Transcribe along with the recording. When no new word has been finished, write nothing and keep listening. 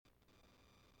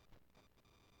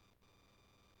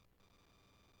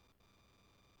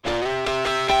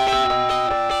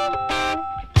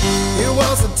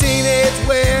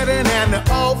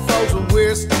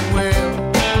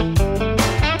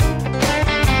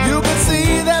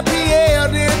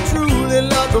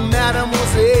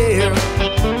mademoiselle.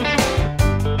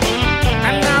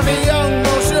 And now the young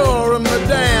monsieur and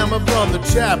madame from the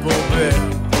chapel bell.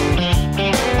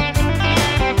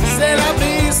 C'est la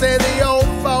vie, say the old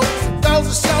folks. Those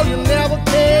are show you never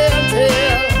can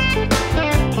tell.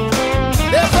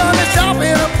 They're gonna shop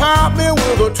in an apartment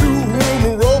with a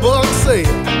 2-room robot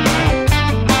sale.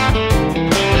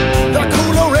 The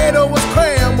coolerator was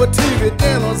crammed with TV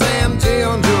dinners and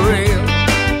ginger ale.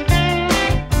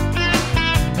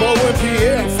 But when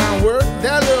Pierre found work,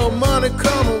 that little money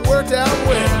come and worked out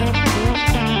well.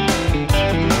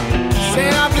 Say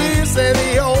I believe, say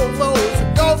the old folks,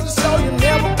 it goes to show you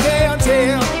never can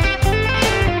tell.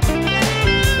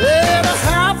 Let a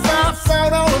high-five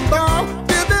phone on the bomb,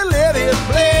 did they let it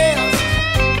blast?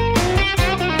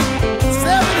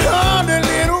 700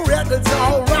 little records,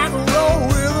 all rock and roll,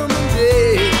 rhythm and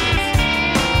jazz.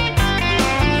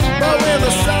 But when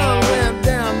the sun went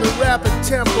down, the rapid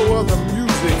tempo of the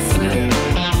music fell.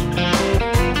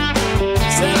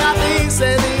 Said I mean,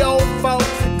 say the old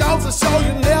folks, it goes to show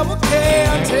you never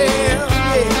can tell.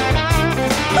 Yeah.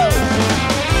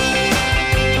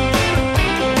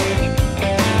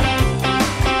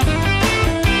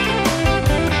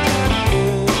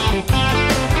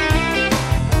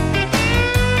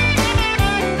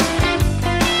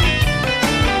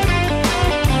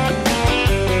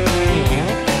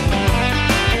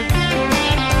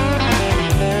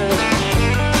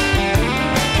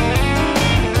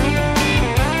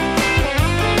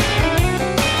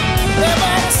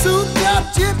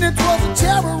 It was a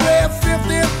Chevrolet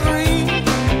 53.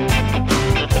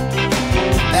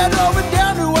 They drove it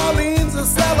down to New Orleans to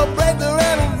celebrate their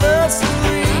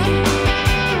anniversary.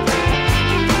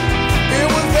 It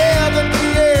was there that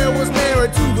Pierre was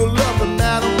married to the loving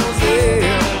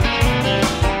mademoiselle.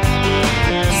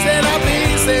 Said I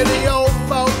mean, say the old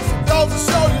folks, those to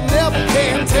show you never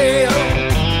can tell.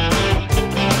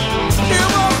 It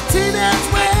was a teenage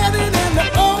wedding and the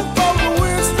old folks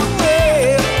wished to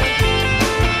well.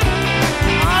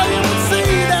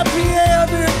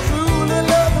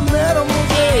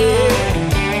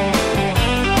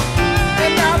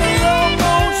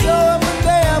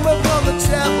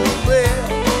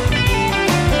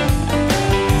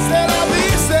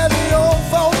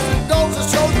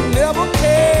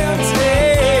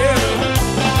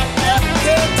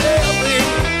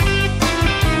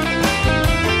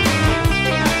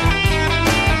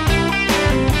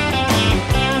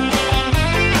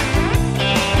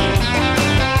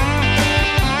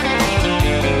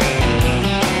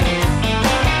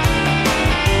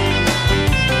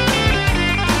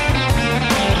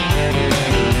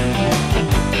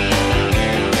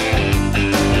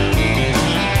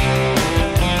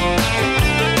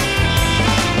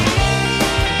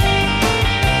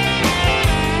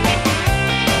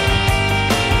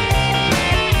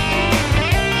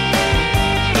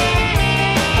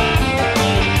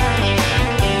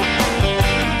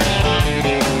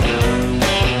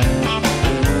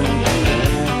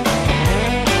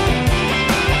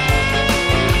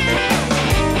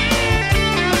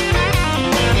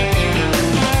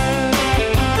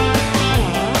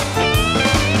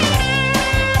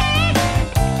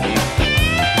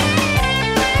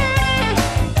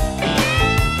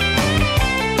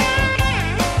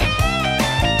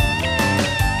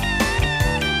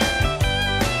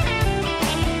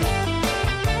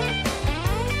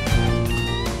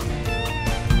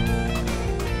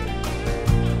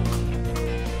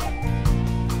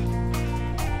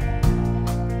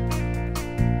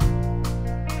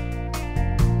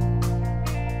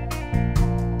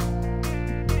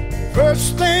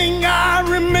 First thing I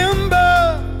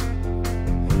remember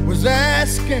was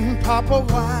asking Papa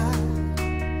why,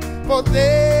 for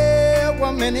there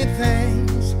were many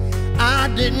things I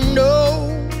didn't know.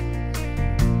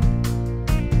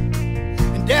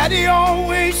 And Daddy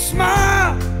always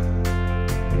smiled,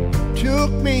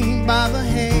 took me by the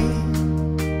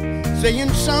hand,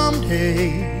 saying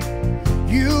someday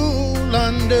you'll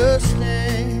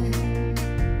understand,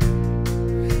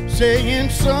 saying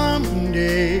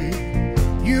someday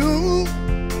you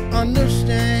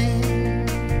understand.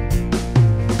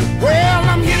 Well,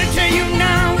 I'm here to tell you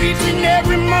now, each and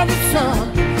every mother's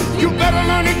son, you better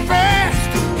learn it fast,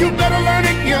 you better learn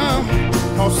it young,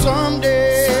 'cause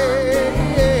someday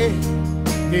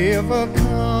never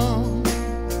comes.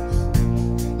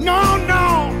 No,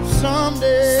 no,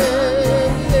 someday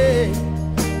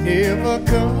never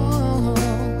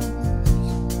comes.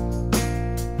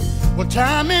 Well,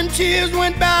 time and tears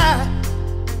went by,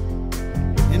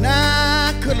 and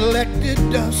I collected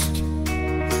dust,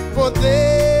 for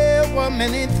there were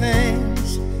many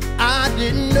things I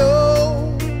didn't know.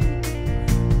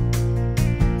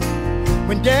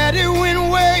 Daddy went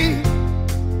away.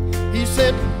 He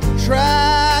said,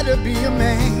 try to be a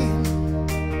man,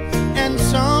 and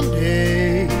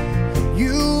someday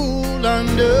you'll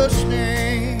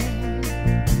understand.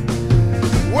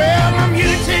 Well, I'm here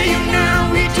to tell you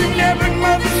now, each and every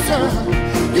mother's son,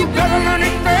 you better learn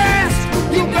it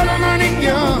fast, you better learn it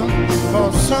young,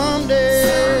 'cause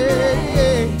someday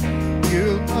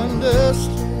you'll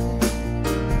understand.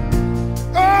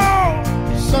 Oh,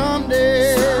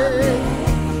 someday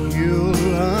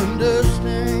you'll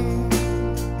understand.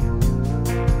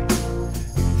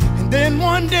 And then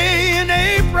one day in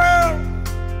April,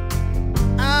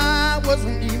 I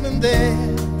wasn't even there,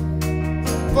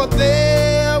 for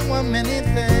there were many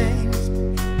things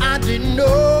I didn't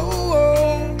know.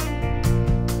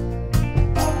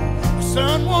 The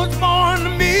son was born to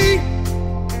me.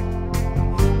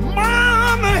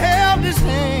 Mama held his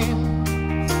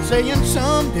hand, saying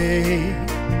someday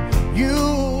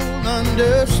you'll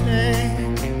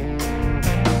understand.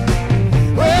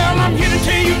 Well, I'm here to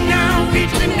tell you now,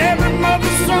 each and every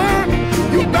mother's son,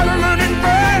 you better learn it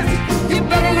fast, you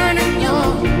better learn it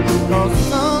young, 'cause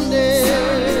someday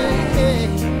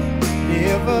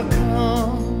never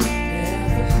comes.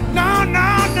 No, no,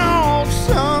 no,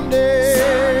 someday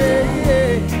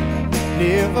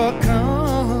never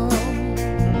comes.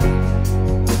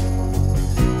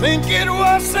 Think it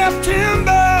was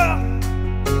September,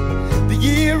 the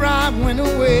year I went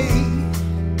away,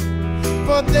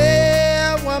 but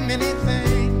there were many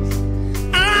things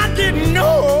I didn't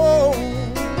know.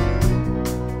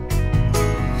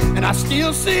 And I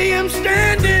still see him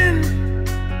standing,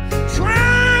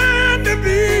 trying to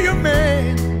be a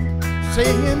man,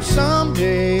 saying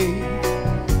someday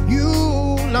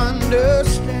you'll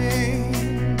understand.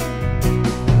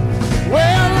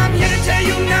 Well, I'm here to tell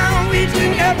you now, each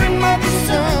and every mother's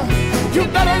son, you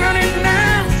better learn it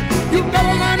now, you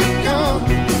better learn it young,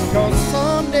 'cause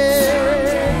someday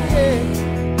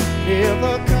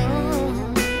never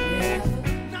comes.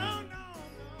 No, no,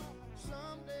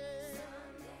 someday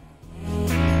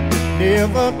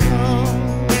never comes.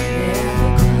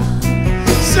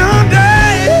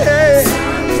 Someday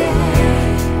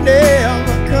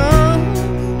never comes.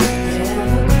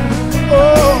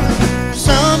 Oh,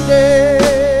 someday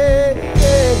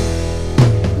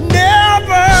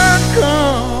never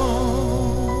comes.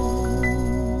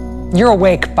 You're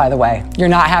awake, by the way. You're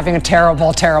not having a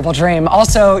terrible, terrible dream.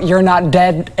 Also, you're not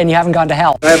dead and you haven't gone to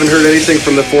hell. I haven't heard anything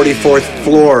from the 44th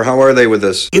floor. How are they with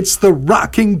this? It's the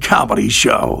Rocking Comedy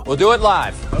Show. We'll do it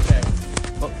live. Okay.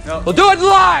 We'll do it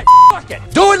live. Fuck it.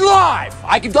 Do it live.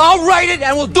 I'll write it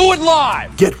and we'll do it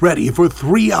live. Get ready for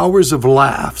 3 hours of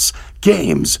laughs,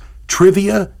 games,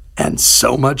 trivia, and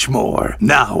so much more.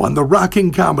 Now on the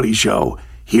Rocking Comedy Show,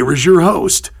 here is your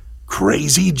host,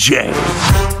 Crazy Jay.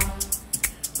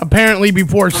 Apparently,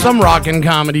 before some rockin'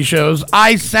 comedy shows,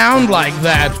 I sound like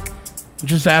that.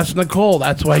 Just ask Nicole.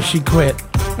 That's why she quit.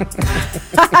 We'll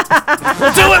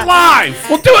do it live.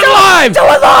 We'll do it live. Do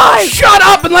it live. Shut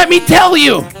up and let me tell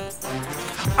you.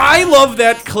 I love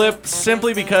that clip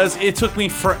simply because it took me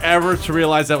forever to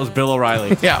realize that was Bill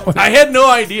O'Reilly. Yeah. I had no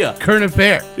idea. Current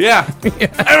affair. Yeah.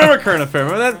 I remember Current Affair.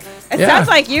 Remember that? It sounds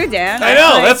like you, Dan. I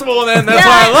know. That's why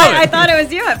I love it. I thought it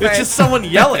was you at first. It's just someone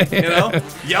yelling, you know?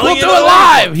 Yelling. We'll do it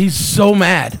live. He's so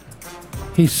mad.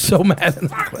 He's so mad in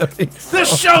the clip.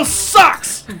 This show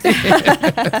sucks.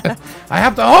 I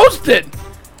have to host it.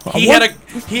 He had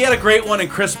a great one, and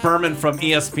Chris Berman from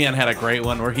ESPN had a great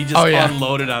one where he just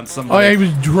unloaded on somebody. Oh yeah, he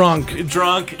was drunk.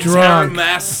 Drunk. A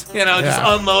mess. You know, just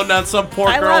unloading on some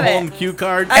poor girl holding cue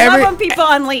cards. I love when people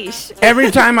unleash.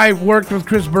 Every time I worked with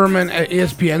Chris Berman at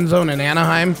ESPN Zone in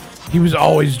Anaheim, he was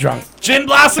always drunk. Gin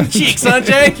blossom cheeks, huh,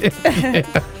 Jay?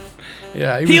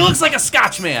 Yeah. He looks like a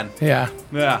Scotch man. Yeah.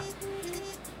 Yeah.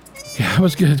 Yeah, it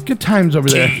was good. Good times over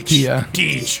there.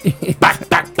 Teach. Back.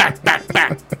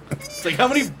 It's like, how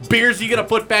many beers are you going to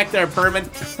put back there, Perman?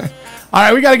 All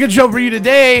right, we got a good show for you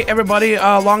today, everybody.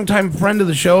 A longtime friend of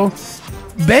the show,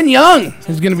 Ben Young,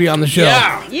 is going to be on the show.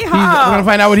 Yeah. Yeehaw. We're going to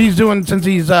find out what he's doing since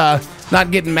he's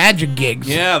not getting magic gigs.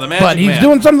 Yeah, the magic But he's man.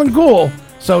 doing something cool,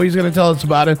 so he's going to tell us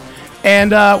about it.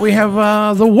 And we have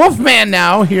the Wolfman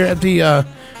now here at the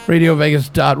Radio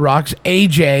Vegas.rocks,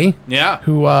 AJ,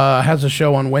 who has a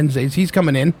show on Wednesdays. He's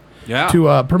coming in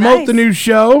to promote the new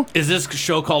show. Is this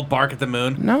show called Bark at the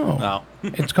Moon? No.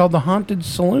 It's called The Haunted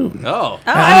Saloon. Oh.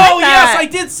 I like yes, that. I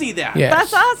did see that. Yes.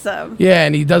 That's awesome. Yeah,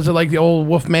 and he does it like the old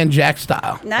Wolfman Jack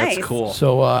style. Nice. That's cool.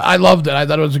 So I loved it. I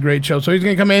thought it was a great show. So he's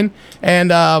going to come in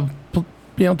and tell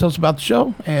us about the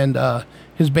show and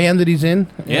his band that he's in,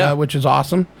 which is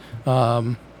awesome.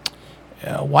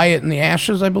 Wyatt and the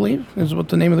Ashes, I believe, is what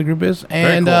the name of the group is.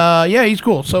 And cool. yeah, he's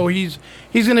cool. So he's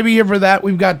going to be here for that.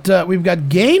 We've got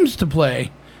games to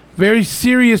play. Very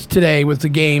serious today with the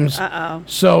games. Uh-oh.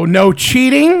 So no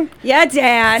cheating. Yeah,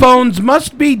 Dan. Phones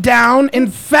must be down. In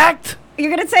fact,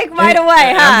 You're going to take mine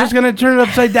away, huh? I'm just going to turn it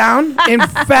upside down. In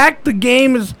fact, the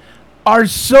games are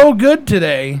so good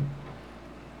today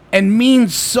and mean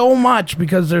so much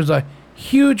because there's a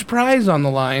huge prize on the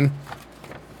line.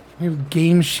 We have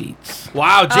game sheets.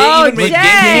 Wow, Jay Oh, even made Jay.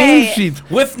 Game sheets.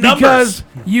 with numbers. Because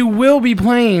you will be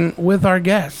playing with our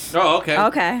guests. Oh, okay.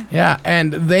 Okay. Yeah,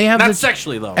 and they have Not the,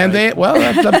 sexually though. and right? they well,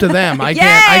 that's up to them. I Yay!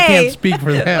 can't speak for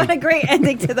What a them. great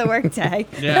ending to the workday.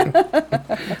 Yeah.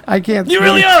 I can't. You speak.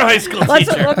 really are a high school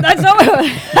teacher. That's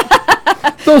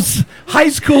not Those high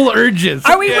school urges.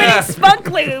 Are we Yeah. winning Spunk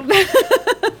Lube?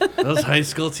 Those high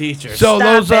school teachers. So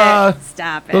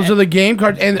Stop it. those are the game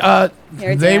cards, and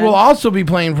Here, they Dan. will also be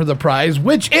playing for the prize,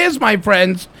 which is, my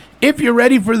friends, if you're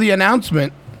ready for the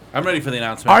announcement. I'm ready for the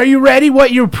announcement. Are you ready?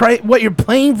 What you're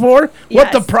playing for? What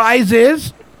Yes. the prize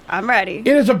is? I'm ready.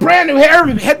 It is a brand new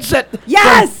headset.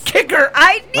 Yes! from Kicker.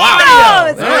 I need Wow.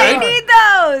 those. All I right. need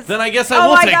those. Then I guess I Oh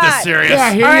will my take God. this serious.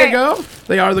 Yeah, here All you right. go.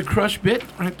 They are the Crush Bit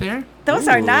right there. Those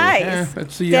are nice. Yeah,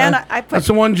 that's the Dan, that's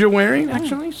the ones you're wearing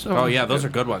actually. So Oh yeah, those are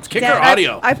good ones. Kicker Dan,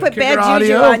 audio. I put Kicker bad juju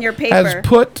Audio on your paper. has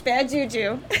put Bad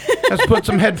juju.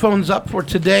 some headphones up for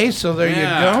today. So there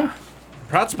Yeah. you go.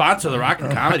 Proud sponsor of the Rock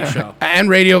and Comedy Show. And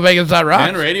Radio Vegas.rock.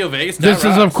 And Radio Vegas. This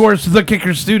is, of course, the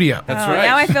Kicker Studio. That's Oh, right.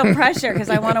 now I feel pressure because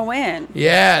I want to win.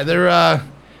 Yeah, they're.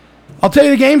 I'll tell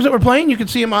you the games that we're playing. You can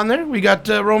see them on there. We got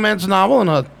romance novel and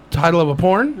a title of a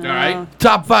porn. All right.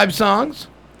 Top 5 songs.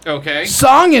 Okay.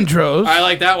 Song intros. I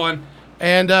like that one.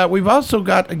 And we've also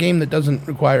got a game that doesn't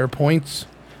require points,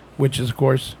 which is, of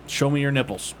course, Show me your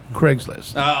nipples.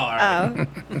 Craigslist. Oh, all right.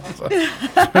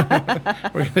 Oh,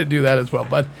 We're going to do that as well.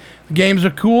 But the games are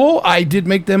cool. I did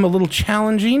make them a little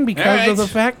challenging because of the Alright.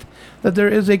 fact that there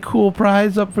is a cool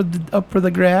prize up for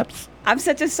the grabs. I'm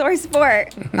such a sore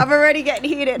sport. I'm already getting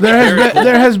heated.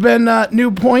 There has been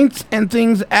new points and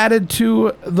things added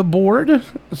to the board,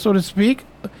 so to speak,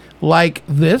 like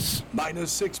this.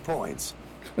 -6 points.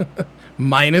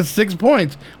 Minus 6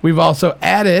 points. We've also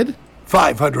added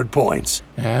 500 points.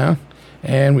 Yeah,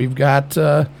 and we've got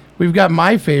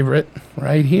my favorite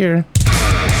right here.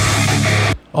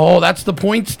 Oh, that's the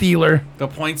point stealer. The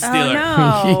point Oh, stealer.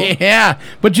 no. Yeah,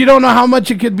 but you don't know how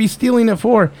much it could be stealing it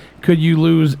for. Could you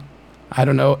lose, I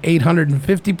don't know,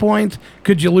 850 points?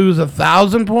 Could you lose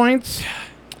 1,000 points?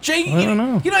 Jay, I don't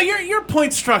know. you know your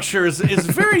point structure is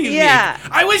very unique. Yeah.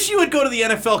 I wish you would go to the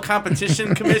NFL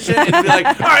Competition Commission and be like,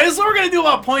 all right, this is what we're going to do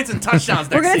about points and touchdowns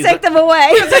next We're going to season. take them away.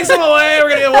 We're going to take some away. We're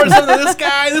going to award some to this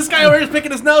guy. This guy over here is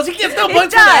picking his nose. He gets no He's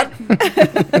points for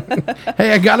that. done.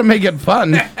 Hey, I got to make it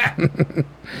fun.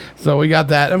 So we got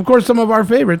that. And of course, some of our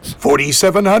favorites.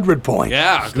 4,700 points.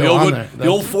 Yeah, Still on there. the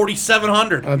old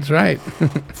 4,700. That's right.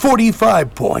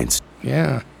 45 points.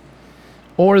 Yeah.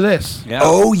 Or this. Yeah.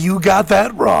 Oh, you got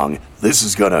that wrong. This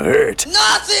is gonna hurt.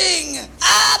 Nothing!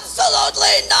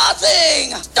 Absolutely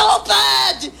nothing!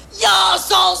 Stupid! You're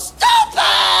so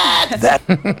stupid! That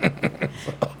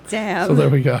Damn. So there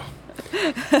we go.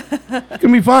 It's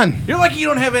gonna be fun. You're lucky you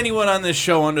don't have anyone on this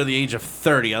show under the age of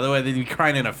 30. Otherwise, they'd be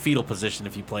crying in a fetal position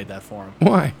if you played that for them.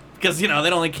 Why? Because, you know, they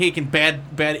don't like taking bad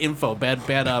info, bad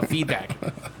feedback.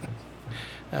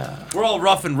 We're all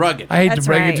rough and rugged. I hate to That's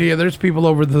break it right. to you. There's people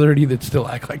over 30 that still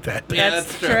act like that. Yeah,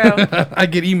 That's true. true. I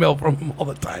get email from them all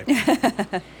the time.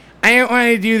 I don't want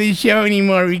to do this show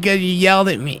anymore because you yelled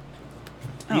at me.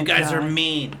 You guys God. are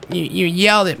mean. You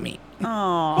yelled at me.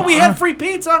 Oh, But we had free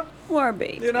pizza, poor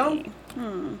baby. you know?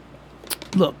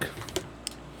 Look,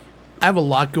 I have a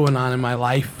lot going on in my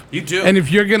life. You do. And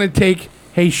if you're going to take,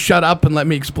 hey, shut up and let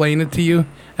me explain it to you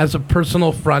as a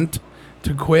personal front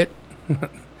to quit,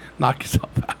 knock yourself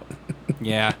out.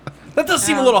 Yeah. That does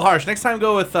seem a little harsh. Next time,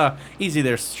 go with easy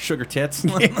there, sugar tits.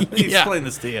 Let me explain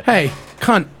this to you. Hey,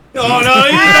 cunt. Oh, no, you don't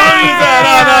use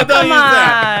that. No, don't Come use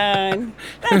that. on.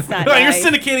 That's not No, you're nice.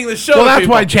 syndicating the show. Well, to that's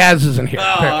people. why Chaz isn't here. Oh,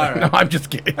 all right. No, I'm just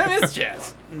kidding. I miss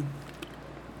Jazz.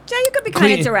 Jay, you could be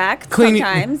kind of direct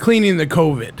sometimes. Cleaning the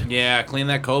COVID. Yeah, clean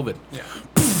that COVID.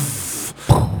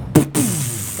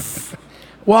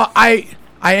 Well, I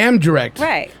am direct.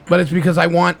 Right. But it's because I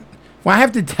want. Well, I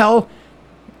have to tell.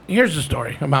 Here's the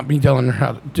story about me telling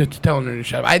her telling her to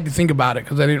shut up. I had to think about it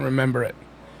because I didn't remember it.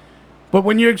 But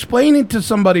when you're explaining to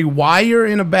somebody why you're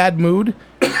in a bad mood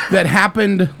that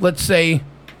happened, let's say,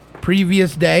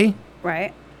 previous day.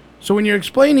 Right. So when you're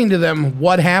explaining to them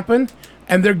what happened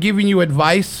and they're giving you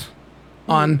advice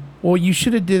on, well, you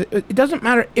should have did. It doesn't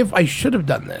matter if I should have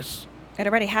done this. It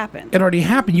already happened. It already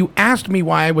happened. You asked me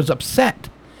why I was upset.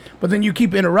 But then you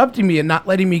keep interrupting me and not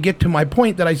letting me get to my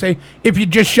point that I say, if you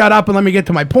just shut up and let me get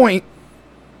to my point.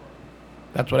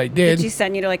 That's what I did. Did she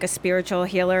send you to like a spiritual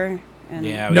healer? And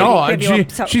No,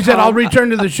 she said, I'll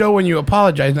return to the show when you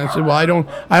apologize. And I said, well, I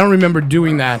don't remember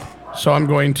doing that. So I'm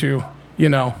going to,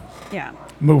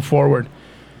 move forward.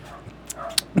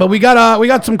 But we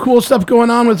got some cool stuff going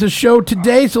on with the show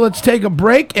today. So let's take a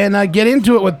break and get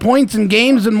into it with points and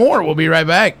games and more. We'll be right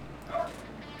back.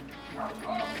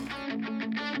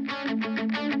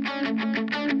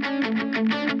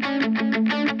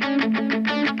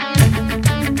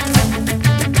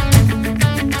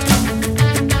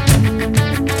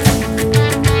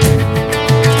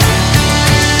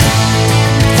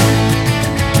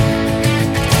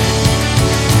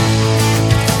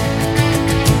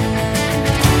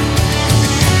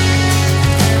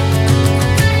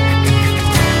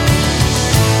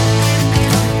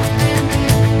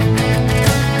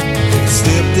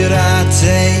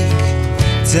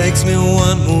 Takes me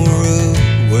one more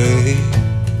away.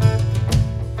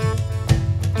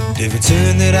 Every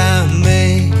turn that I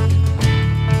make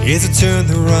is a turn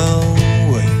the wrong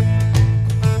way.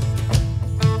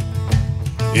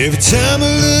 Every time I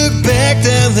look back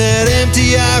down that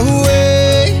empty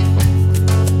highway,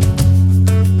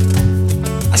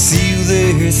 I see you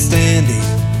there standing,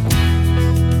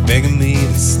 begging me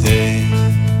to stay.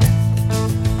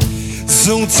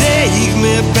 So take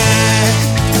me back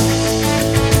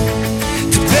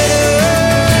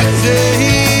better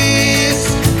days,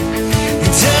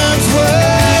 when times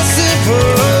were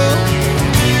simple,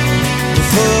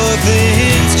 before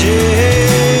things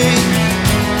change.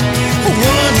 I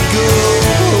want to go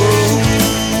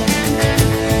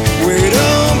where it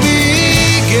all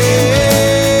began.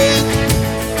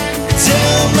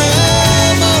 Tell my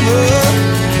mama,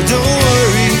 don't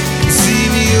worry, see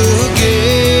me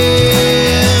again.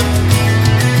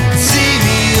 See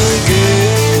me again.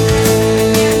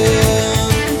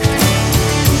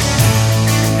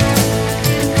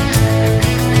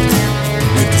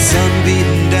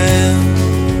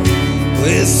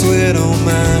 Sweat on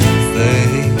my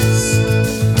face.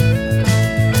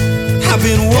 I've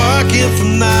been walking for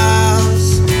miles,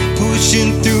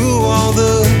 pushing through all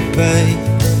the pain.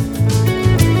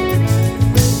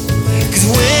 'Cause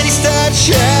when he starts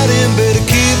shouting, better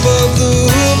keep up the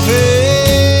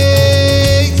pace.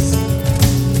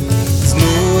 There's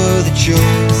no other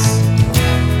choice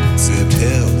except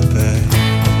hell to pay.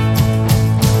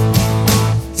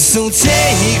 So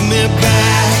take me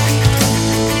back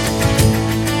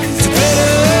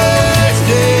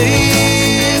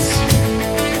days,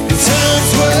 the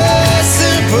times were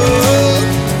simple,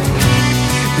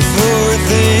 before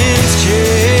things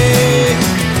change.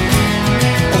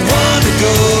 I want to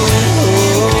go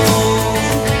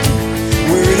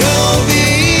where it all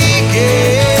began.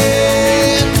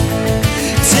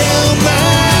 Tell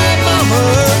my mama,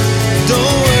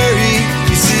 don't worry,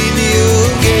 you see me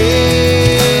again.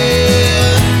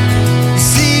 You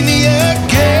see me again.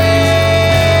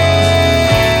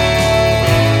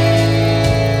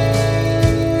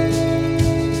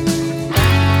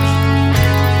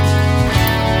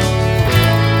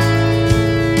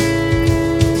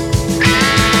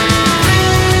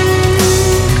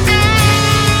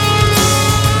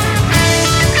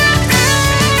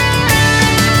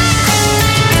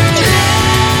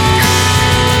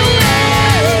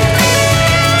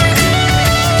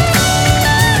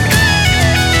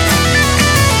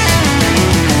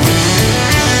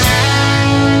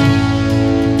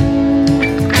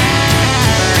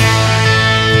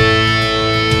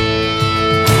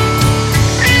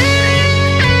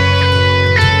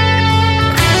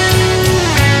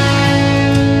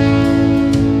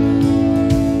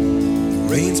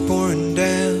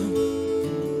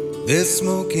 There's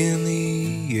smoke in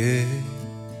the air.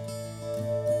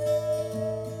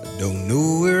 I don't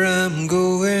know where I'm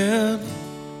going,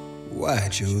 why I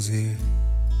chose here.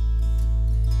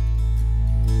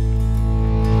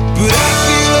 But I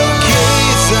feel okay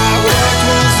as I walk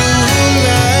towards the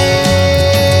light.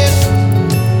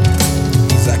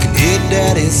 'Cause I can hear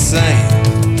Daddy saying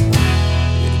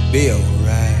it'll be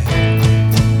alright.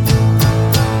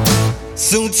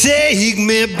 So take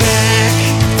me back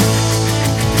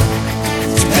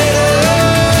to better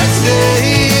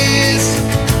days,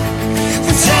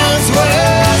 when times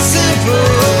were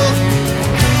simple,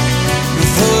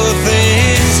 before things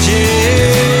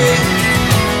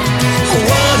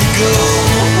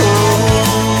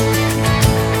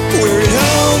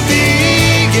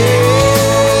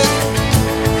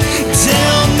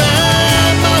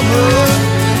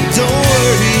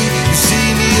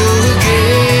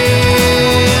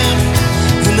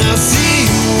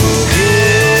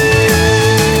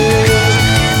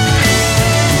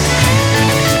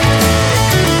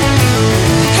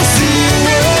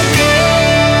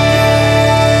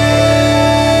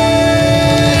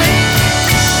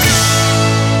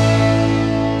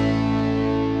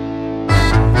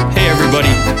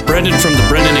Brendan from the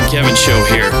Brendan and Kevin Show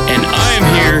here, and I am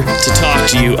here to talk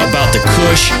to you about the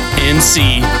Cush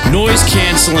NC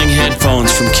noise-canceling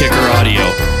headphones from Kicker Audio.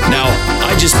 Now,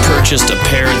 I just purchased a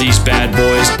pair of these bad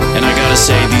boys, and I gotta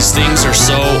say, these things are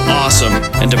so awesome.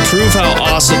 And to prove how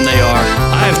awesome they are,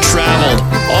 I have traveled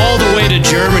all the way to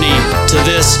Germany to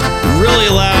this really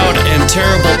loud and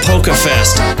terrible Polka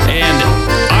Fest, and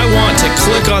I want to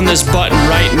click on this button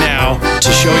right now to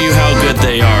show you how good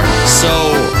they are. So,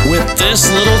 with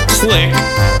this little click,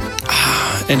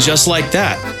 and just like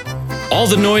that, all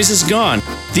the noise is gone.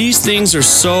 These things are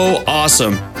so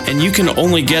awesome, and you can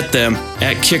only get them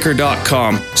at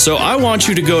kicker.com. So I want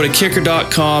you to go to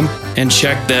kicker.com and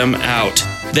check them out.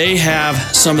 They have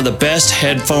some of the best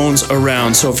headphones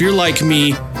around. So if you're like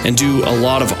me and do a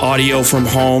lot of audio from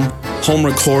home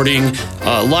recording,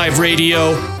 live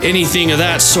radio, anything of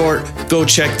that sort, go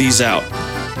check these out.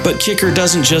 But Kicker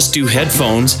doesn't just do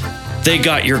headphones. They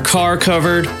got your car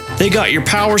covered. They got your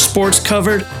power sports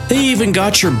covered. They even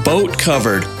got your boat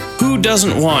covered. Who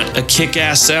doesn't want a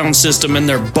kick-ass sound system in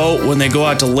their boat when they go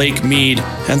out to Lake Mead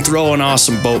and throw an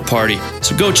awesome boat party?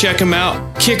 So go check them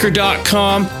out,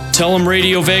 kicker.com. Tell them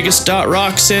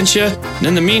RadioVegas.rock sent you. And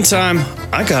in the meantime,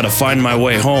 I gotta find my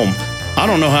way home. I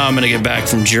don't know how I'm gonna get back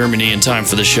from Germany in time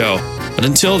for the show. But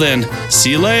until then,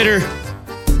 see you later.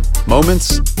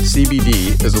 Moments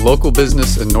CBD is a local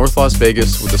business in North Las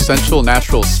Vegas with essential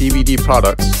natural CBD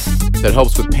products that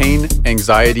helps with pain,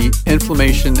 anxiety,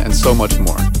 inflammation, and so much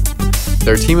more.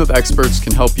 Their team of experts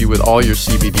can help you with all your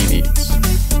CBD needs.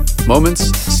 Moments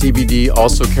CBD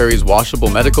also carries washable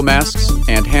medical masks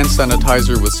and hand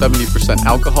sanitizer with 70%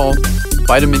 alcohol,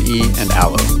 vitamin E, and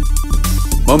aloe.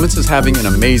 Moments is having an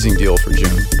amazing deal for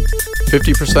June.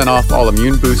 50% off all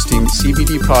immune-boosting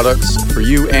CBD products for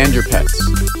you and your pets.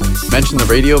 Mention the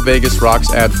Radio Vegas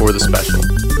Rocks ad for the special.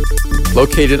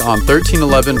 Located on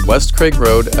 1311 West Craig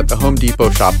Road at the Home Depot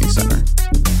Shopping Center.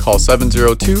 Call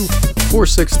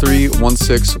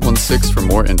 702-463-1616 for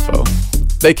more info.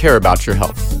 They care about your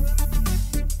health.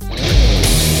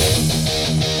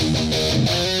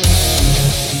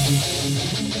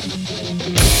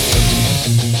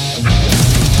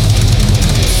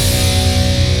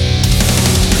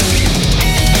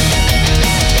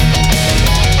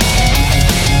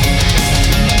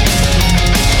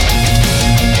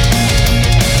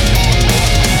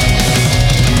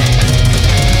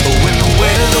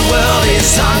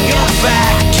 On your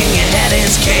back and your head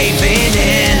is caving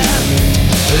in.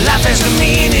 Life has no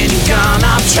meaning, gone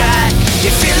off track.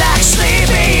 You feel like slave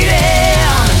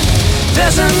eating.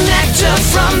 There's a nectar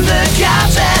from the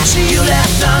gods that you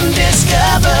left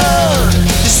undiscovered.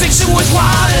 Just mix it with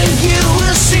water and you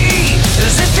will see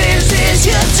as if this is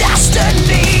your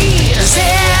destiny.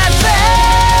 Zippers,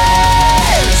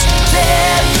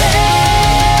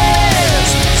 zippers,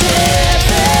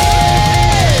 zippers.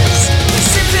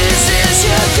 Zippers is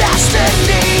your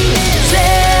destiny.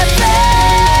 Zippers,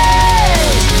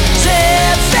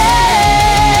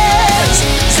 zippers,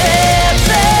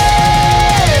 zippers.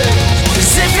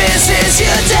 Zippers is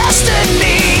your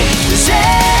destiny.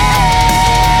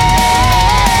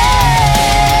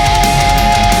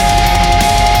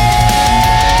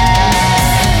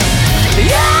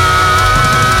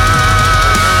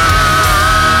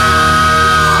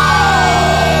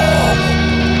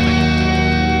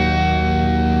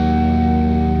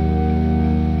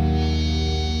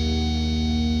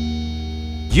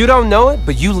 You don't know it,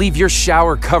 but you leave your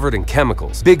shower covered in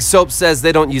chemicals. Big Soap says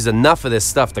they don't use enough of this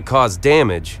stuff to cause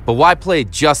damage, but why play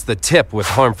just the tip with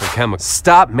harmful chemicals?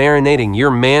 Stop marinating your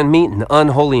man meat in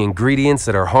unholy ingredients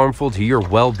that are harmful to your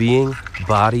well-being,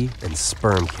 body, and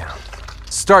sperm count.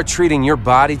 Start treating your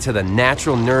body to the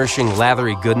natural, nourishing,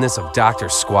 lathery goodness of Dr.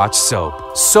 Squatch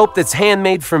Soap. Soap that's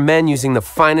handmade for men using the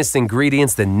finest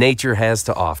ingredients that nature has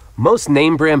to offer. Most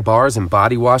name brand bars and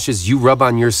body washes you rub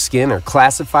on your skin are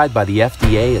classified by the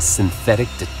FDA as synthetic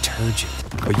detergent.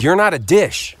 But you're not a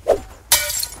dish.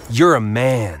 You're a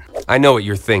man. I know what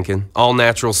you're thinking. All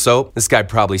natural soap? This guy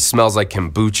probably smells like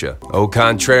kombucha. Au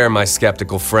contraire, my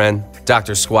skeptical friend.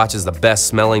 Dr. Squatch is the best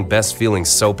smelling, best feeling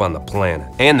soap on the planet.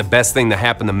 And the best thing to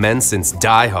happen to men since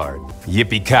Die Hard.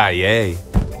 Yippee-ki-yay.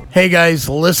 Hey guys,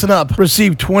 listen up.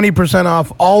 Receive 20%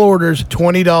 off all orders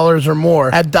 $20 or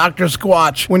more at Dr.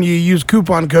 Squatch when you use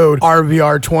coupon code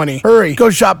RVR20. Hurry, go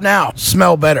shop now.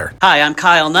 Smell better. Hi, I'm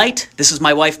Kyle Knight. This is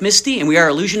my wife Misty, and we are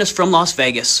illusionists from Las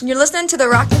Vegas. You're listening to the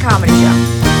Rock and Comedy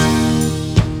Show.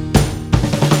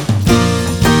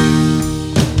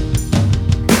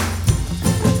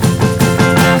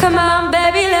 Come on,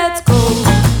 baby, let's go.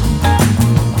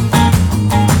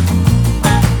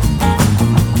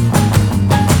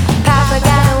 Papa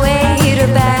got away to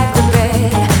back the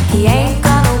bread. He ain't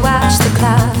gonna walk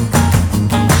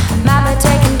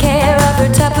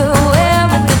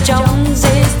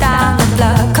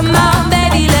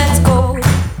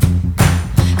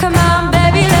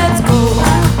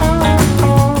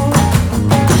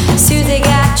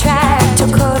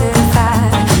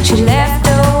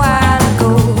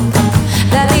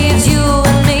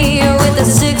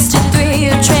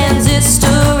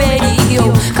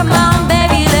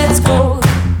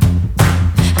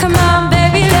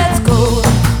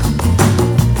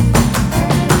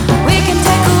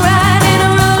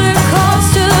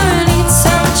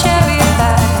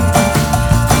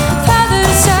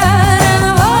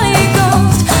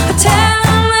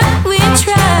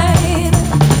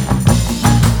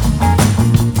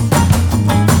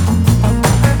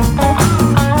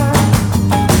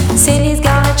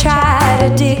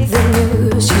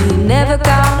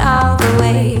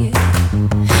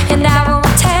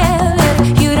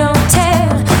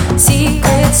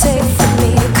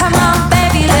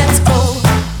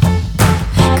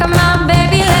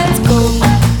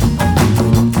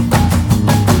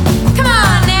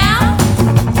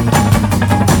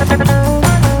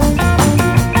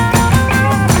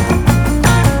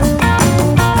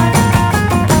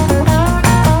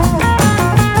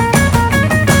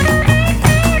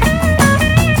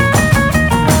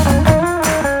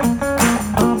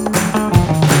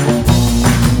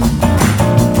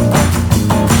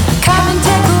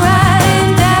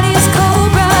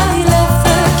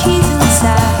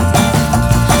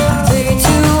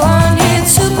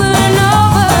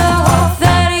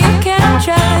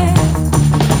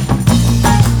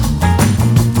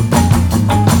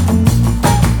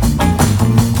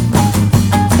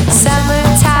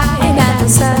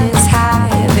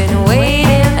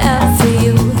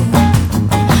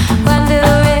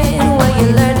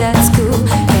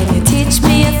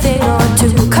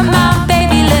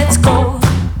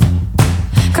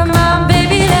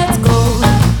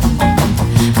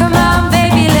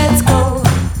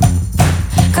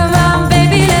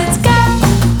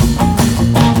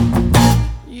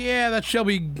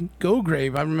Shelby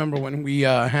Gograve. I remember when we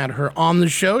had her on the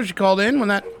show. She called in when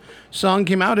that song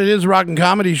came out. It is Rockin'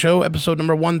 Comedy Show, episode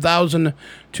number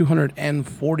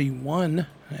 1241.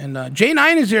 And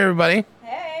J9 is here, everybody.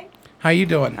 Hey. How you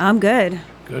doing? I'm good.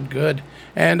 Good.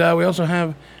 And we also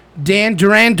have Dan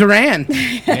Duran.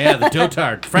 Yeah, the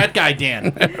dotard. Frat guy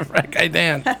Dan. Frat guy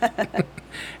Dan.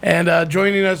 And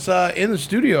joining us in the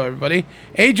studio, everybody,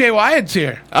 AJ Wyatt's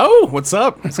here. Oh, what's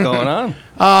up? What's going on?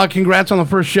 Congrats on the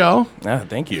first show.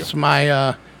 Thank you. It's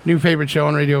my new favorite show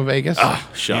on Radio Vegas. Oh,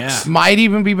 shucks. Yeah. Might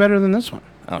even be better than this one.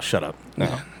 Oh, shut up.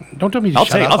 No. Don't tell me to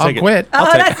shut up. I'll take quit.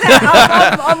 I'll take That's it.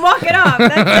 I'm walking off.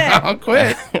 That's it. I'll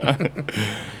quit.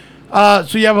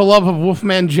 So you have a love of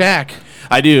Wolfman Jack.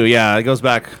 I do, yeah. It goes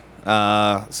back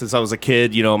since I was a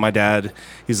kid. You know, my dad,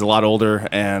 he's a lot older,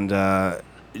 and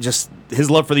just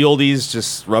his love for the oldies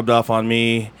just rubbed off on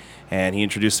me, and he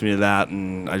introduced me to that,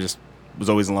 and I just was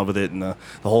always in love with it, and the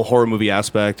whole horror movie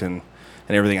aspect and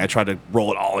everything. I tried to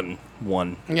roll it all in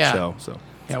one show. So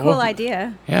it's a cool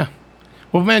idea. Yeah.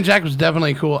 Wolfman Jack was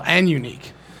definitely cool and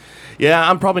unique. Yeah,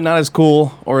 I'm probably not as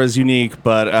cool or as unique,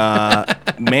 but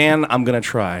man, I'm gonna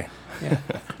try. Yeah.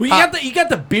 Well, you got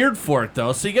the beard for it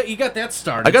though, so you got that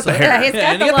started. I got the hair. Yeah, he's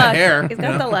got the you look. got the hair. He's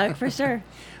got the look for sure.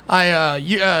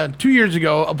 I 2 years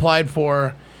ago applied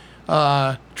for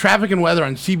traffic and weather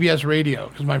on CBS Radio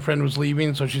because my friend was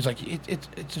leaving, so she's like,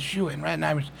 "It's a shoe-in, right?" And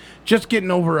I was just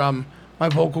getting over my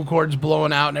vocal cords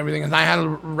blowing out and everything, and I had a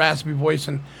raspy voice,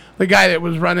 and the guy that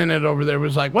was running it over there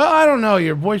was like, "Well, I don't know,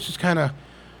 your voice is kind of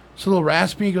it's a little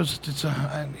raspy." He goes, "It's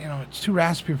it's too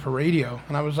raspy for radio,"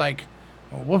 and I was like,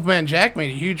 well, Wolfman Jack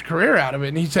made a huge career out of it,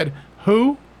 and he said,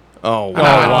 "Who?" Oh,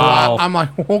 wow. I'm like,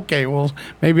 okay, well,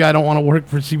 maybe I don't want to work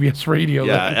for CBS Radio.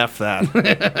 Yeah, F that.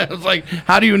 It's like,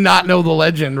 how do you not know the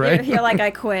legend, right? You're like, I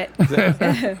quit.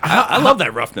 I love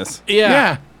that roughness.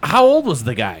 Yeah. How old was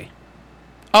the guy?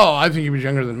 Oh, I think he was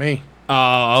younger than me.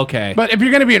 Oh, okay. But if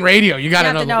you're going to be in radio, you got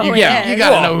to know who he is. you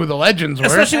got to know who the legends were.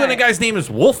 Especially when the guy's name is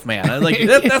Wolfman. Like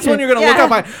that's when you're going to look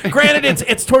up. Granted,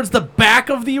 it's towards the back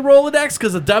of the Rolodex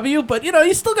because of W, but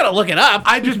you still got to look it up.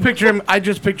 I just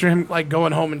picture him like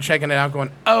going home and checking it out,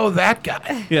 going, "Oh, that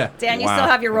guy." Yeah. Dan, you still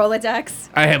have your Rolodex?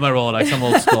 I have my Rolodex. I'm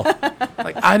old school.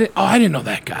 Like I didn't know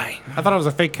that guy. I thought it was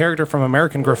a fake character from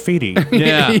American Graffiti.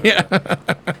 Yeah.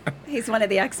 He's one of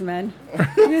the X-Men.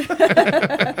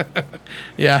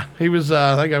 Yeah, he was.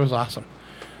 That guy was awesome.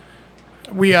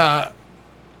 We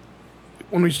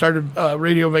when we started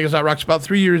Radio Vegas Rocks about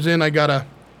 3 years in, I got a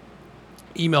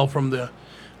email from the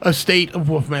estate of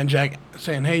Wolfman Jack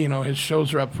saying, "Hey, his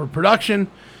shows are up for production.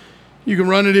 You can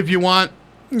run it if you want.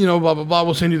 Blah blah blah.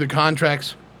 We'll send you the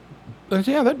contracts." I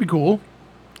said, "Yeah, that'd be cool."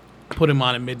 Put him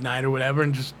on at midnight or whatever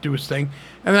and just do his thing.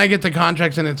 And then I get the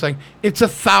contracts and it's like, it's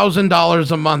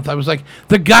 $1,000 a month. I was like,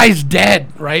 the guy's dead,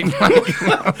 right?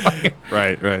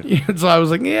 Right. So I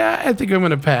was like, yeah, I think I'm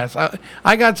going to pass.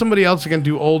 I got somebody else that can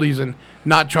do oldies and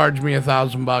not charge me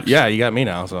 $1,000. Yeah, you got me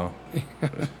now, so.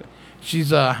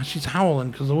 She's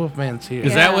howling because the Wolfman's here.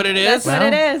 Is that what it is? That's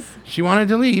what it is. She wanted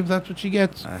to leave. That's what she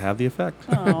gets. I have the effect.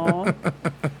 Oh.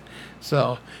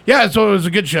 So it was a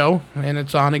good show, and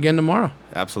it's on again tomorrow.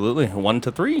 Absolutely. 1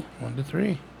 to 3. 1 to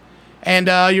 3. And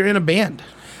you're in a band.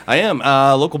 I am.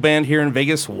 A local band here in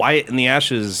Vegas, Wyatt and the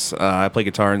Ashes. I play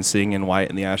guitar and sing in Wyatt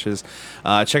and the Ashes.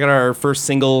 Check out our first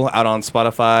single out on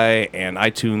Spotify and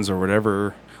iTunes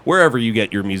or wherever you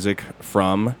get your music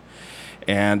from.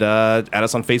 And add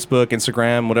us on Facebook,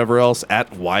 Instagram, whatever else,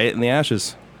 at Wyatt and the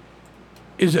Ashes.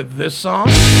 Is it this song?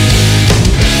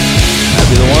 That'd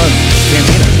be the one.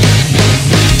 Cantina.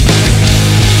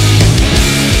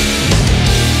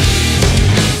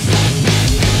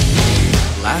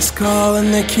 Last call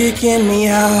and they're kicking me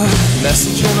out.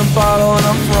 Message in a bottle and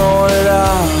I'm throwing it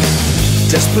out.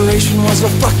 Desperation was a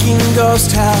fucking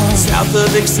ghost town. South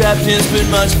of acceptance but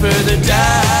much further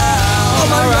down. On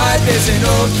my right there's an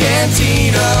old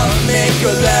cantina. Make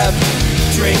a left,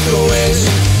 drink a wish.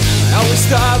 I always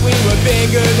thought we were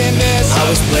bigger than this. I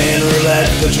was playing roulette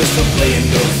but just a playing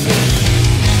go fish.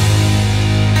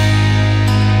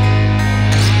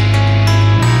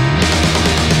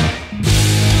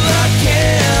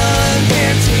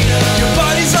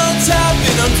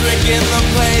 I'm drinking the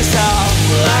place out.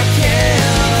 I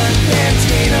can't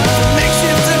cantina.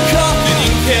 Makeshift a cup and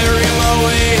you carry my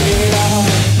weight out.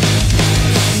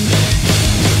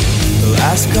 The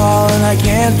last call and I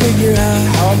can't figure out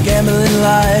how I'm gambling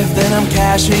life, then I'm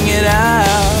cashing it out.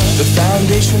 The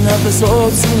foundation of this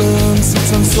old saloon sits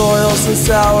on soil so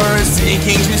sour it's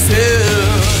sinking too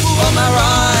soon. On my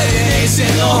right, an ace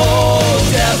in the hole.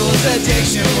 Devil's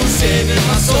addiction was sitting in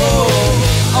my soul.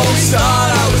 Always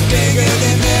thought I was bigger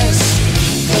than this.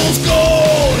 Fool's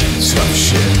gold, some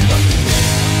shit.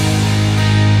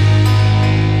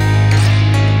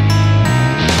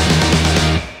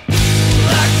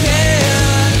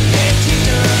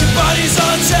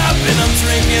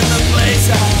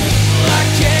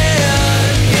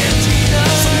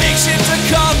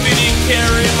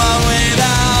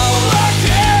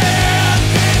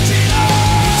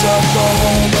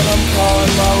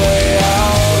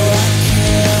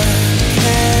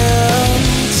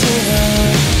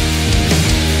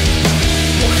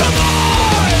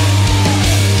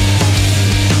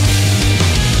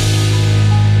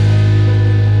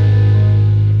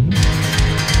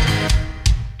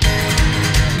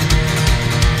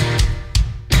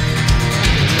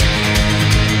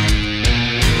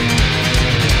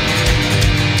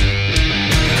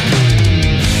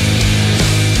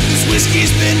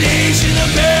 whiskey's been aged in a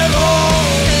barrel,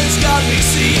 and it's got me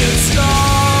seeing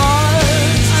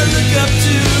stars. I look up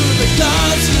to the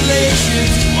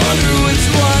constellations, wonder which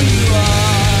one you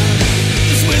are.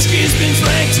 This whiskey's been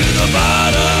drank to the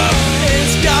bottom, and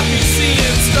it's got me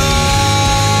seeing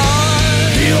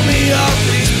stars. Fill me up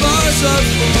these bars of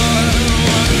fun,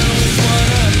 wonder which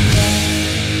one I'm at.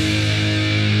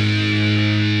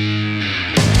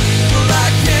 Well, I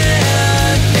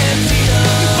can't cantina.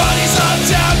 The party's on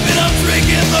tap and I'm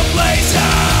drinking the place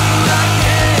out. I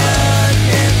can't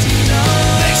cantina.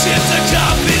 Make shift to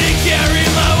coffee to carry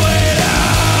my weight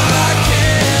out. I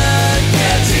can't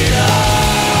cantina.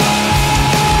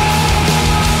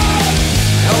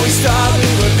 And we thought we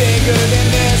were bigger than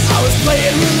this. I was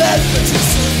playing roulette for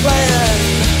just a plan.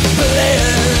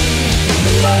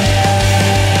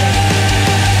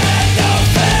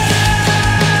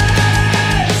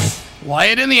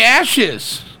 Light in the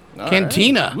Ashes. All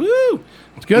Cantina. right. Woo.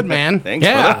 It's good, man. Thanks,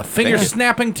 Yeah, brother. finger Thanks.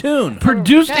 snapping tune.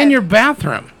 Produced in your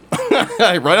bathroom.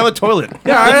 Right on the toilet.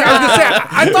 Yeah, I was gonna say,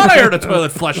 I thought I heard a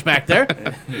toilet flush back there.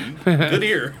 Good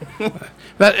ear.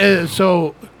 That is,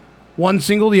 so one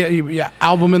single, yeah,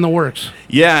 album in the works.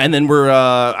 Yeah, and then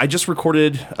I just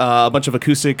recorded a bunch of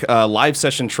acoustic live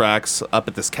session tracks up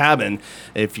at this cabin.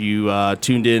 If you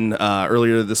tuned in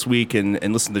earlier this week and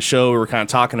listened to the show, we were kind of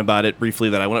talking about it briefly,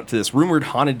 that I went up to this rumored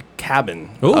haunted cabin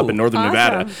up in northern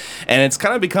Nevada. And it's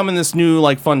kind of becoming this new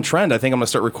like fun trend. I think I'm going to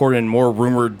start recording more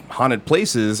rumored haunted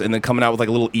places and then coming out with like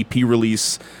a little EP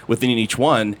release within each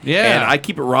one. Yeah. And I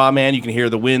keep it raw, man. You can hear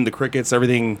the wind, the crickets,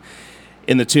 everything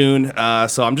in the tune.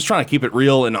 So I'm just trying to keep it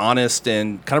real and honest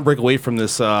and kind of break away from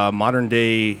this modern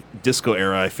day disco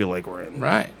era I feel like we're in.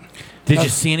 Right. Did you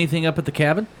see anything up at the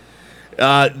cabin?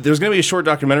 There's going to be a short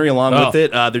documentary along with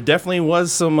it. There definitely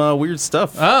was some weird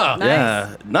stuff. Oh.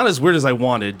 Yeah. Not as weird as I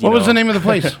wanted. What was the name of the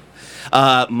place?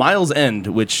 Miles End,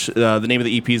 which the name of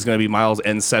the EP is going to be Miles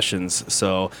End Sessions.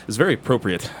 So it's very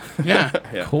appropriate. Yeah.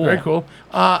 Yeah. Cool. Very cool.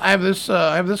 I have this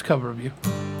cover of you.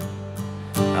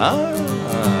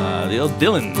 The old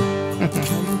Dylan.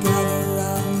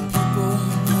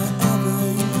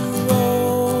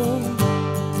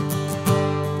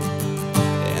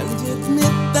 And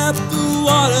admit that the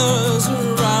waters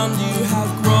around you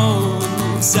have grown.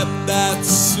 Accept that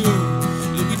soon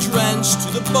you'll be drenched to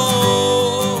the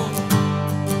bone.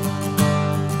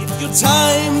 If your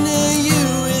time near you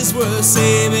is worth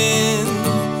saving,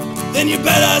 then you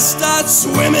better start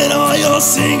swimming or you'll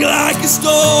sink like a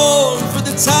stone. For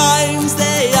the times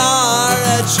they are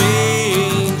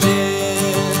a-changing.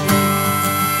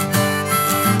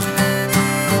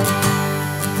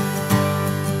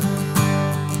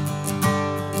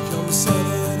 Come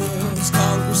senators,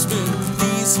 congressmen,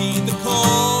 please heed the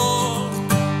call.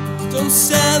 Don't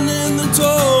stand in the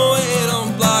doorway,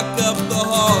 don't block up the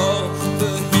hall.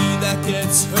 For he that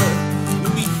gets hurt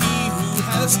will be he who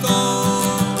has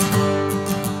gone.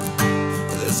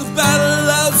 There's a battle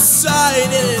outside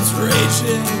and it's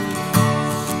raging.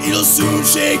 It'll soon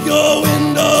shake your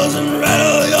windows and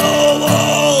rattle your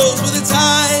walls. For the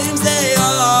times they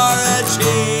are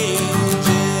a-changing.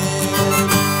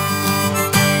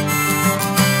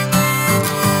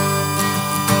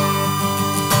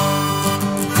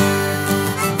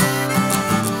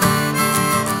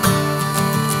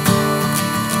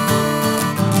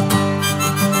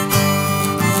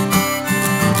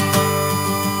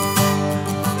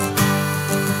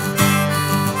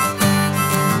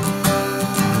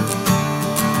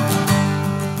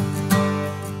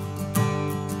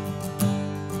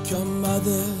 Come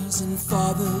mothers and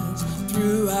fathers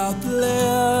throughout the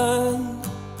land,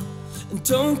 and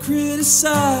don't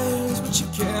criticize what you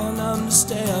can't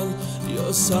understand.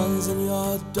 Your sons and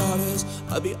your daughters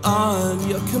are beyond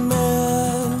your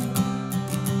command.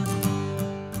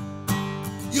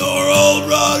 Your old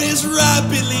road is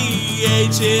rapidly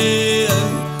aging.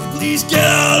 Please get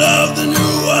out of the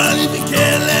new one if you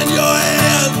can't lend your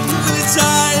hand. For the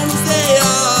times they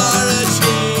are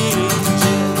a-changing.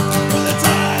 For the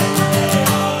times they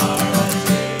are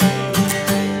a-changing.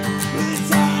 For the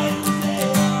times they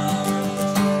are.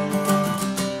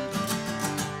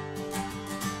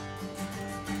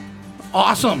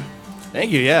 Awesome.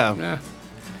 Thank you, yeah.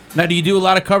 Now, do you do a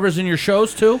lot of covers in your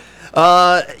shows too?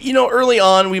 Early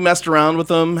on we messed around with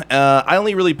them. I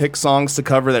only really pick songs to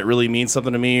cover that really mean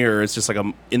something to me, or it's just like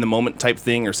a in the moment type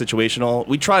thing or situational.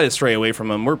 We try to stray away from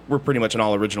them. We're pretty much an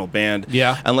all original band.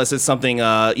 Yeah. Unless it's something,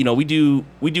 we do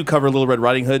cover Little Red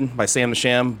Riding Hood by Sam the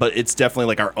Sham, but it's definitely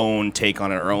like our own take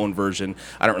on it, our own version.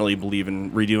 I don't really believe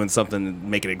in redoing something and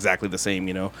make it exactly the same,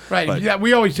 Right. But Yeah,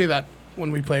 we always say that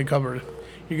when we play a cover.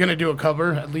 You're gonna do a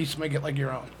cover, at least make it like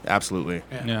your own. absolutely.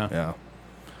 Yeah.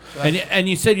 And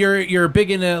you said you're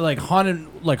big into like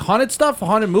haunted stuff,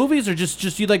 haunted movies, or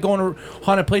just you like going to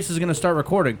haunted places? Going to start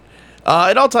recording.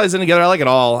 It all ties in together. I like it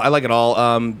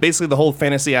all. Basically, the whole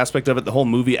fantasy aspect of it, the whole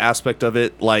movie aspect of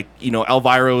it. Like,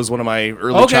 Elvira was one of my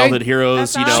early childhood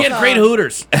heroes. That's awesome. She had great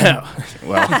hooters.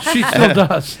 Well, she still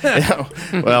does.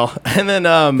 Well, and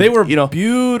then they were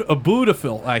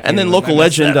beautiful. And then local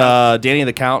legend Danny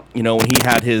the Count. When he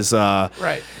had his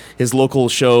his local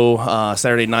show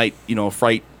Saturday night.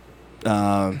 Fright.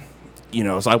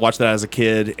 So I watched that as a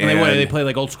kid. And they play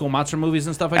like old school monster movies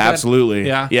and stuff like absolutely.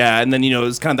 that? Yeah. And then, it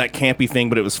was kind of that campy thing,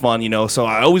 but it was fun, So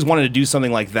I always wanted to do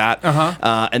something like that.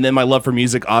 And then my love for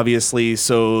music, obviously.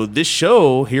 So this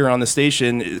show here on the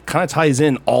station kind of ties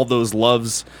in all those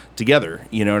loves together.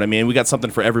 You know what I mean? We got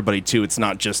something for everybody, too. It's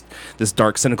not just this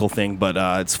dark, cynical thing, but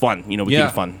it's fun. We keep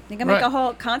it fun. You can make a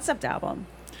whole concept album.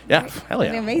 Yeah. Hell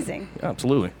yeah. It'd be amazing. Yeah,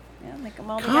 absolutely. Link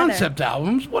them all concept together.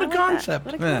 albums? What a concept.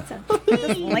 What a concept.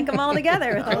 Just link them all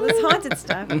together with all this haunted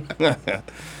stuff.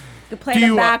 You play Do them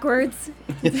you, backwards.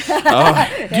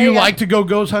 Do you like to go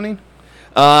ghost hunting?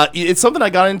 It's something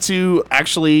I got into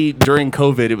actually during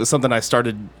COVID. It was something I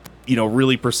started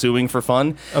really pursuing for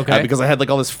fun. Okay. Because I had like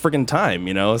all this friggin' time,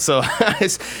 So,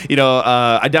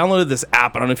 I downloaded this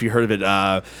app. I don't know if you heard of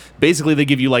it. Basically, they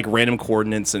give you like random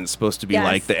coordinates, and it's supposed to be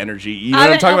like the energy. You know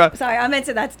what I'm talking about? Sorry, I'm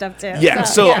into that stuff too. Yeah.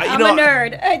 So I'm a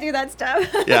nerd. I do that stuff.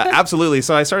 Yeah, absolutely.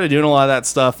 So I started doing a lot of that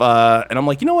stuff, and I'm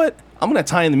like, you know what? I'm gonna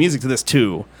tie in the music to this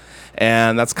too.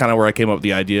 And that's kind of where I came up with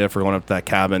the idea for going up to that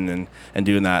cabin and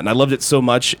doing that. And I loved it so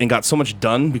much and got so much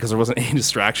done because there wasn't any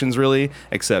distractions really,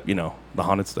 except, the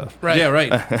haunted stuff. Right. Yeah,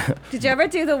 right. Did you ever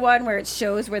do the one where it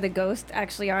shows where the ghosts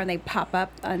actually are and they pop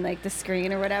up on like the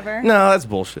screen or whatever? No, that's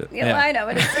bullshit. Yeah, well, I know,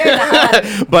 but it's scared the hell out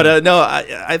of me. But no,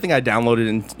 I think I downloaded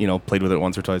and, played with it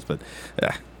once or twice, but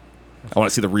yeah. I want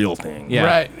to see the real thing. Yeah.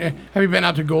 Right. Have you been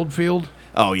out to Goldfield?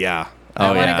 Oh, yeah.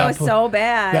 I want to go so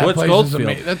bad. That What's place Goldfield?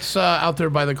 is that's out there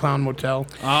by the Clown Motel.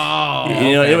 Oh,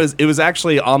 it was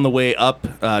actually on the way up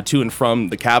to and from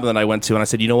the cabin that I went to, and I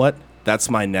said, you know what? That's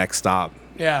my next stop.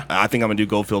 Yeah. I think I'm gonna do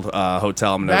Goldfield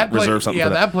Hotel. I'm gonna reserve something. Yeah,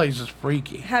 for that place is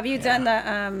freaky. Have you done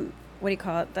the what do you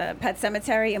call it? The Pet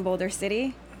Cemetery in Boulder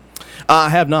City? I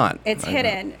have not. It's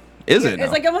hidden. Is it?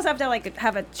 It's like you almost have to like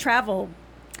have a travel.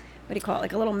 What do you call it?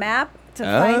 Like a little map to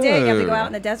find it. You have to go out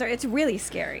in the desert. It's really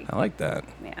scary. I like that.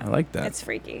 Yeah. I like that. It's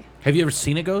freaky. Have you ever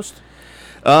seen a ghost?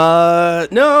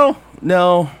 No.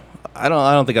 I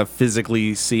don't think I've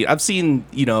physically seen. I've seen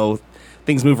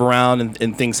things move around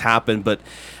and things happen, but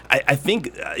I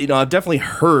think I've definitely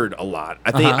heard a lot.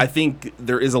 I think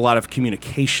there is a lot of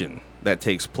communication that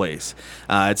takes place.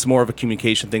 It's more of a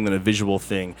communication thing than a visual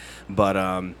thing, but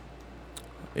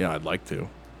I'd like to.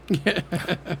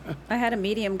 I had a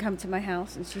medium come to my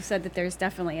house, and she said that there's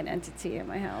definitely an entity in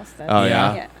my house. That, oh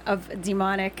yeah, of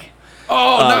demonic.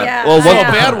 Oh, no, yeah. Well,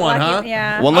 a bad one, huh?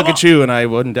 Yeah. One look at you, and I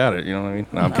wouldn't doubt it. You know what I mean?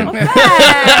 No, I'm kidding.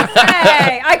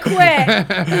 Hey, I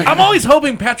quit. I'm always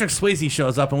hoping Patrick Swayze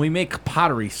shows up and we make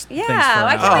pottery things for him.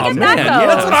 I can't wait to man, that yeah,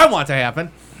 that's goes. what I want to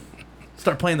happen.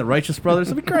 Start playing the Righteous Brothers.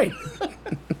 It'd be great.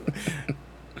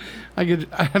 I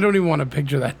don't even want to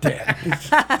picture that dad.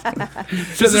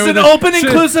 This is an open,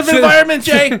 inclusive environment,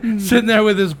 Jay. Sitting there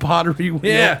with his pottery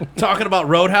wheel. Yeah, talking about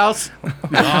Roadhouse.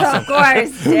 Awesome. Of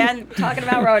course, Dan talking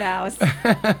about Roadhouse.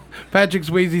 Patrick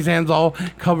Swayze's hands all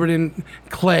covered in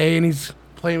clay, and he's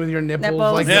playing with your nipples.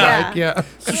 Like yeah. yeah.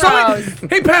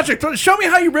 Hey, Patrick, show me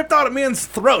how you ripped out a man's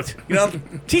throat.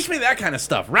 Teach me that kind of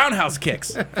stuff. Roundhouse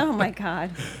kicks. Oh, my God.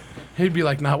 He'd be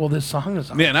like, not while this song is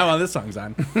on. Yeah, not while this song's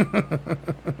on.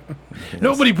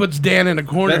 Nobody puts Dan in a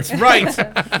corner. That's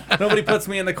right. Nobody puts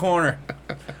me in the corner.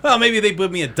 Well, maybe they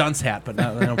put me a dunce hat, but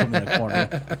no, they don't put me in a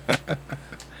corner.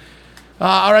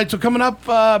 All right, so coming up,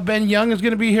 Ben Young is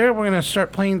going to be here. We're going to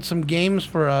start playing some games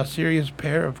for a serious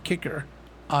pair of Kicker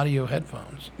audio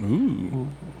headphones. Ooh.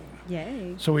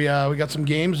 Yay. So we got some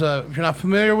games. If you're not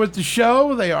familiar with the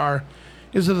show,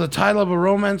 is it the title of a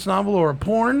romance novel or a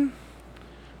porn?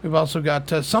 We've also got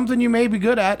something you may be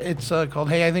good at. It's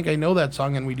called Hey, I Think I Know That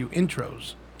Song, and we do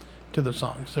intros to the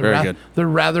songs. Very good. They're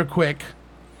rather quick,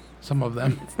 some of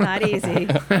them. It's not easy.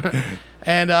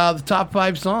 And the top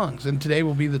 5 songs. And today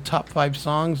will be the top 5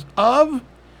 songs of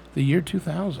the year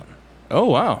 2000. Oh,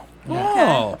 wow.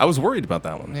 Oh. I was worried about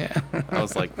that one. Yeah. I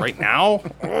was like, right now?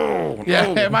 Oh,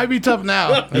 yeah, no. it might be tough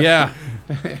now. Yeah.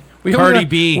 Cardi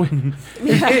B.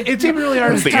 It's even really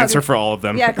hard. That's the answer for all of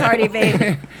them. Yeah, Cardi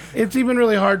B. It's even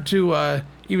really hard to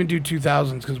even do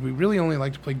 2000s because we really only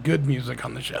like to play good music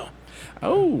on the show.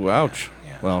 Oh, ouch.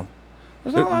 Yeah. Well,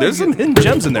 There's some hidden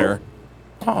gems in there.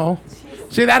 Uh-oh.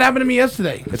 See, that happened to me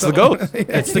yesterday. It's the ghost.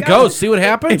 It's the ghost. See what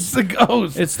happens? It's the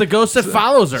ghost. It's the ghost that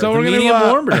follows her. So the we're medium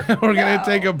gonna orbiter. we're gonna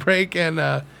take a break and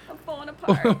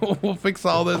we'll fix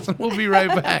all this and we'll be right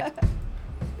back.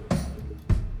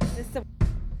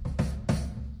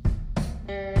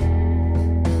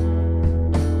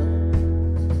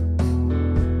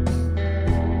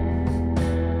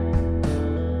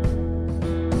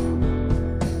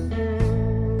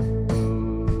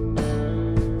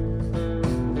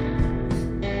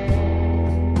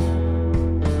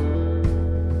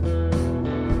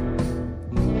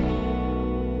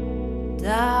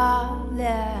 Darling,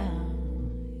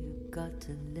 you got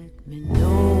to let me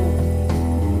know.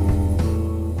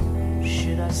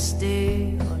 Should I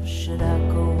stay or should I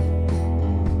go?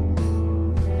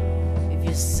 If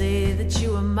you say that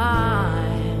you are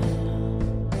mine,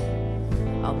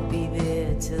 I'll be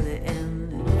there till the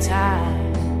end of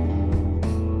time.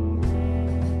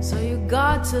 So you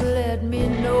got to let me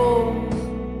know.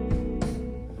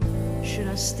 Should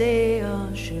I stay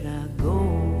or should I go?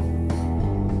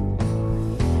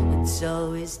 It's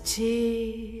always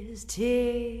tears,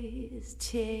 tears,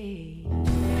 tears.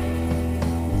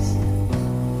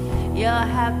 You're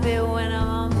happy when I'm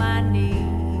on my knees.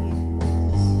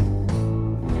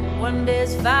 One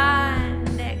day's fine,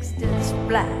 next it's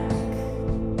black.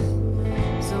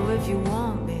 So if you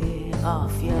want me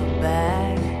off your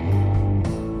back,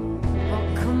 well,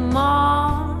 come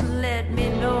on, let me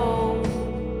know.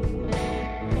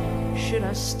 Should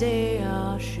I stay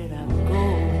or should I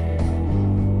go?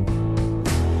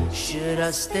 Should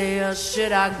I stay or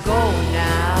should I go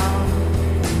now?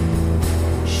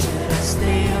 Should I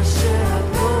stay or should I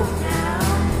go now?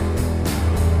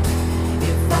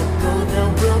 If I go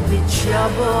there will be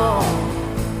trouble,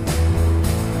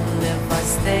 and if I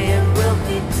stay it will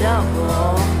be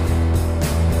double.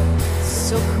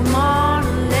 So come on,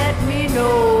 let me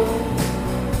know.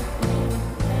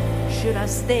 Should I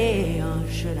stay or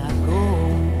should I go?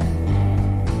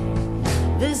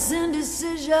 This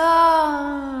indecision's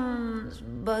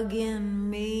bugging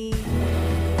me.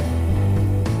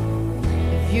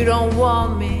 If you don't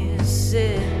want me,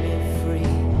 set me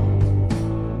free.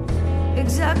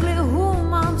 Exactly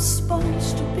whom I'm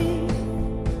supposed to be.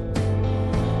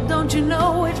 Don't you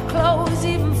know which clothes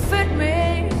even fit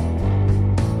me?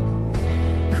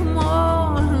 Come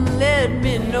on, let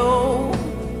me know.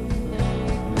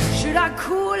 Should I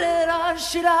cool it or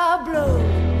should I blow?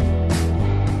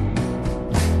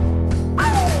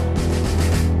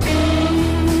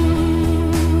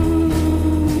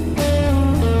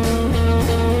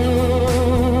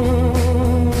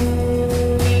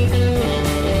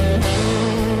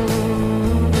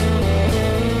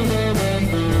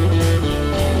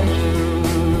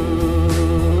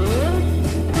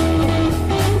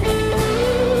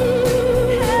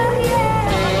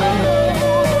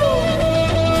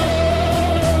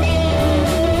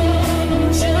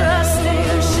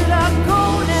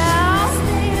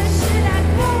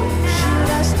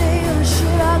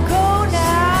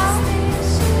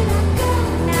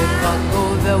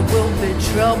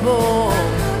 Trouble.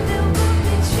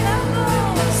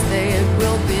 Stay it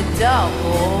will be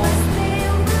double.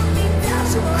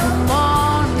 So come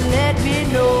on, let me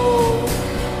know.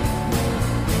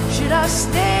 Should I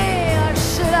stay or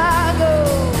should I go?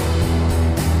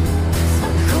 So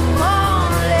come on,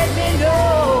 let me know.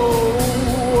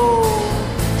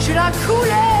 Should I cool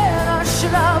it or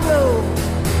should I blow?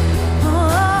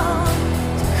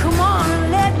 So come on,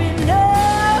 let me know.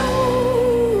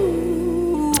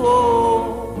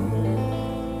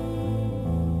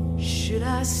 Should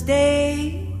I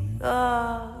stay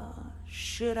or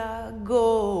should I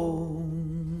go?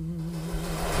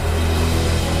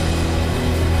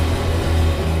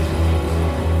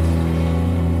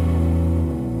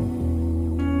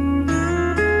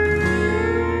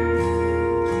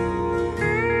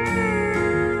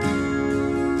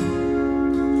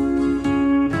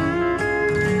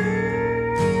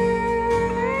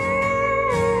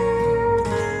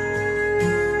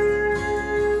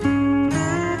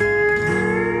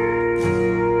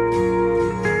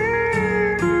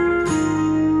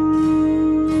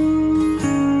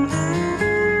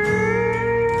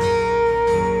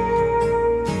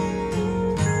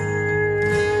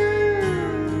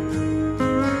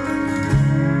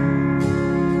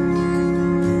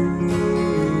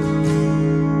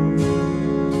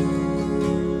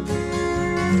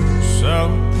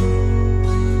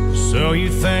 So you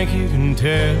think you can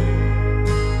tell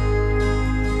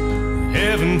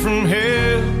heaven from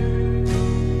hell,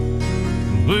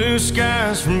 blue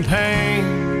skies from pain?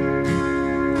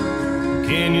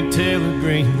 Can you tell a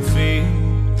green field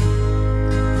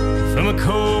from a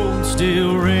cold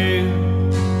steel rail,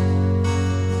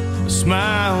 a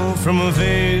smile from a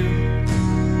veil.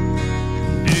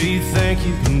 Do you think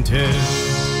you can tell?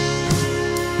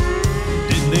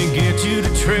 Did they get you to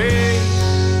trade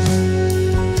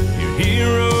your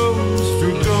heroes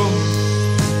for gold,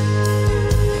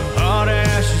 hot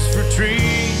ashes for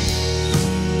trees,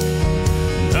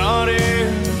 hot air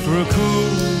for a cool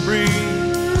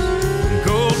breeze,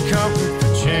 gold comfort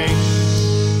for change?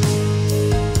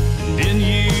 Did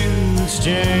you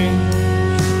exchange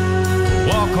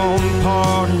walk on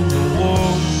part in the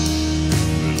war,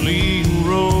 lead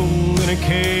role in a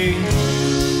cage?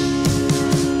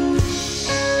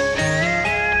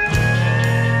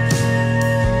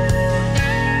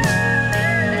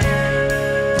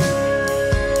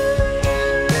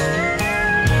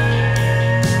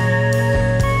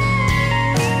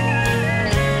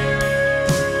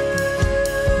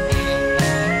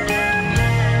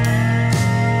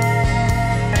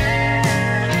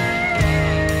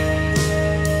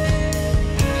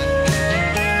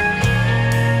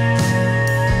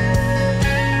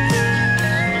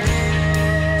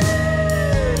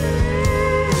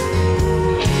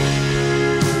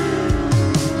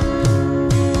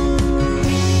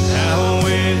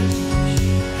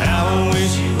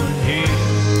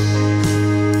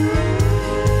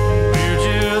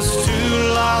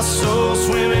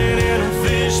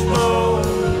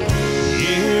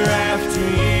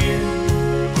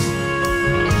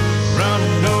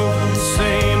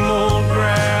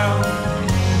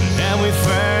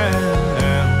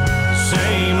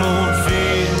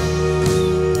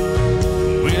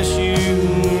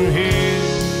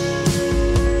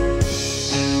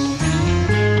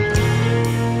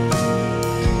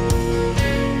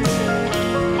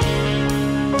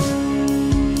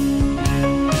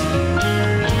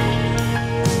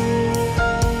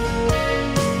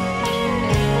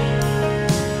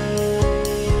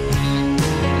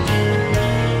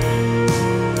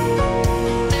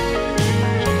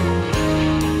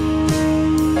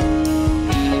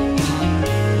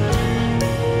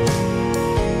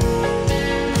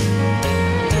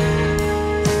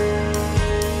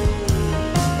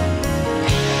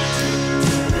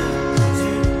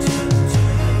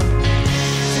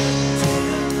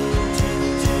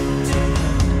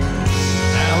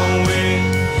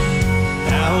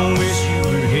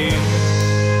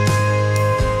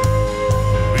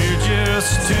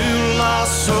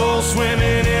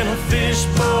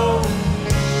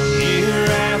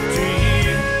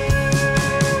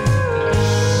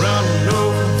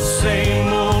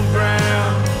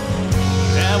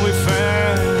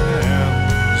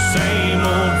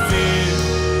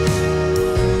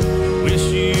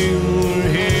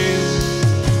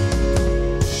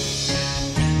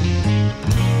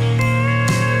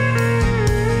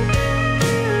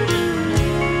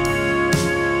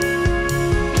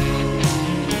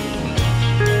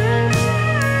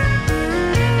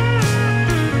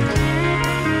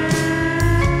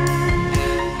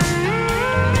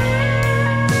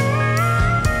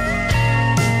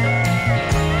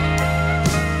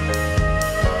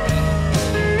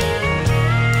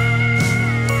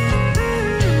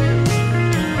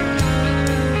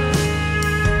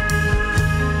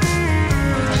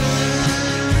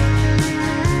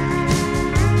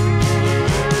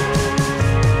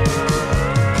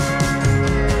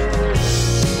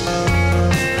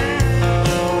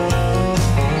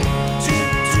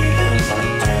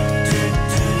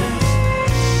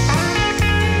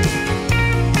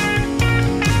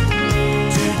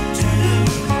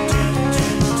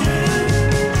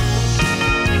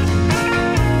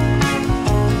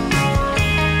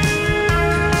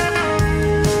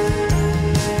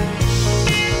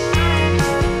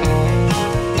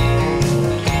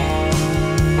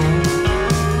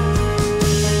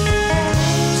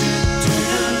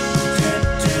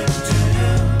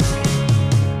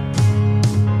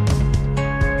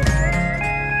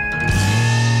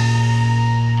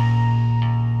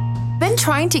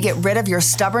 Trying to get rid of your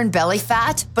stubborn belly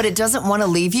fat, but it doesn't want to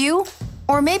leave you?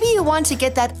 Or maybe you want to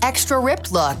get that extra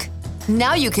ripped look.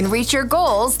 Now you can reach your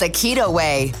goals the keto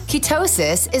way.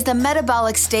 Ketosis is the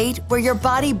metabolic state where your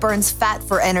body burns fat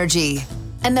for energy.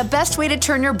 And the best way to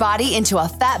turn your body into a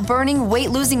fat-burning,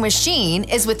 weight-losing machine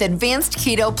is with Advanced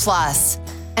Keto Plus.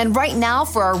 And right now,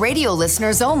 for our radio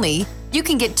listeners only, you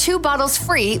can get 2 bottles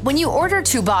free when you order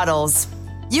 2 bottles.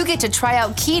 You get to try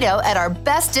out keto at our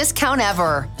best discount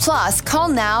ever. Plus, call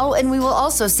now and we will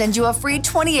also send you a free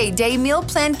 28-day meal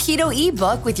plan keto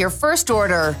ebook with your first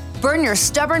order. Burn your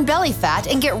stubborn belly fat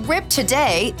and get ripped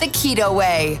today the keto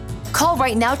way. Call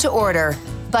right now to order.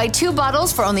 Buy 2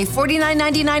 bottles for only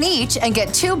 $49.99 each and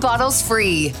get 2 bottles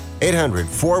free.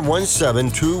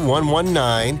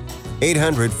 800-417-2119.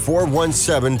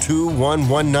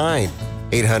 800-417-2119.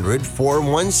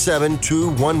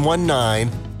 800-417-2119.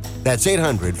 That's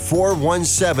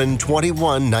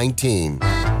 800-417-2119.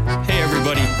 Hey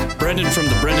everybody, Brendan from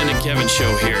the Brendan and Kevin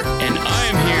Show here, and I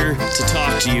am here to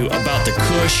talk to you about the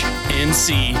Cush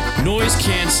NC noise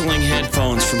canceling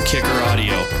headphones from Kicker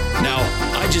Audio. Now,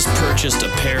 I just purchased a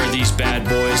pair of these bad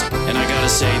boys, and I gotta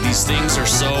say, these things are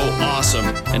so awesome.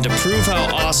 And to prove how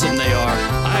awesome they are,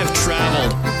 I have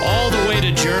traveled all the way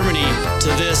to Germany to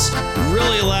this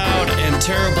really loud and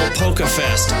terrible Polka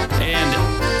Fest, and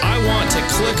I want to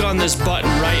click on this button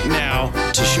right now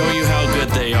to show you how good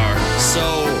they are.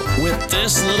 So, with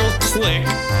this little click,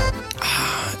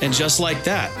 and just like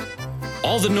that,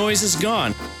 all the noise is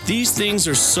gone. These things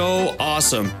are so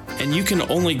awesome, and you can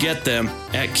only get them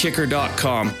at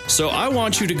kicker.com. So I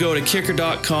want you to go to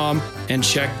kicker.com and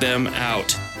check them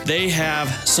out. They have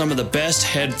some of the best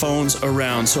headphones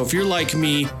around. So if you're like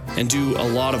me and do a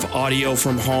lot of audio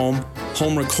from home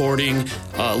recording,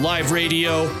 live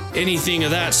radio, anything of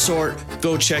that sort,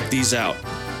 go check these out.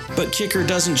 But Kicker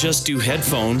doesn't just do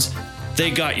headphones. They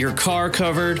got your car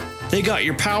covered. They got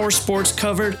your power sports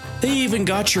covered. They even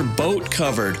got your boat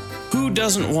covered. Who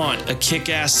doesn't want a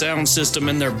kick-ass sound system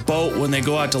in their boat when they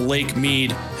go out to Lake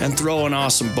Mead and throw an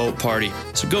awesome boat party?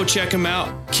 So go check them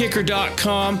out,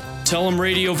 kicker.com. Tell them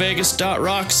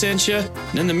RadioVegas.rock sent you.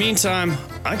 And in the meantime,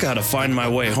 I gotta find my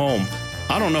way home.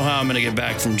 I don't know how I'm gonna get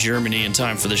back from Germany in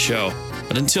time for the show.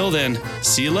 But until then,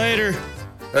 see you later.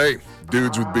 Hey,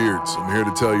 dudes with beards, I'm here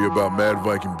to tell you about Mad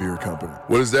Viking Beard Company.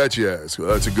 What is that, you ask? Well,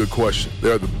 that's a good question.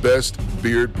 They are the best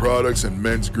beard products and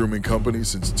men's grooming company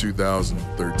since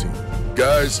 2013.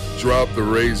 Guys, drop the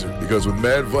razor, because with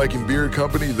Mad Viking Beard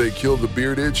Company, they kill the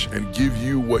beard itch and give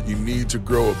you what you need to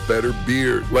grow a better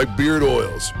beard. Like beard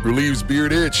oils, relieves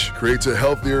beard itch, creates a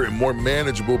healthier and more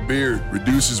manageable beard,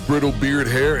 reduces brittle beard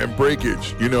hair and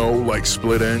breakage, like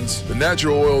split ends. The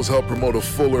natural oils help promote a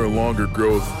fuller and longer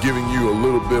growth, giving you a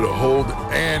little bit of hold,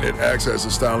 and it acts as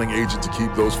a styling agent to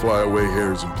keep those flyaway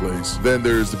hairs in place. Then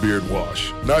there's the beard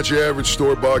wash. Not your average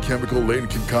store-bought chemical-laden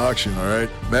concoction, all right?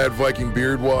 Mad Viking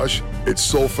Beard Wash,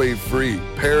 it's sulfate-free,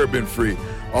 paraben-free,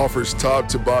 offers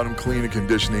top-to-bottom clean and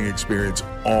conditioning experience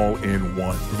all in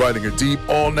one, providing a deep,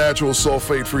 all-natural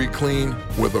sulfate-free clean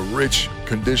with a rich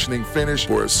conditioning finish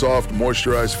for a soft,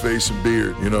 moisturized face and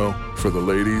beard, for the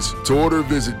ladies. To order,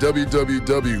 visit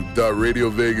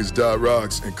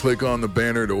www.radiovegas.rocks and click on the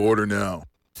banner to order now.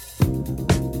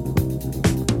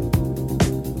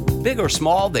 Big or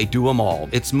small, they do them all.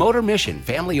 It's Motor Mission,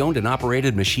 family-owned and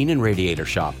operated machine and radiator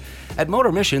shop. At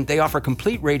Motor Mission, they offer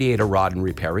complete radiator rod and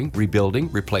repairing, rebuilding,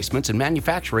 replacements, and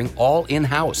manufacturing all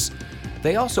in-house.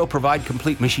 They also provide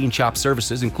complete machine shop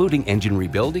services, including engine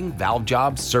rebuilding, valve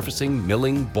jobs, surfacing,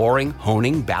 milling, boring,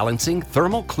 honing, balancing,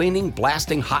 thermal cleaning,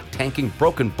 blasting, hot tanking,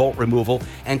 broken bolt removal,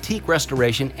 antique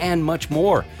restoration, and much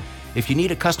more. If you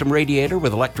need a custom radiator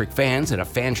with electric fans and a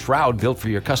fan shroud built for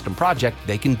your custom project,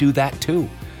 they can do that too.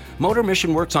 Motor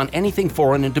Mission works on anything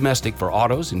foreign and domestic for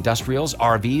autos, industrials,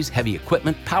 RVs, heavy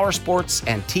equipment, power sports,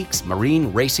 antiques,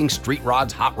 marine, racing, street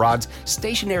rods, hot rods,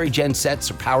 stationary gen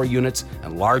sets or power units,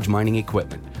 and large mining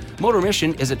equipment. Motor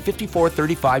Mission is at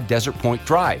 5435 Desert Point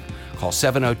Drive. Call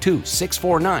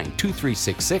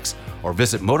 702-649-2366 or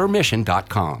visit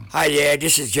motormission.com. Hi there,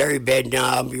 this is Jerry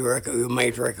Bednob. You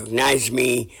might recognize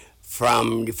me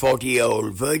from the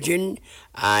 40-Year-Old Virgin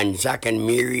and Zach and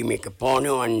Miri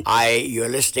Micapono, and you're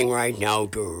listening right now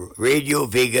to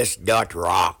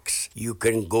RadioVegas.rocks. You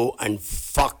can go and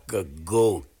fuck a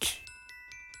goat.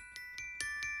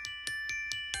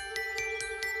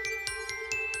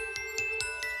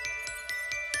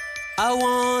 I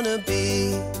wanna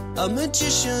be a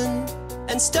magician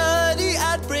and study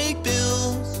at Break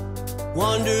Bills.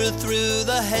 Wander through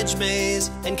the hedge maze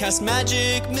and cast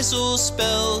magic missile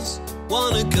spells.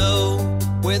 Wanna go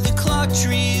where the clock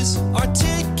trees are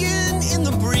ticking in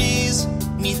the breeze,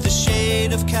 neath the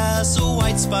shade of Castle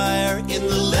Whitespire in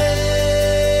the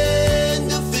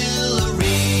land of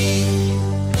Villery.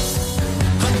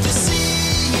 Hunt the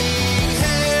seeing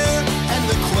hare and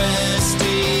the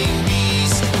questing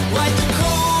beast, ride the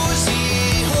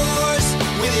cozy horse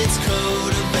with its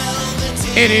coat of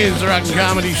velvet. It is the Rock and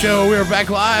Comedy Show. We're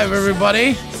back live,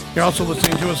 everybody. You're also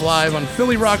listening to us live on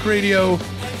Philly Rock Radio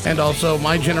and also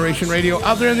My Generation Radio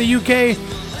out there in the UK,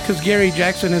 because Gary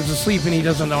Jackson is asleep and he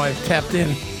doesn't know I've tapped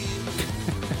in.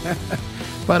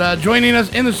 But joining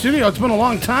us in the studio, it's been a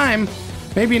long time,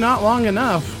 maybe not long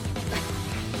enough.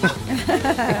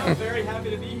 I'm very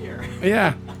happy to be here.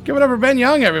 Yeah, Give it up for Ben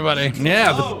Young, everybody.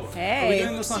 Yeah. Are we Hey.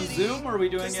 doing this on Zoom or are we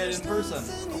doing it in person?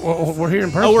 Well, we're here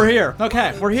in person. Oh, we're here.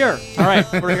 Okay, we're here. All right,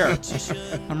 we're here.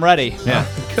 I'm ready. Yeah.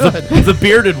 Good. The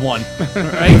bearded one.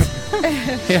 Right?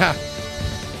 Yeah.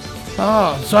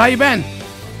 Oh, so how you been?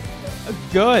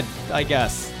 Good, I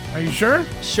guess. Are you sure?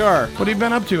 Sure. What have you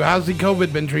been up to? How's the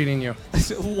COVID been treating you?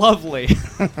 Lovely.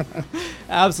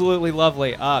 Absolutely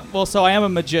lovely. Well, so I am a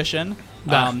magician.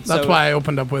 That's so- why I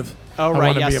opened up with. Oh, I right.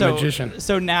 want to Yeah. be a So, magician.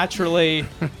 so naturally,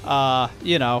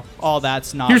 you know, all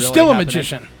that's not. You're really still a happening.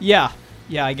 magician. Yeah.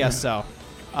 Yeah, I guess so.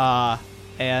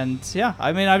 And yeah,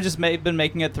 I mean, I've just been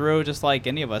making it through, just like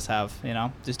any of us have. You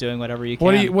know, just doing whatever you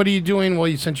can. What are you doing?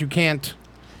 Well, since you can't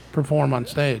perform on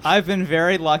stage. I've been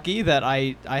very lucky that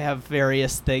I have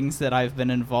various things that I've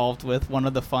been involved with. One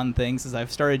of the fun things is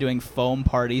I've started doing foam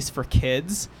parties for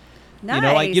kids. Nice.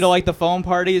 You know, like the foam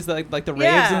parties, like the raves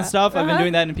Yeah, and stuff. I've been uh-huh.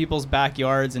 doing that in people's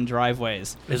backyards and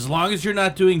driveways. As long as you're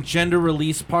not doing gender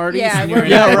release parties. Yeah, and you're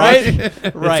in yeah, a right.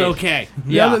 rush, Right. It's okay.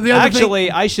 Yeah. the other Actually,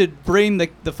 I should bring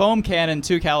the foam cannon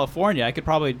to California. I could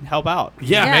probably help out.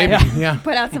 Yeah, Yeah. maybe. Yeah.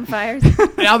 Put out some fires.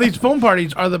 Now these phone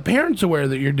parties, are the parents aware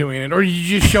that you're doing it, or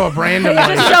you just show up randomly?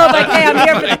 Just show up like,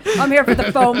 hey, I'm here for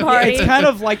the foam party. It's kind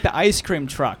of like the ice cream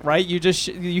truck, right? You just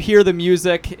you hear the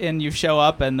music and you show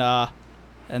up and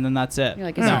then that's it. You're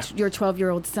like, is your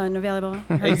 12-year-old son available?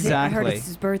 I heard Exactly. it's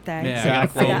his birthday. Yeah,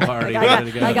 Exactly. foam party.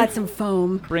 I got some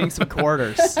foam. Bring some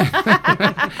quarters.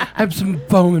 I have some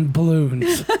foam and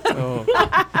balloons. Oh.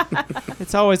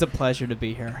 It's always a pleasure to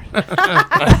be here.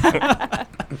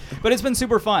 But it's been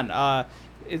super fun.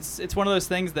 It's one of those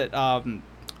things that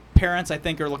parents, I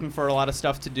think, are looking for a lot of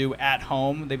stuff to do at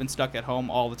home. They've been stuck at home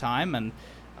all the time, and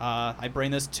I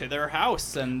bring this to their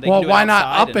house. And they Well, can do it why not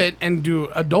outside up it and do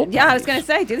adult? Yeah, I was parties?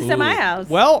 going to say, do this at my house.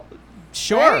 Well,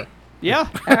 sure. Right. Yeah,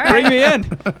 bring me in.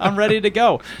 I'm ready to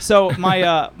go. So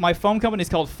my foam company is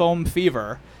called Foam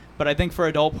Fever, but I think for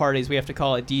adult parties we have to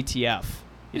call it DTF.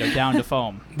 You know, down to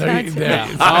foam. There you, there.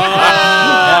 Yeah.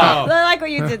 I like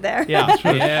what you did there. Yeah.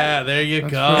 Yeah, there you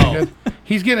Very go. good.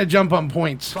 He's gonna jump on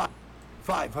points.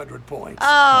 500 points. Oh.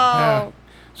 Yeah.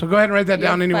 So go ahead and write that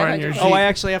down Yeah, anywhere on your 500. sheet. Oh, I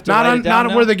actually have to not write on it down not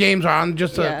now? where the games are, on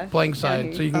just Yeah. a blank side,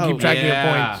 Yeah. so you can Oh, keep track yeah. of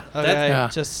your points. Okay, Yeah.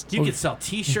 just You could sell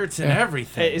T-shirts and Yeah.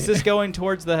 everything. Hey, is this going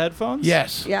towards the headphones?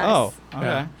 Yes. Yes. Oh, okay.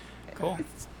 Yeah. Cool.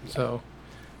 So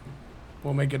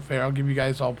we'll make it fair. I'll give you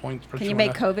guys all points for Can you showing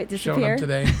make up- COVID showing up disappear?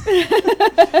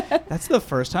 today. That's the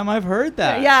first time I've heard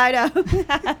that. Yeah, I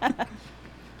know.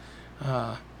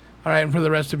 All right, and for the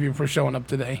rest of you for showing up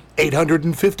today.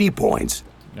 850 points.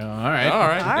 All right. All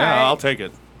right. All Yeah, right. I'll take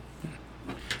it.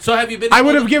 So have you been? I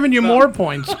would able have to- given you more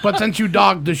points, but since you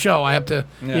dogged the show, I have to,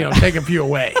 take a few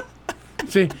away.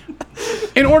 See,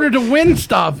 in order to win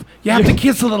stuff, you have to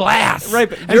kiss a little ass, Right,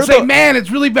 but and you're say, the- "Man,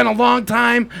 it's really been a long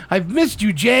time. I've missed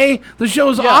you, Jay. The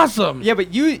show's awesome." Yeah,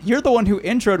 but you're the one who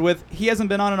introed with he hasn't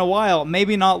been on in a while,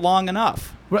 maybe not long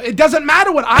enough. Well, it doesn't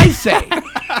matter what I say.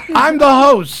 I'm the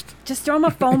host. Just throw him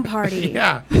a foam party.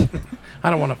 Yeah, I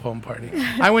don't want a foam party.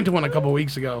 I went to one a couple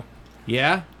weeks ago.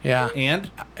 Yeah. Yeah, And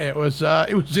it was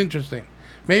interesting.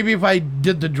 Maybe if I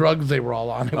did the drugs they were all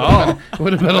on, it Oh.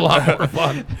 would have been a lot more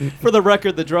fun. For the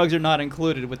record, the drugs are not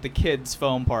included with the kids'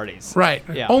 foam parties. Right.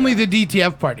 Yeah. Only the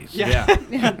DTF parties. Yeah.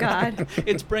 Oh, God.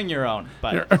 It's bring your own,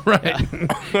 but Right.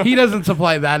 He doesn't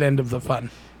supply that end of the fun.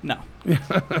 no.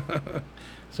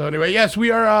 So anyway, yes,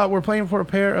 we're playing for a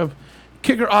pair of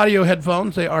Kicker Audio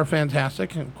headphones. They are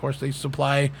fantastic. And of course, they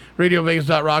supply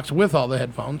RadioVegas.rocks with all the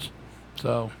headphones.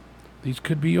 So these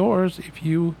could be yours if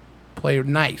you play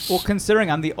nice. Well,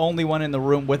 considering I'm the only one in the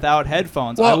room without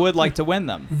headphones, I Well, would like to win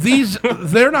them. These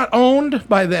they're not owned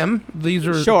by them. These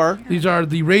are Sure. These are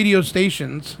the radio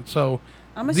stations. So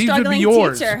I'm a these would be struggling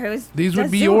yours. teacher who's These would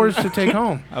does be Zoom. yours to take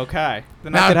home. Okay.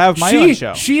 Then I could have my own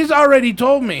show. She's already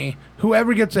told me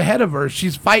whoever gets ahead of her,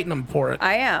 she's fighting them for it.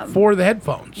 I am. For the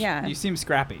headphones. Yeah. You seem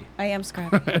scrappy. I am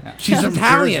scrappy. She's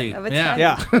Italian. Of Yeah. Italian.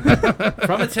 Yeah.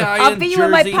 From Italian. I'll beat you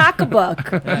in my Jersey. pocketbook.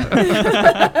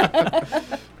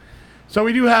 So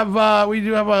we do have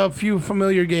a few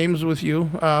familiar games with you.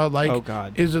 Like, Oh,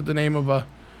 God. is it the name of a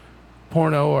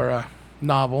porno or a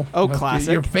novel? Oh, That's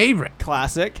classic. Your favorite.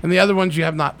 Classic. And the other ones you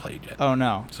have not played yet. Oh,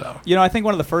 no. So You know, I think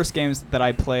one of the first games that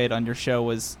I played on your show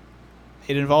was,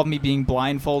 it involved me being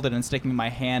blindfolded and sticking my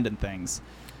hand in things.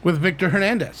 with Victor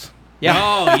Hernandez. Yeah.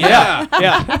 Oh yeah.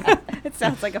 Yeah. It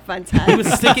sounds like a fun time.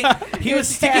 He was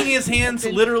sticking his hands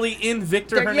literally in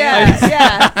Victor Yeah, Hernandez.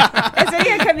 yeah. Isn't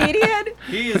he a comedian?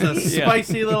 He is a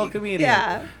spicy little comedian.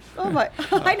 Yeah. Oh my!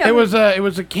 I know. It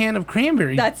was a can of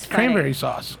cranberry That's funny. cranberry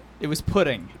sauce. It was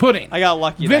pudding. Pudding. I got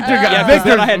lucky. Victor there. got Yeah, 'cause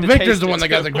then I had to Victor's taste the it, one that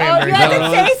got the too. Oh, cranberry you had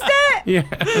sauce. to taste it? Yeah.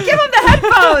 Give him the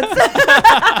headphones.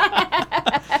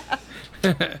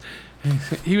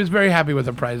 He was very happy with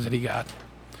the prize that he got.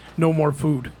 No more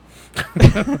food.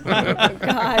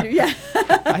 God, yeah.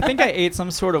 I think I ate some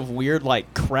sort of weird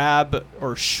like crab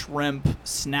or shrimp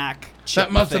snack. Chip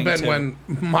That must have thing, been too. when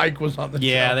Mike was on the show.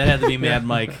 Yeah, that had to be Mad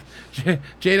Mike.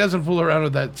 Jay doesn't fool around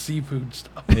with that seafood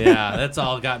stuff. Yeah, that's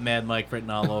all got Mad Mike written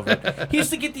all over it. He used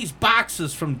to get these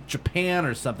boxes from Japan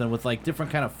or something with like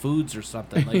different kind of foods or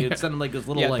something. Like it'd send him like this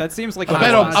little Yeah, like that seems like a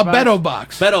Beto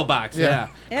box. Beto box, yeah.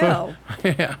 Ew.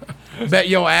 Yeah. Bet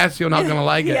your ass you're not gonna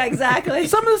like it. Yeah, exactly.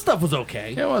 Some of the stuff was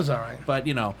okay. It was all right. But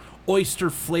you know, oyster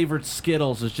flavored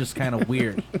Skittles is just kind of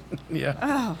weird. Yeah.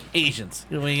 Oh. Asians.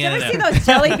 You You ever see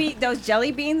those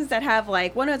jelly beans that have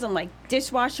like one of them like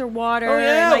dishwasher water? Oh,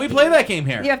 yeah, and, like, we play that game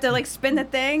here. You have to like spin the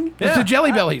thing. It's the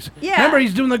Jelly Bellies. Yeah. Remember,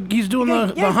 he's doing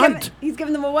the hunt. He's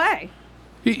giving them away.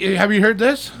 Have you heard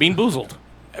this? Bean Boozled.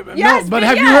 Yes, no, but but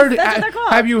have you yes, heard? that's what they're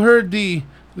called. Have you heard the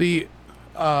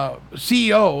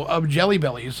CEO of Jelly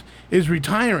Bellies is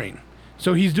retiring?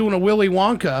 So he's doing a Willy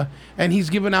Wonka, and he's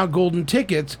giving out golden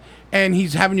tickets, and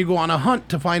he's having you go on a hunt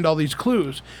to find all these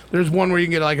clues. There's one where you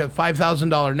can get like a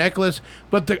 $5,000 necklace,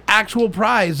 but the actual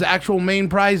prize, the actual main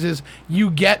prize is you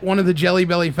get one of the Jelly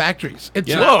Belly factories.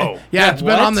 It's Whoa. it's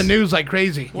been on the news like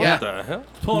crazy. What the hell?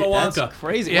 Pulling a Wonka. That's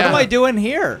crazy. Yeah. What am I doing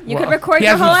here? You could record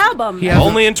your whole album.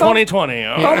 Only in 2020.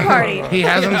 Home party. He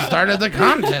hasn't started the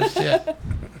contest yet.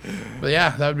 But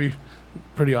yeah, that would be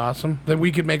pretty awesome. Then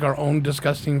we could make our own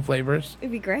disgusting flavors.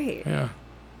 It'd be great. Yeah.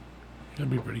 That'd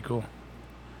be pretty cool.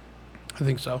 I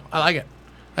think so. I like it.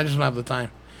 I just don't have the time.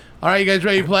 All right, you guys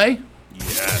ready to play?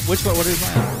 Yes. Which one? What is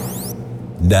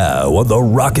mine? Now on the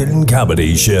Rockin'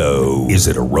 Comedy Show. Is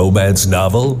it a romance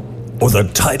novel or the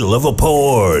title of a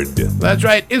porn? That's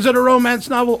right. Is it a romance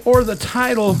novel or the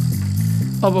title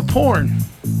of a porn?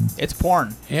 It's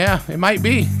porn. Yeah, it might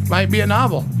be. Might be a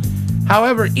novel.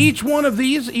 However, each one of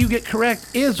these you get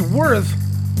correct is worth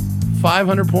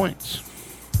 500 points.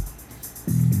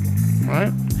 All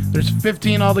right? There's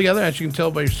 15 altogether, as you can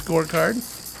tell by your scorecard.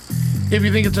 If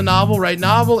you think it's a novel, write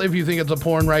novel. If you think it's a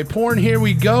porn, write porn. Here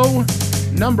we go.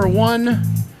 Number 1,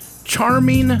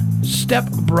 Charming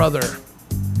Stepbrother.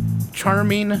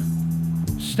 Charming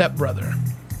Stepbrother.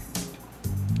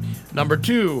 Number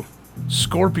 2,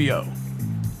 Scorpio.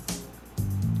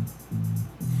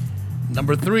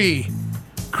 Number 3,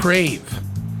 Crave.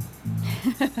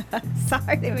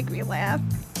 Sorry, they make me laugh.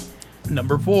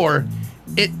 Number 4,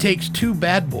 It Takes Two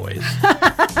Bad Boys.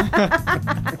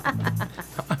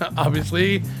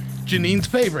 Obviously, Janine's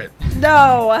favorite.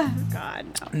 No. God,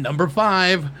 no. Number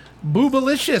 5,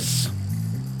 Boobalicious.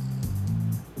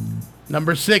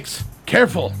 Number 6,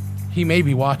 Careful, He May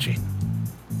Be Watching.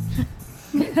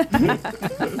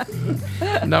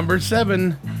 Number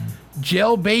 7,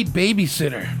 Jailbait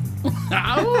Babysitter.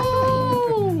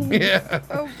 Oh. Yeah.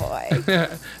 Oh, boy.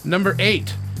 Number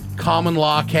 8, Common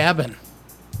Law Cabin.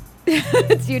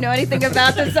 Do you know anything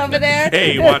about this over there?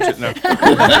 Hey, watch it now.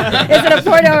 Is it a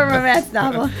porno or romance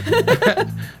novel?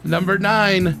 Number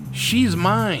 9, She's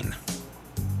Mine.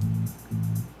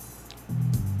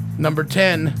 Number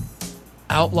 10,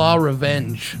 Outlaw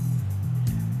Revenge.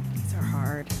 These are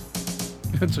hard.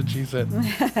 That's what she said.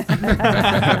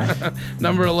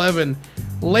 Number 11,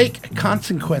 Lake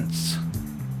Consequence.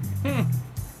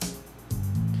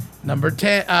 Number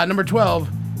 12,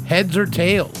 Heads or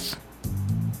Tails.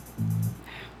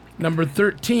 Number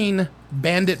 13,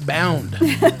 Bandit Bound.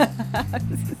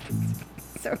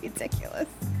 So ridiculous.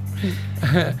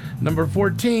 Number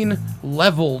 14,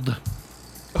 Leveled.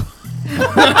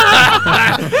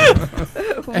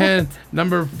 And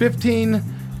number 15,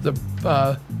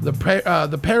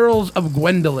 the Perils of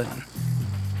Gwendolyn.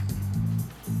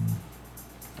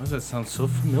 Why does that sound so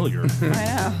familiar? I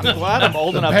know. I'm glad I'm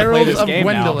old The enough to play Perils this of game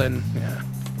Gwendolyn. Yeah.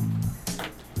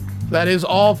 That is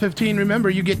all 15. Remember,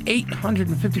 you get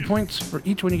 850 points for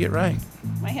each one you get right.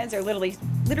 My hands are literally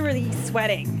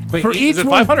sweating. Wait, For each is it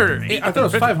one, 500? I thought it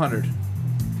was 500. now.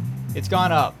 It's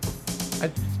gone up.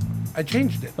 I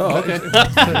changed it. Oh, okay. So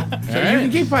you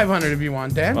can keep 500 if you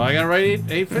want, Dan. Well, I gotta write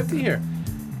 850 here.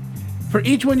 For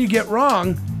each one you get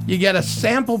wrong, you get a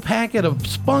sample packet of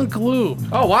Spunk Lube.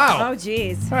 Oh, wow. Oh,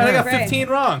 jeez. All right, I got Great. 15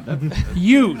 wrong.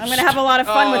 Used. I'm gonna have a lot of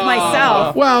fun with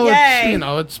myself. Well, Yay.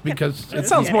 it's because It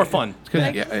sounds more fun. It's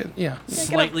 'cause- yeah.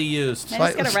 Slightly used. I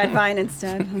just get a red vine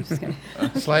instead. I'm just gonna.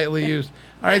 Slightly used.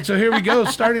 All right, so here we go.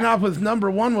 Starting off with number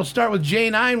 1, we'll start with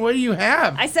J9. What do you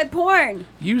have? I said porn.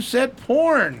 You said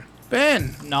porn.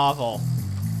 Ben. Novel.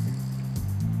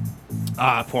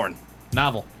 Porn.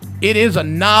 Novel. It is a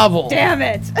novel. Damn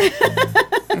it.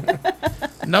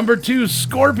 Number 2,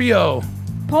 Scorpio.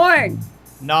 Porn.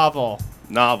 Novel.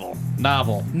 Novel.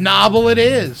 Novel it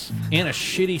is. And a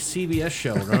shitty CBS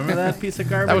show. Remember that piece of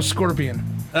garbage? That was Scorpion.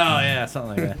 Oh, yeah,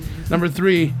 something like that. Number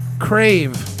 3,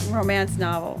 Crave. Romance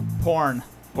novel. Porn.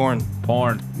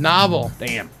 Novel.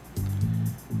 Damn.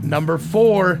 Number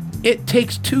 4, It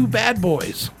Takes Two Bad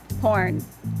Boys. Porn.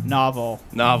 Novel.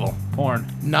 Porn.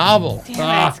 Novel.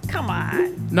 Damn it. Come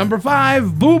on. Number 5,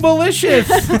 Boobalicious.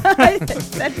 I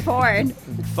said porn.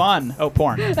 Fun. Oh,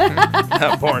 porn.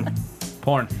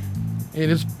 Porn. It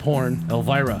is porn.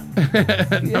 Elvira.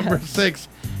 Number 6,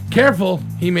 Careful,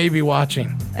 He May Be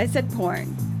Watching. I said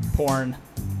porn. Porn.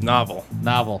 Novel.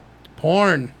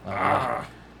 Porn.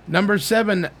 Number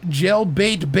 7,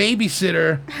 Jailbait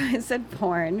Babysitter. I said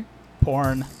porn.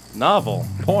 Porn. Novel.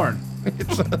 Porn.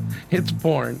 It's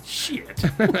porn. Shit.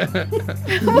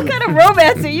 What kind of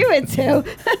romance are you into?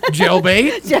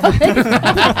 Jailbait? Jailbait.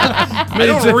 I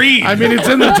don't read. I mean, it's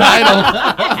in the title.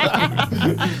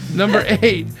 Number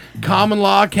 8, Common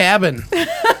Law Cabin.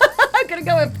 I'm going to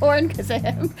go with porn because of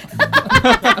him.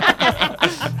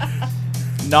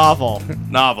 Novel.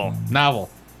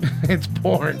 It's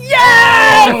porn.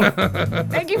 Yay!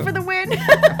 Thank you for the win.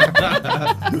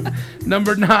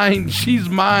 Number 9, She's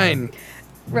Mine.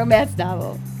 Romance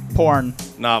novel. Porn.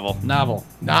 Novel.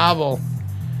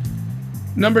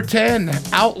 Number 10,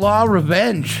 Outlaw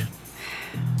Revenge.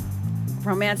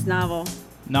 Romance novel.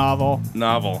 Novel.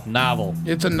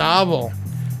 It's a novel.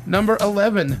 Number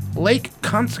 11, Lake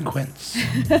Consequence.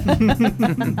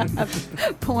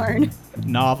 Porn.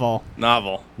 Novel.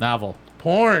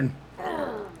 Porn.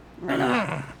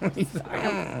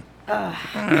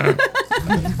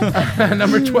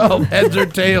 Number 12, Heads or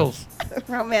Tails.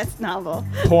 Romance novel.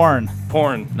 Porn.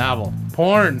 Novel.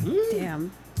 Porn.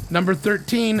 Damn. Number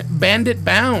 13, Bandit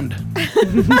Bound.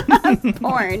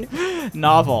 Porn.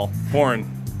 Novel.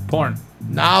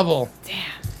 Novel.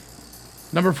 Damn.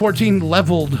 Number 14,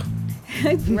 Leveled.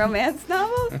 Romance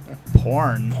novel.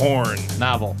 Porn.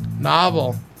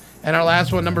 Novel. And our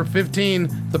last one, number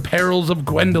 15, The Perils of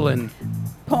Gwendolyn.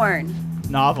 Porn.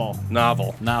 Novel.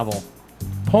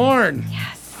 Porn.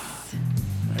 Yes.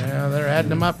 Yeah, they're adding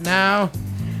them up now.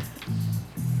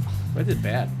 I did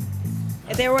bad.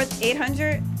 They were worth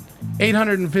 800.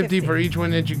 850 for each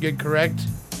one that you get correct.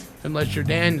 Unless you're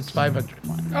Dan, it's 500.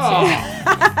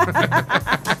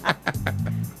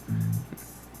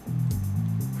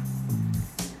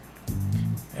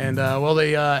 And while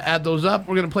they add those up,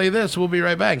 we're going to play this. We'll be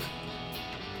right back.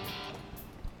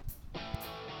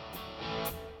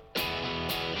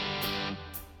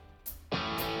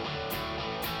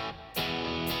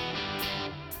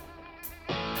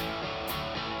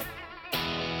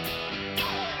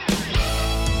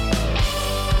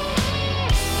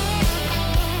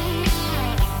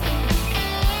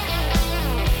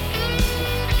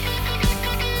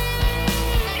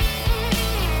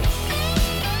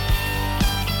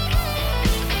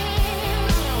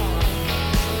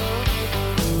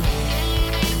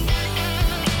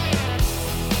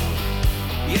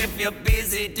 If you're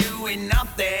busy doing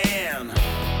nothing,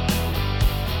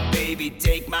 baby,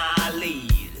 take my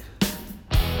lead.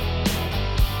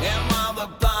 And while the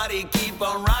party keep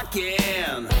on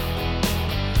rocking,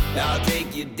 I'll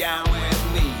take you down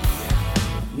with me.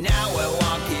 Now we're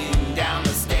walking down the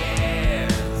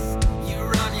stairs. You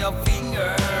run your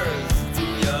fingers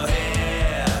through your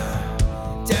hair.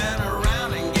 Turn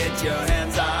around and get your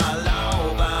hands all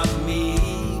over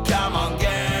me. Come on,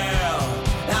 girl,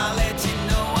 I'll let you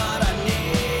know what I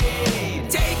need.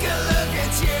 Take a look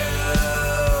at you.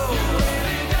 You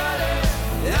really got it.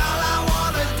 All I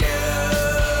wanna do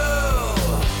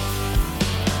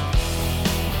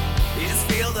is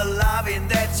feel the loving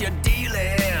that you're dealing.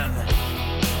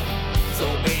 So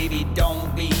baby,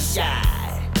 don't be shy.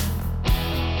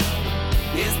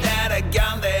 Is that a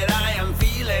gun that I am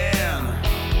feeling?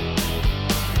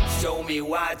 Show me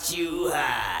what you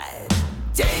hide.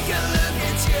 Take a look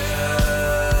at you.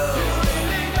 You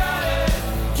really got it.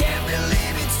 Can't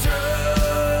believe it's true.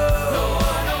 No,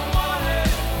 I don't want it.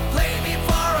 Play me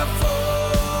for a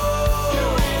fool. You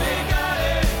really got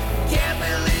it. Can't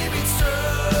believe it's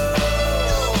true.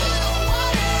 No, I don't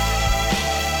want it.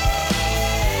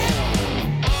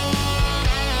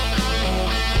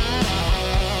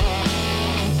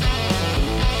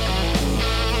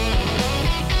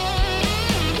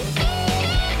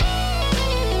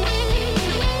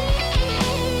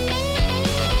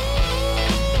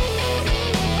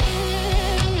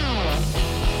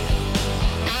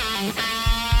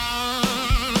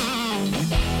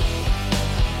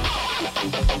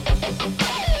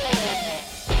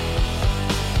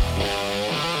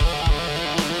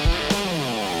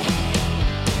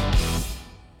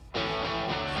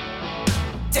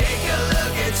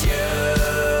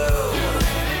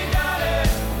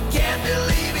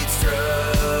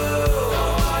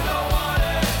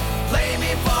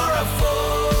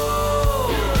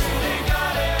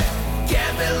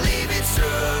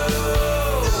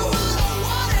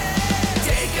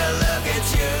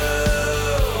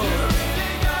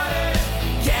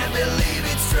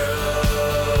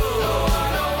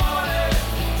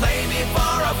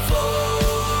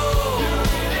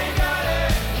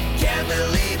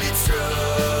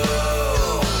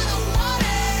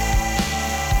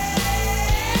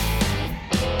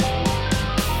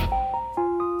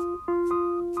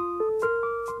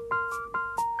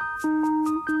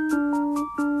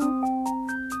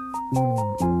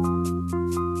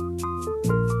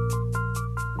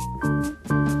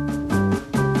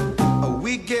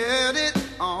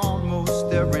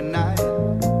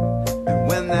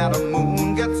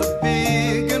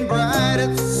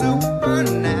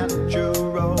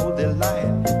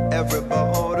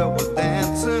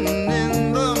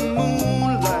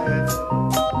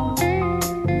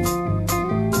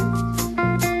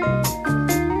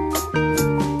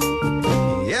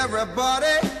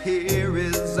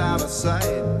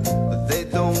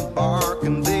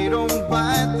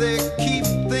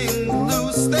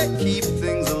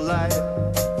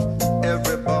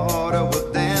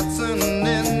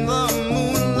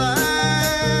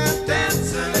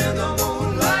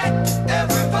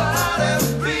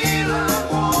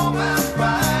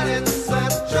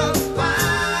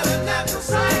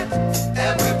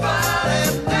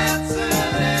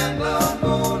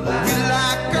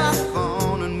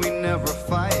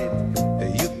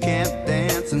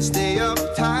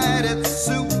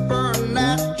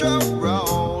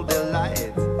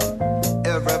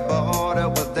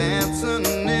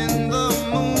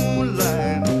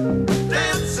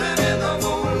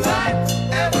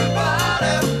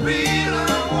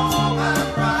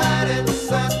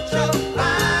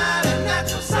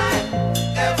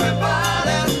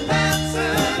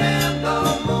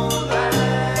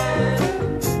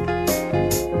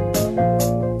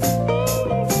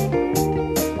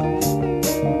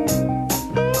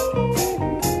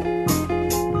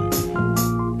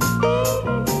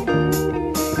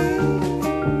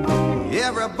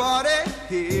 Everybody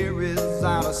here is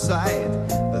out of sight.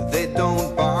 They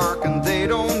don't bark and they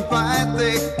don't bite.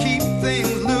 They keep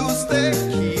things loose, they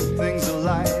keep things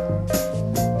alive.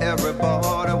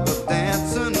 Everybody was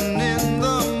dancing in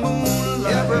the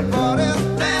moonlight. Everybody's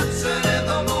dancing in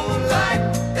the moonlight.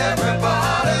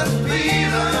 Everybody's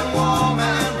feeling warm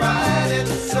and right.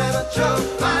 It's such a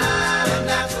fine and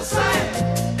natural sight.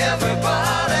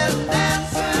 Everybody's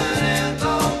dancing in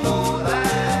the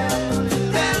moonlight.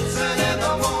 Dancing in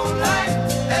the moonlight.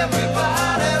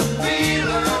 Everybody's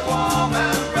feeling warm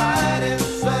and right. It's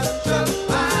such a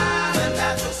fine and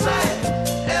natural sight.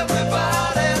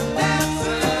 Everybody's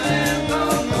dancing in the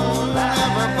moonlight.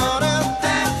 Everybody's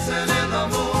dancing in the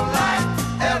moonlight.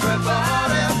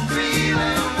 Everybody's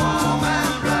feeling warm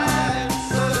and right. It's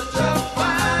such a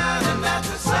fine and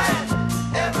natural sight.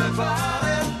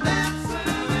 Everybody's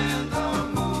dancing in the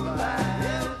moonlight.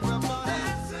 Everybody's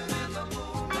dancing in the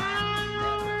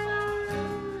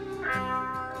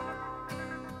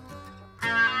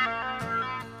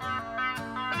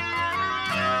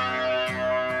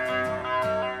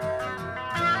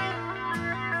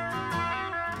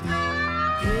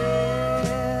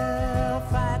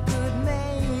If I could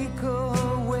make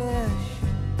a wish,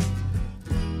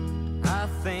 I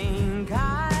think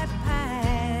I'd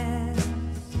pass.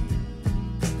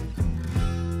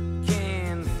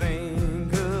 Can't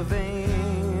think of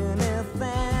anything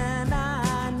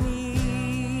I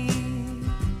need.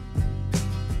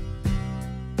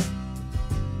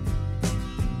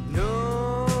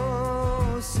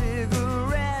 No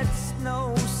cigarettes,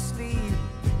 no sleep,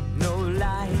 no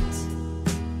light,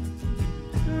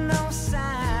 no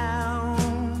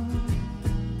sound,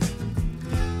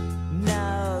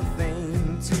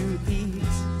 nothing to eat,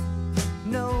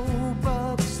 no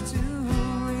books to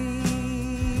read.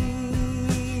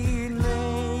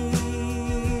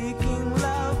 Making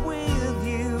love with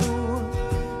you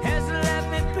has left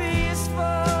me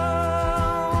peaceful,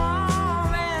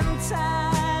 warm and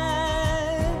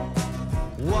tight.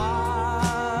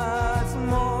 What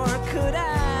more could I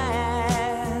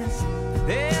ask?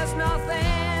 There's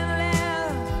nothing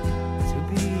left to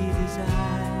be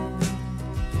desired.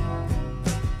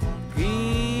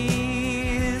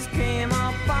 Peace came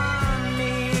upon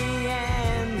me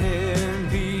and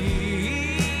it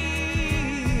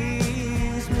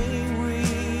leaves me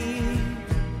weak.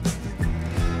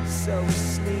 So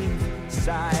sleep,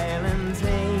 silent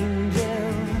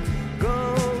angel,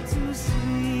 go to sleep.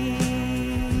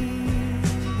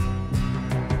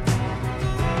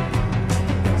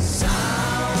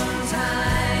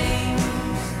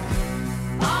 Sometimes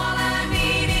all I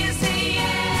need is the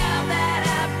air that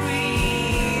I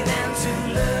breathe and to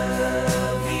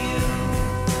love you.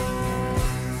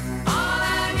 All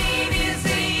I need is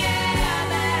the air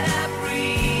that I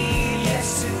breathe, yes,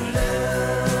 to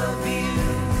love you.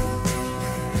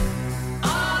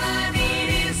 All I need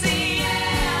is the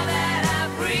air that I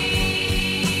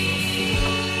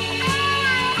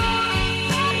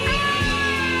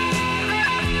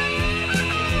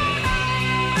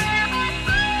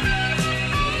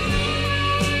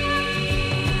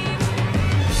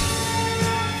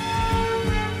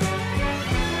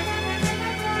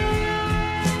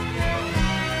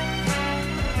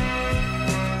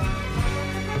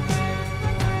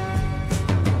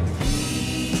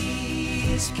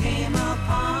Peace came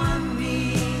upon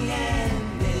me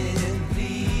and it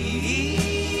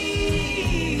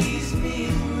leaves me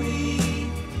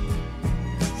weak.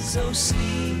 So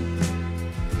sleep,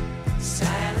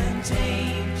 silent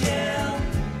angel,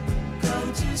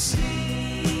 go to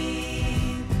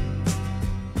sleep.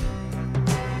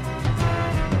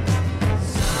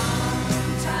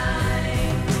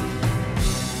 Sometimes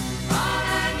all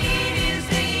I need is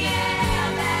the air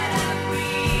that I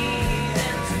breathe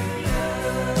and to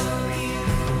love you.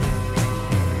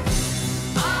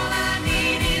 All I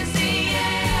need is the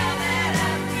air that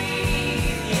I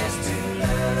breathe, yes, to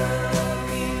love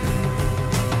you.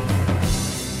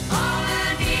 All I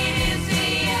need is the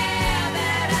air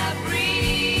that I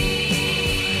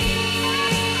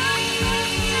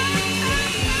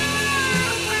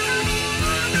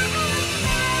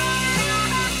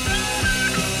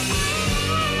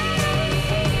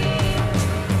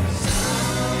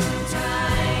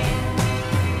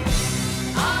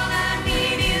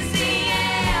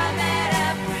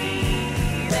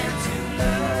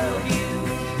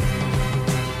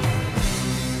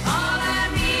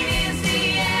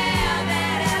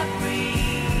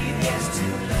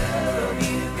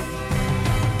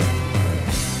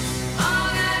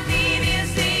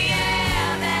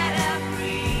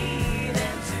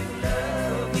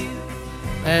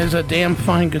That is a damn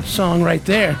fine good song right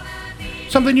there.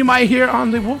 something you might hear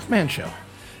on the Wolfman Show.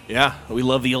 Yeah, we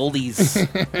love the oldies.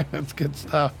 That's good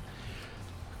stuff.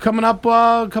 Coming up,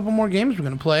 a couple more games we're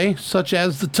going to play, such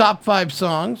as the top 5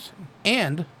 songs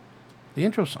and the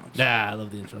intro songs. Yeah, I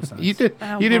love the intro songs. You did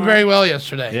very well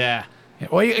yesterday. Yeah.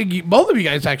 Well, both of you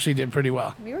guys actually did pretty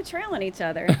well. We were trailing each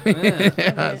other.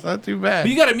 Yeah, it's not too bad.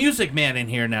 But you got a music man in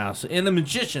here now, and a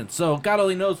magician, so God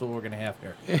only knows what we're going to have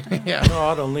here. Yeah.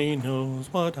 God only knows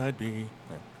what I'd be.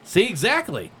 See,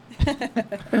 exactly.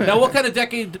 Now, what kind of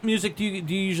decade music do you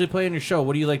usually play on your show?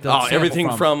 What do you like to sample everything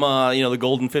from the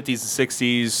golden 50s and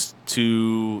 60s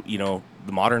to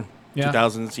the modern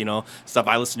 2000s. Stuff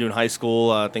I listened to in high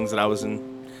school, things that I was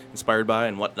inspired by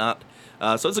and whatnot.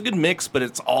 So it's a good mix, but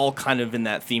it's all kind of in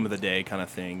that theme of the day kind of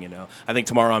thing. I think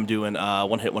tomorrow I'm doing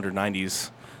One Hit Wonder 90s.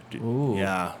 Ooh.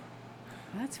 Yeah.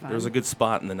 That's fun. There was a good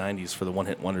spot in the 90s for the One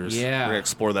Hit Wonders. Yeah. We're going to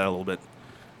explore that a little bit.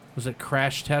 Was it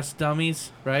Crash Test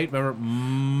Dummies, right? Remember?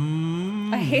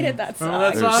 I hated that song.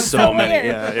 Remember that song? There's so many.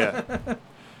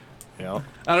 Yeah.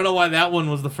 I don't know why that one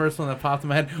was the first one that popped in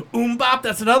my head. Bop,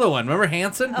 that's another one. Remember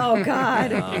Hanson? Oh,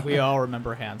 God. We all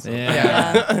remember Hanson.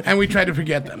 Yeah. And we try to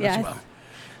forget them as well.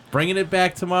 Bringing it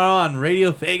back tomorrow on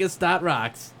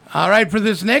RadioVegas.rocks. All right, for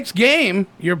this next game,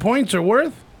 your points are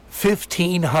worth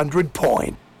 1,500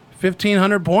 points.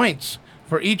 1,500 points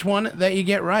for each one that you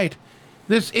get right.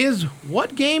 This is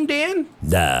what game, Dan?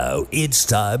 Now it's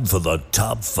time for the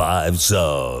top 5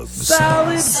 songs.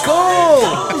 Solid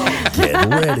gold! Get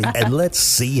ready and let's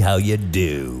see how you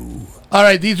do. All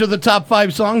right, these are the top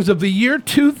 5 songs of the year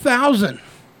 2000.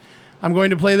 I'm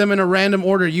going to play them in a random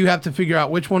order. You have to figure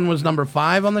out which one was number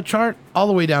 5 on the chart, all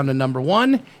the way down to number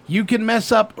 1. You can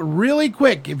mess up really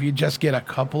quick if you just get a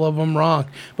couple of them wrong.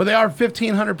 But they are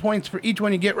 1,500 points for each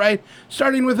one you get right,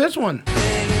 starting with this one.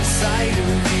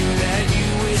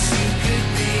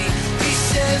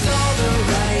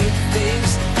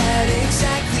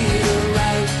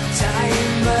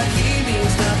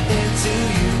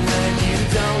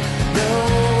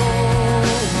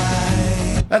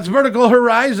 That's Vertical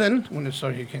Horizon. I'm going to show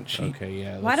you can cheat. Okay,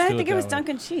 yeah. Why did I think it was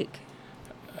Duncan Sheik?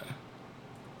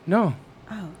 No.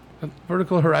 Oh.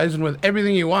 Vertical Horizon with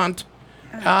Everything You Want.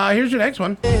 Here's your next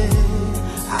one.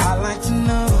 I like to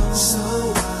know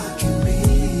so I can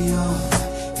be your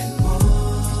and more.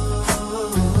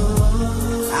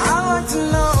 I like to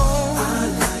know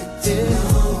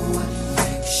what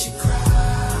makes you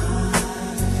cry.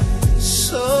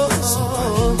 So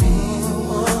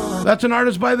That's an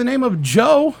artist by the name of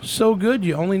Joe. So good,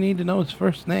 you only need to know his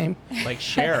first name. Like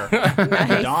Cher.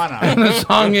 Madonna. And the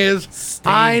song is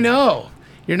I Know.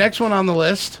 Your next one on the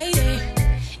list.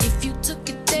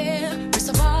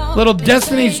 Little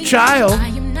Destiny's Child.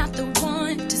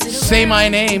 Say My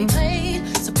Name.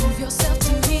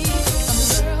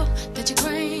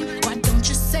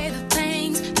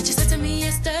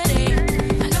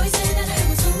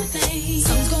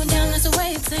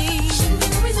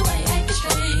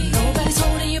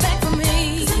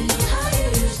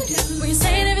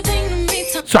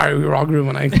 Sorry, we were all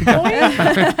grooving. I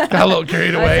got a little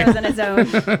carried away. Was in his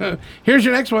own. Here's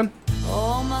your next one.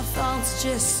 All my thoughts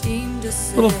just seem to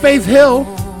say Little Faith Hill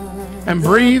and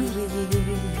Breathe.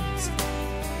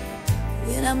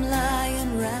 when I'm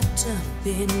lying wrapped up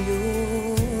in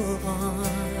your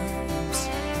arms.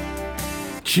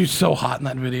 She's so hot in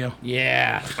that video.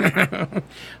 Yeah.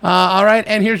 All right,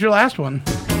 and here's your last one.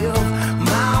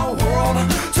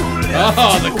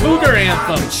 Oh, the Cougar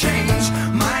Anthem. Change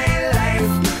my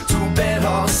life to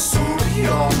better suit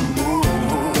your mood.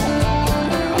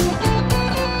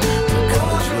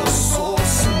 Because you're so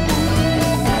smooth.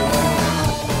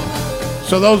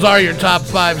 So those are your top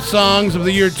 5 songs of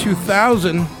the year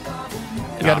 2000. You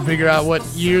got to figure out what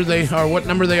year they are, what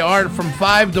number they are from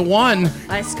 5 to 1.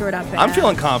 I screwed up. I'm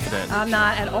feeling confident. I'm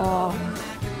not at all.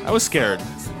 I was scared,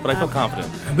 but I feel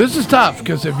confident. This is tough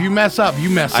because if you mess up, you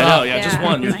mess up. I know, yeah, just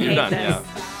one. You're done, this. yeah.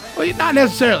 Well, not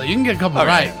necessarily. You can get a couple Okay.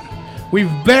 right.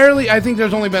 We've barely, I think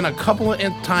there's only been a couple of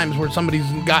times where somebody's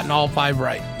gotten all 5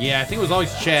 right. Yeah, I think it was always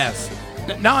Chaz.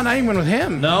 No, not even with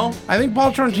him. No? I think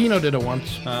Paul Trentino did it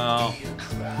once. Oh.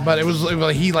 But it was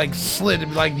he like slid,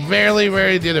 like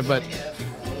barely did it, but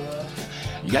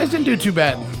you guys didn't do too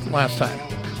bad last time.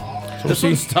 So This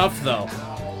one's tough, though.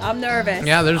 I'm nervous.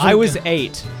 Yeah, I was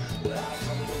 8.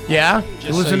 Yeah? You so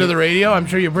listen to you- the radio? I'm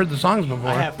sure you've heard the songs before.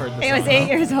 I have heard the I was 8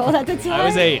 years old at the time. I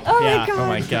was 8. Oh yeah. my god. Oh,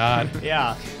 my God.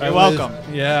 Yeah. I You're was-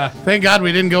 welcome. Yeah. Thank God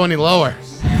we didn't go any lower.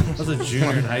 I was a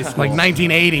junior in high school. Like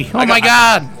 1980. Oh my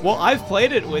God. Well, I've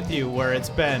played it with you where it's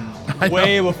been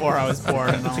way before I was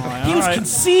born. And I'm like, He was all right.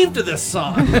 conceived to this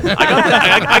song.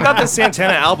 I got the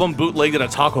Santana album bootlegged at a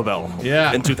Taco Bell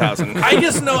Yeah. in 2000. I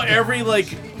just know every, like,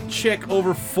 chick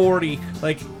over 40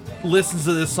 like listens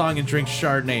to this song and drinks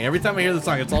Chardonnay. Every time I hear the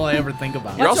song, it's all I ever think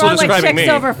about. What's wrong with chicks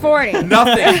over 40?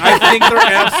 Nothing. I think they're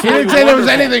absolutely You didn't say there was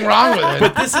wonderful. anything wrong with it.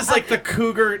 But this is like the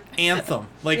cougar anthem.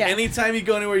 Like Yeah. anytime you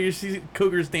go anywhere you see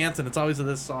cougars dancing, it's always to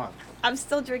this song. I'm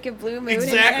still drinking Blue Moon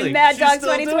Exactly. and Mad She's Dog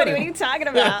still doing 2020. What it. are you talking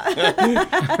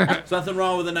about? There's nothing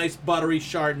wrong with a nice buttery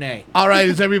Chardonnay. All right,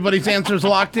 is everybody's answers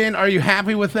locked in? Are you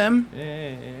happy with them?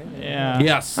 Yeah.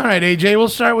 Yes. All right, AJ, we'll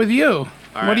start with you.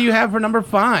 What right. do you have for number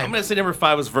 5? I'm going to say number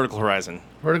 5 was Vertical Horizon.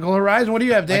 Vertical Horizon. What do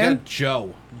you have, I Dan? got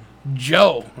Joe.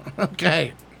 Joe.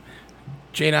 Okay.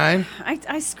 J9.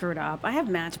 I screwed up. I have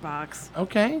Matchbox.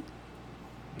 Okay.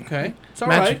 Okay. It's all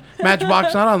right.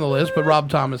 Matchbox not on the list, but Rob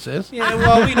Thomas is. Yeah,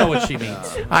 well, we know what she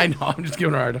means. I know. I'm just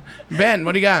giving her a hard time. Ben,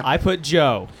 what do you got? I put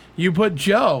Joe. You put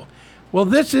Joe. Well,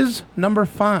 this is number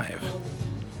 5.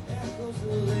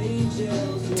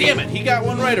 Damn it, he got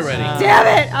one right already. Damn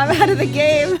it! I'm out of the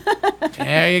game.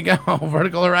 There you go.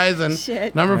 Vertical Horizon.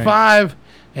 Shit. Number Right. 5.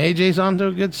 AJ's on to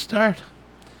a good start.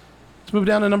 Let's move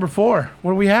down to number 4.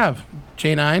 What do we have?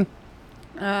 J9.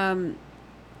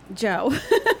 Joe.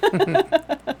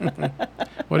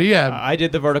 What do you have? I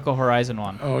did the Vertical Horizon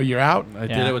one. Oh, you're out? I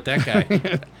did it with that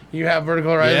guy. You have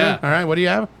Vertical Horizon? Yeah. All right, what do you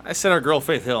have? I said our girl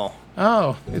Faith Hill.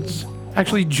 Oh, it's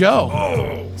actually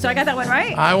Joe. So I got that one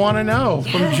right? I want to know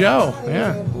from Joe.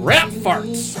 Yeah. Rap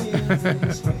farts.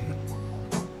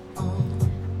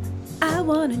 I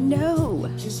want to know.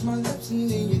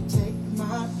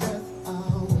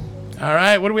 All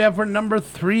right, what do we have for number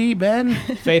 3, Ben?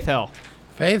 Faith Hill.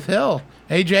 Faith Hill.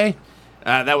 AJ?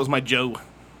 That was my Joe.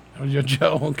 That was your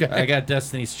Joe, okay. I got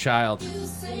Destiny's Child.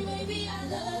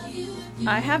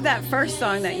 I have that first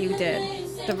song that you did,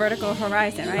 the Vertical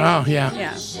Horizon, right? Oh, yeah.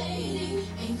 Yeah.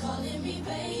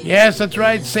 Yes, that's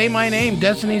right. Say My Name,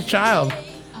 Destiny's Child.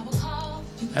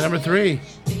 At number 3.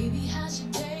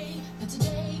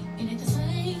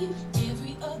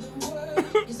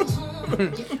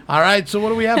 All right, so what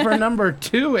do we have for number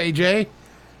 2, AJ?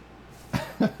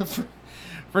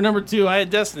 For number 2, I had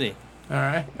Destiny. All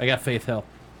right. I got Faith Hill.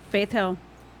 Faith Hill.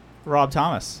 Rob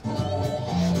Thomas.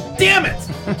 Damn it!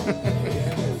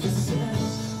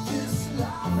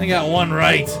 I got one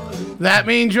right. That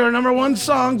means your number 1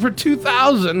 song for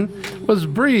 2000 was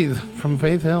Breathe from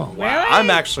Faith Hill. Wow, I'm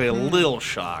actually a little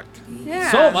shocked.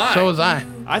 Yeah. So am I. So was I.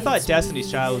 I thought Destiny's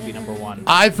Child would be number 1.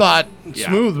 I thought Yeah.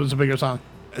 Smooth was a bigger song.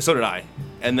 So did I.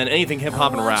 And then anything hip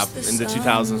hop and rap in the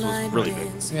 2000s was really big.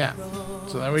 Yeah.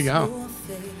 So there we go.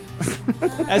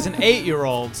 As an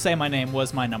 8-year-old, Say My Name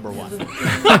was my number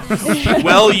 1.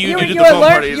 Well, you did you the were phone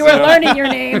parties. You were learning your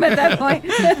name at that point.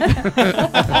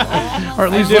 Or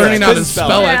at least I did. learning how to Couldn't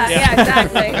spell it. Yeah,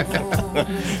 exactly.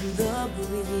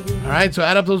 All right, so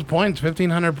add up those points.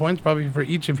 1,500 points probably for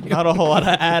each of you. Not a whole lot of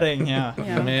adding, yeah.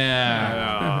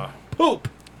 Yeah. Poop.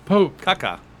 Poop.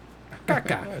 Caca.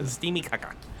 Caca. Steamy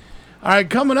caca. All right,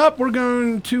 coming up, we're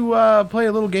going to play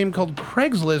a little game called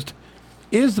Craigslist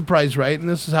Is the Price Right? And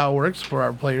this is how it works for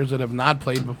our players that have not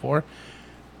played before.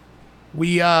 We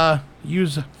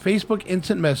use Facebook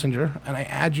Instant Messenger, and I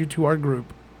add you to our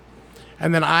group.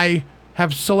 And then I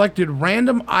have selected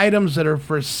random items that are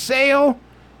for sale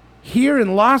here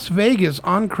in Las Vegas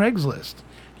on Craigslist.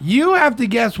 You have to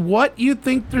guess what you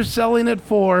think they're selling it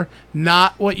for,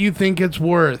 not what you think it's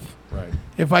worth. Right.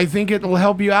 If I think it will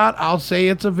help you out, I'll say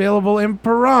it's available in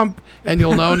Pahrump, and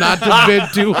you'll know not to bid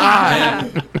too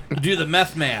high. Do the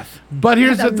math. But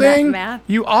here's The the thing: math.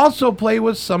 you also play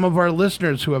with some of our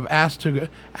listeners who have asked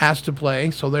to play,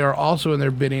 so they are also in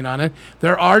their bidding on it.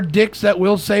 There are dicks that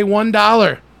will say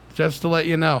 $1, just to let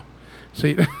you know.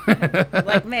 See,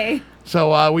 Like me.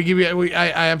 so we give you.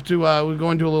 I have to. We go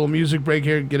into a little music break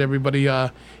here, get everybody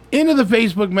into the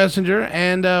Facebook Messenger,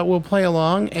 and we'll play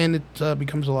along, and it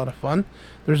becomes a lot of fun.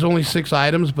 There's only 6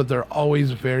 items, but they're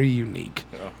always very unique.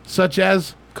 Such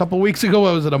as a couple weeks ago,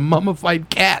 I was at a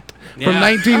mummified cat from Yeah.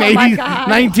 1980, Oh my God.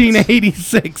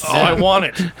 1986. Oh, I want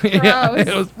it. Yeah, Gross.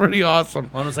 it was pretty awesome.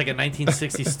 One was like a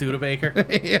 1960 Studebaker.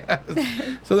 Yes.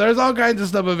 So there's all kinds of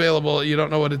stuff available. You don't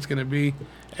know what it's going to be.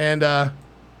 And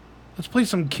let's play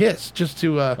some Kiss just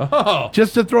to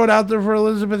throw it out there for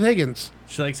Elizabeth Higgins.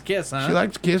 She likes Kiss, huh? She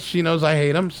likes Kiss. She knows I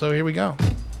hate them. So here we go.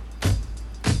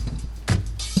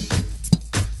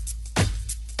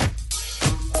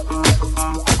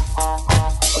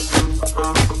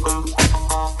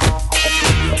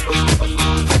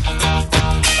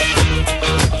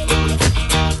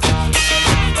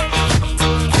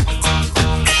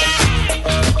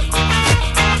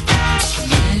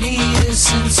 Many years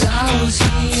since I was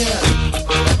here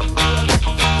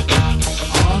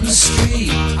on the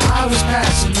street, I was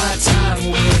passing my time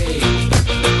away.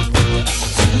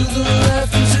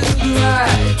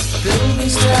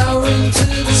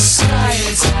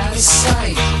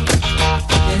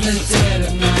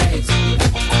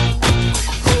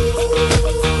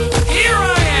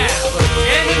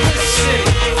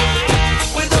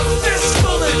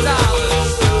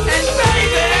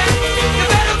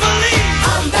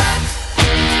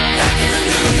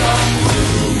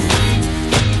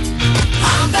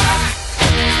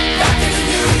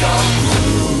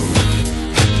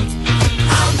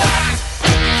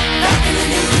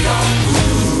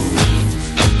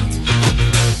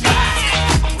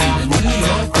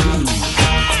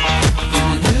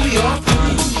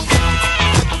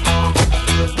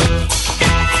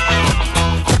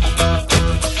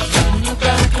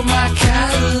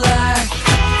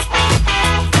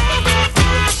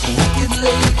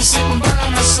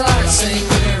 outside, say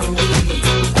where are we?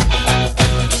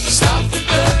 Stop the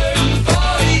bird,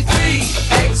 43,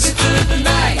 exit through the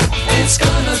night. It's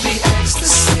gonna be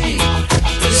ecstasy.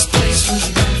 This place was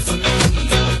meant for me.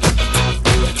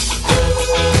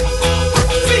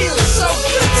 Feels so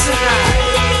good tonight.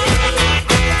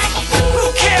 Who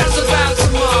cares about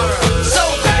tomorrow? So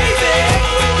baby,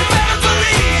 you better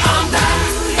believe I'm back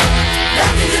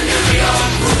in the New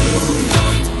York groove.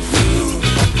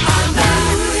 I'm back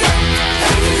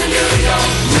in the New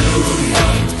York groove.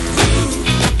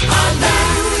 I'm back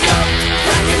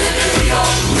in the New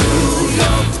York groove.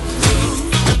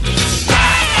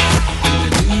 Back in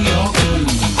the New York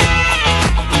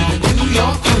groove. In the New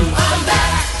York groove. I'm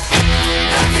back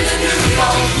in the New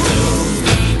York groove.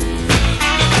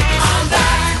 I'm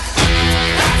back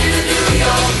in the New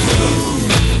York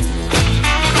groove.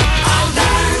 I'm back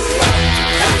in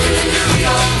the New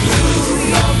York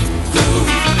groove.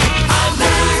 I'm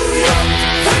back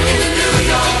in the New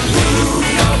York groove.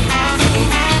 I'm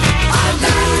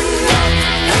back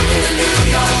in the New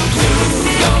York groove.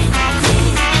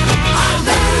 I'm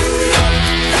back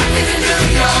in the New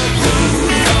York groove.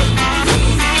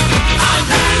 I'm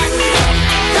back in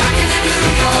the New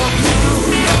York groove.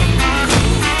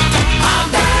 I'm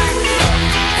back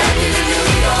in the New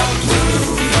York groove.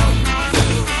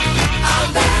 I'm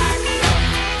back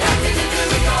in the New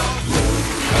York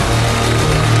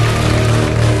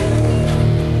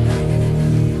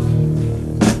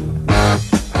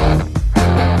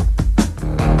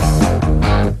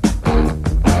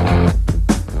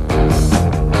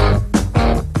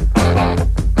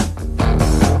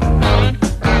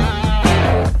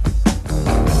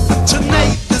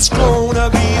Tonight there's gonna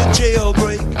be a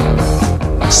jailbreak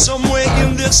somewhere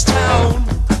in this town.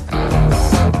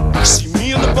 See,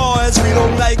 me and the boys, we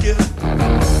don't like it,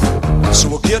 so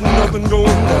we're getting up and going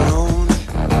down.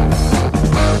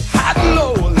 High and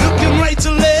low, looking right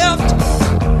to left.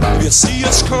 If you see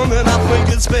us coming, I think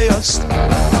it's best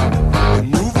you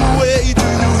move away. Do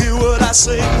you hear what I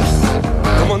say?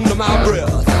 Come under my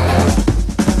breath.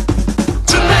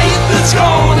 Tonight there's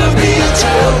gonna be a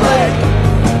jailbreak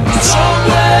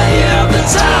somewhere in the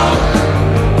town.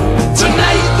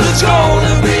 Tonight there's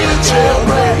gonna be a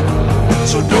jailbreak,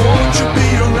 so don't you be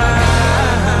around.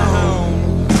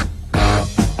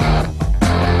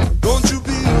 Don't you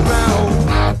be around.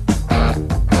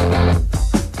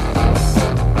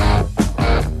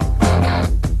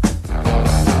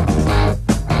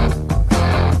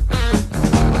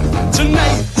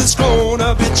 Tonight there's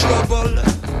gonna be trouble.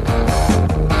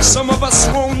 Some of us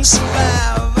won't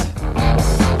survive.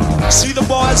 See, the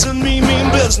boys and me mean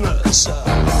business,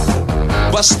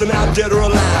 busting out dead or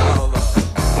alive.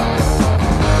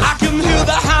 I can hear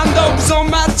the hound dogs on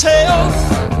my tail.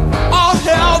 All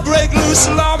hell break loose,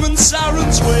 alarm and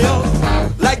sirens wail.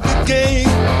 Like the game,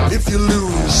 if you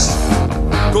lose,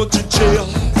 go to jail.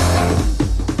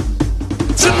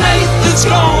 Tonight there's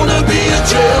gonna be a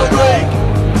jailbreak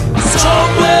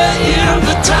somewhere in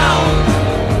the town.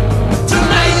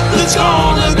 Tonight there's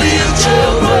gonna be a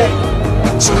jailbreak,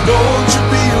 so don't you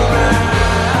be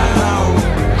around.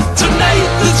 Tonight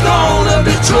there's gonna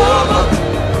be trouble.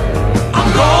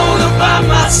 I'm gonna find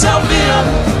myself in.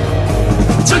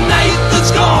 Tonight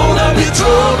there's gonna be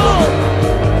trouble.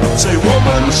 Say,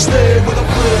 woman, stay with a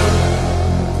friend.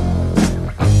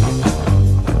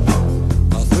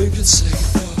 I think it's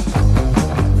safer,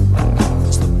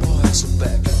 'cause the boys are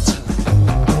back in town.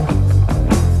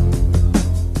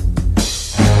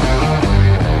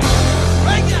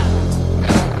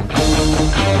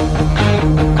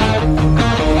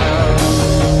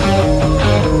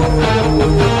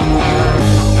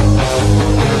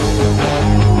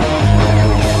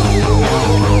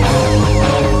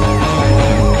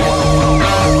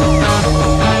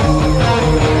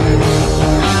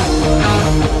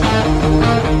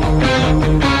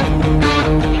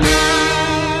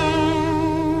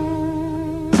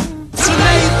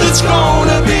 It's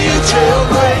gonna be a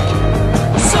jailbreak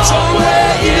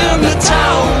somewhere in the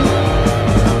town.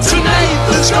 Tonight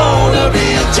there's gonna be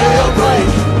a jailbreak,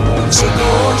 so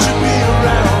don't you be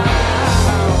around.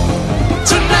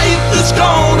 Tonight there's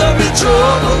gonna be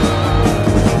trouble.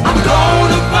 I'm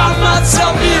gonna find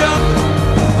myself here.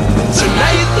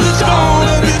 Tonight there's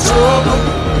gonna be trouble.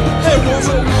 Hey,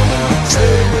 woman,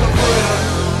 stay with a friend.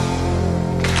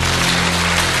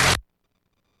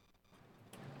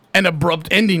 An abrupt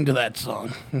ending to that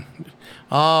song.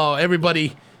 Oh,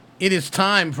 everybody, it is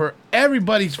time for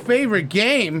everybody's favorite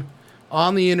game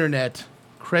on the internet.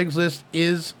 Craigslist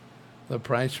Is the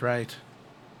Price Right?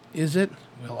 Is it?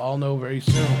 We'll all know very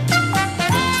soon.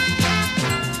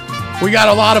 We got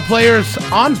a lot of players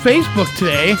on Facebook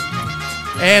today,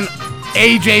 and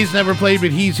AJ's never played,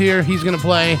 but he's here. He's going to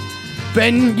play.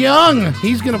 Ben Young,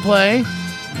 he's going to play.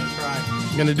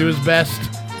 He's going to do his best.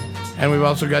 And we've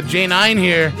also got J9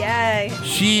 here. Yay.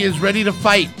 She is ready to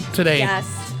fight today.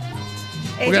 Yes.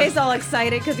 We're AJ's all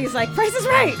excited because he's like, Price is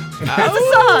Right. Oh. It's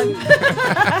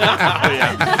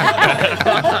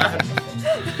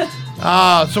a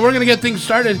song. So we're going to get things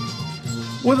started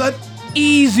with an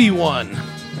easy one.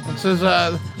 This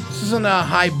isn't a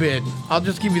high bid. I'll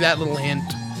just give you that little hint.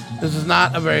 This is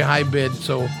not a very high bid,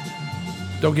 so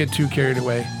don't get too carried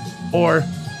away. Or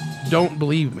don't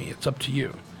believe me. It's up to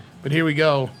you. But here we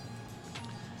go.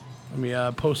 Let me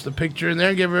post the picture in there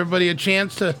and give everybody a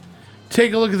chance to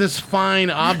take a look at this fine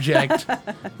object.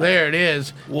 There it is.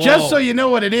 Whoa. Just so you know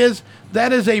what it is,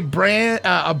 that is a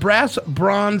brass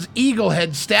bronze eagle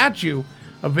head statue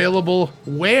available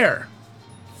where?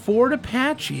 Fort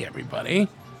Apache, everybody.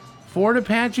 Fort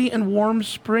Apache and Warm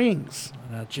Springs.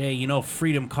 Now, Jay, you know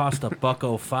freedom cost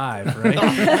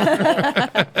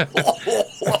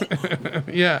 $1.05,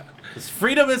 right? Yeah. 'Cause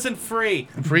freedom isn't free.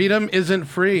 Freedom isn't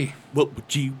free. What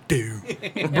would you do?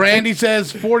 Brandy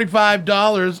says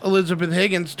 $45. Elizabeth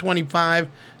Higgins, $25.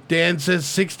 Dan says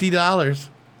 $60.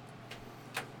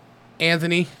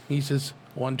 Anthony, he says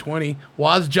 $120.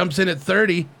 Waz jumps in at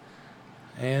 $30.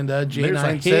 And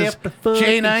J9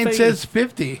 says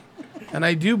 $50. And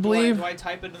I do believe. Do I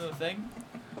type it into the thing?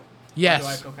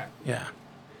 Yes. Okay. Yeah.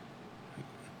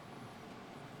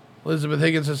 Elizabeth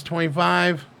Higgins says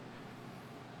 25.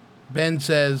 Ben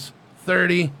says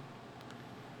 30.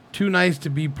 Too nice to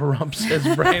be Pahrump,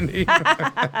 says Brandy.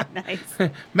 Nice.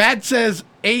 Matt says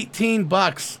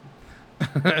 $18.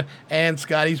 And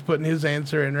Scotty's putting his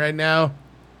answer in right now.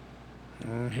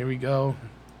 Here we go.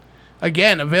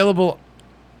 Again, available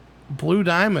Blue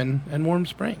Diamond and Warm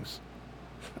Springs.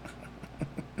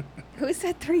 Who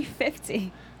said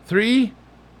 $350?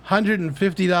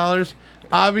 $350.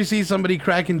 Obviously, somebody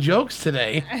cracking jokes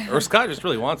today. Or Scott just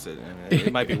really wants it.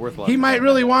 It might be worth a lot. He might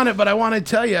really want it, but I want to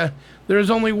tell you, there's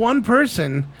only one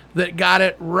person that got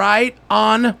it right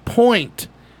on point.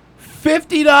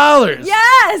 $50.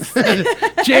 Yes!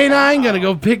 J9 gonna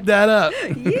go pick that up.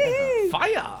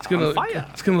 Fire! It's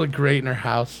gonna look great in her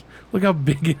house. Look how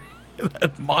big it is.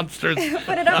 That monster's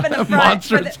Put it up in the front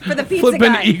for the pizza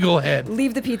flipping guy. eagle head.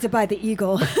 Leave the pizza by the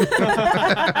eagle.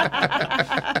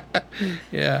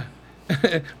 Yeah.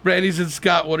 Brandy said,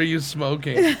 Scott, what are you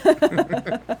smoking?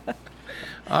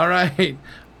 All right.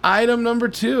 Item number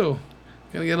 2.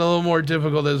 Gonna get a little more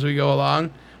difficult as we go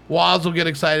along. Waz will get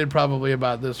excited probably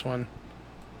about this one.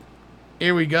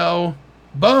 Here we go.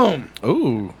 Boom.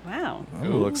 Ooh. Wow.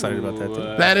 Ooh, excited about that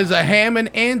too. That is a Hammond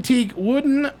Antique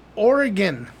Wooden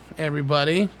Oregon,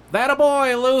 everybody. That a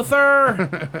boy,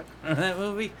 Luther. That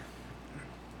movie.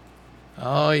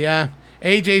 Oh, yeah.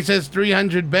 AJ says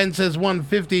 300. Ben says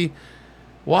 150.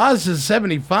 Waz says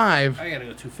 75. I gotta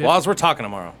go 250. Waz, we're talking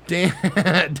tomorrow. Dan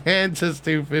says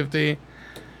 250.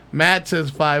 Matt says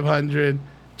 500.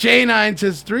 J9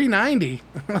 says 390.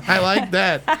 I like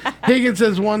that. Higgins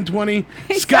says 120.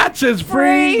 Scott says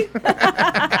free.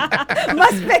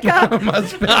 Must pick up.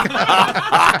 Must pick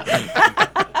up.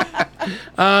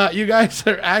 You guys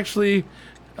are actually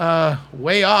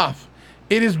way off.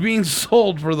 It is being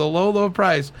sold for the low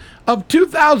price of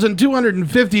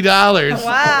 $2,250.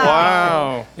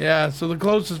 Wow. Yeah, so the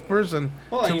closest person.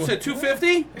 Hold on, you said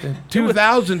 250?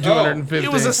 2,250.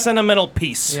 It was a sentimental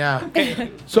piece. Yeah.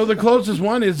 So the closest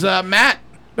one is Matt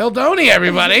Beldoni,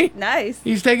 everybody. Nice.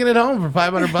 He's taking it home for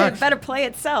 $500. Better play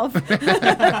itself.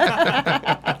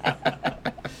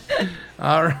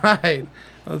 All right.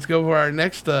 Let's go for our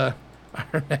next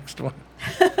one.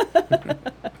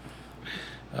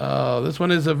 Oh, this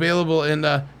one is available in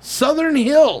Southern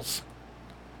Hills.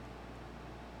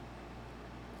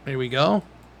 Here we go.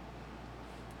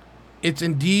 It's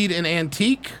indeed an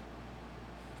antique.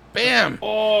 Bam.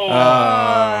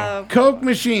 Oh. Coke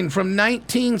machine from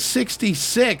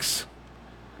 1966.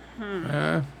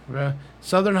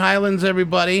 Southern Highlands,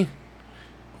 everybody.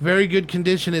 Very good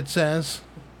condition, it says.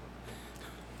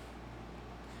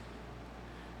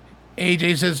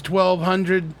 AJ says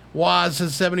 1,200. Waz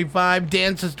says 75.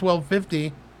 Dan says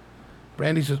 1,250.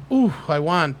 Brandy says, ooh, I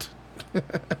want.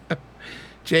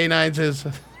 J9 says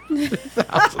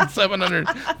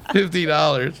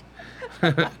 $1,750.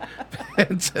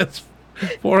 Ben says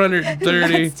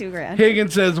 430. That's $2,000.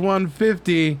 Higgins says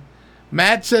 150.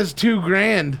 Matt says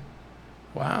 $2,000.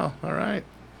 Wow. All right.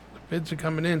 The bids are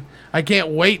coming in. I can't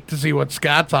wait to see what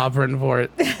Scott's offering for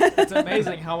it. It's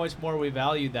amazing how much more we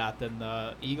value that than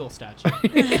the eagle statue.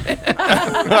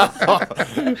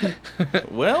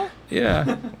 Well,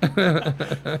 yeah.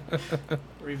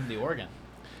 Or even the organ.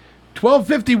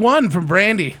 1251 from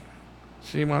Brandy.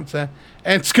 She wants that.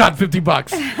 And Scott,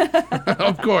 $50.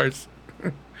 Of course.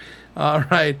 All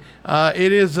right.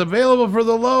 It is available for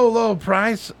the low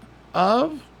price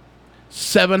of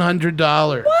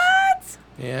 $700. What?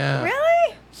 Yeah.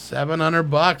 Really?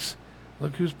 $700.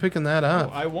 Look who's picking that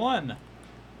up. I won.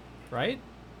 Right?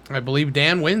 I believe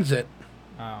Dan wins it.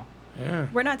 Oh. Yeah.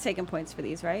 We're not taking points for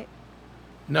these, right?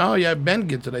 No, yeah, Ben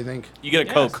gets it, I think. You get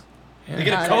a Coke. Yeah. You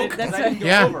get a Coke? That's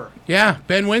right. Yeah,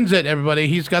 Ben wins it, everybody.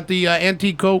 He's got the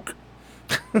antique Coke.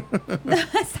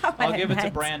 That's not what I'll I give it to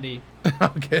meant. Brandy. I'll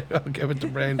give it to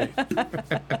Brandy.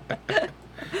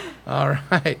 All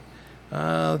right.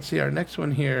 Let's see our next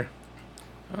one here.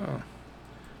 Oh.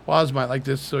 Woz might like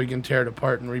this so he can tear it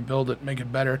apart and rebuild it, make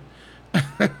it better.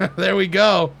 There we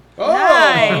go.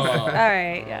 Nice. All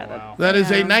right. Yeah. That is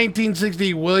a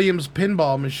 1960 Williams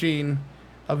pinball machine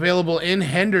available in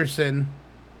Henderson.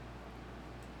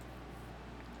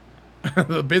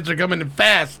 The bids are coming in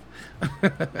fast.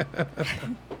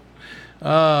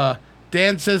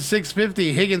 Dan says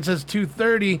 $650. Higgins says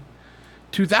 $230.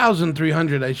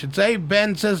 $2,300, I should say.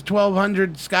 Ben says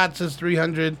 $1,200. Scott says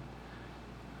 $300.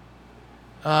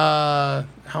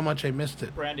 How much I missed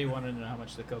it? Brandy wanted to know how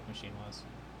much the Coke machine was.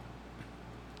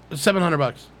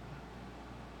 $700.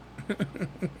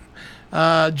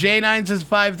 J9 says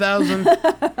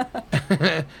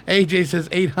 $5,000. AJ says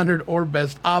 $800 or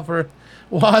best offer.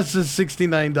 Woz says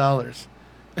 $69.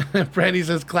 Brandy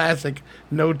says classic.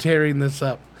 No tearing this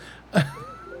up.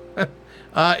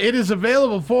 It is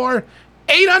available for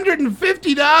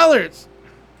 $850.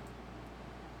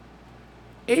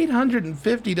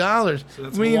 $850. So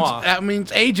that's That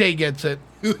means AJ gets it.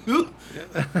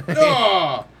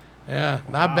 Yeah,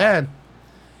 not bad.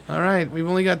 All right, we've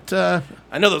only got. I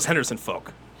know those Henderson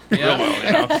folk. Real well,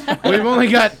 you know. We've only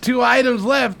got 2 items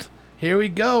left. Here we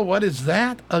go. What is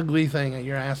that ugly thing that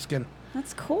you're asking?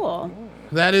 That's cool.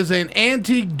 That is an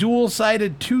antique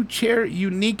dual-sided 2-chair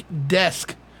unique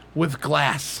desk with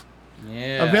glass.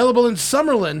 Yeah. Available in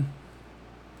Summerlin.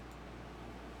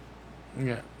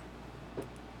 Yeah.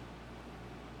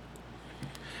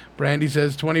 Brandy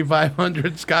says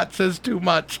 $2,500. Scott says too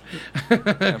much.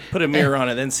 Yeah, put a mirror on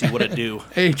it, then see what it do.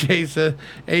 AJ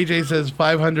says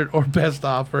 $500 or best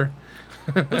offer.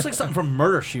 Looks like something from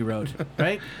Murder, She Wrote,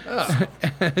 right?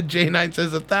 J9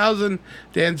 says $1,000.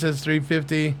 Dan says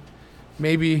 $350.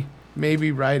 Maybe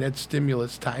right at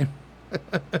stimulus time.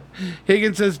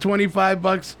 Higgins says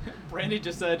 $25. Brandy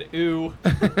just said, ooh.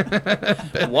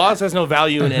 Woz has no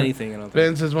value in anything. I don't think.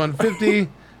 Ben says $150.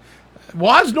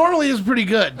 Woz normally is pretty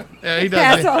good. He does.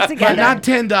 Pass all together. But not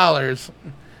 $10.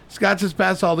 Scott says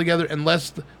pass all together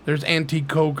unless there's antique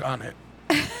Coke on it.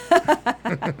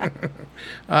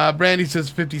 Brandy says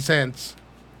 50 cents.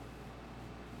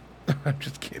 I'm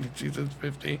just kidding. She says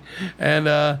 50. And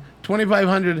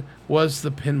 $2,500 was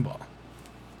the pinball.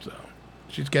 So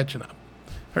she's catching up.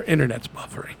 Her internet's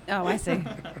buffering. Oh, I see.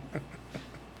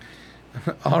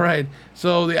 All right.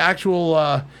 So the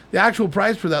actual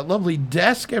price for that lovely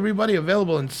desk, everybody,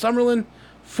 available in Summerlin,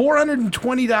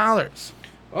 $420.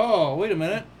 Oh, wait a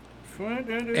minute.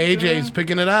 AJ's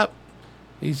picking it up.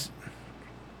 He's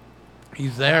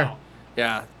there. Wow.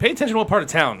 Yeah. Pay attention to what part of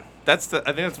town. I think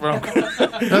that's where I'm going.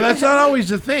 No, that's not always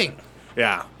the thing.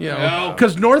 Yeah. You know,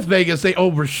 because North Vegas, they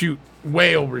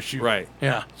way overshoot. Right.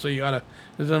 Yeah. So it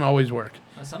doesn't always work.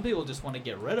 Some people just want to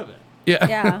get rid of it.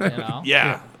 Yeah. You know?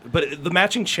 Yeah. But the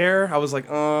matching chair, I was like,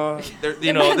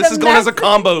 this is going as a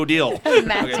combo deal.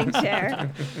 Matching chair.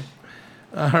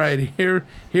 All right, here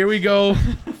we go.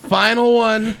 Final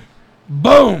one.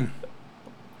 Boom.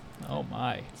 Oh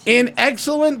my. In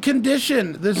excellent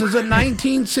condition. This is a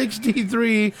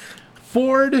 1963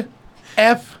 Ford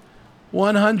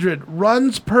F100.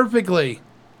 Runs perfectly.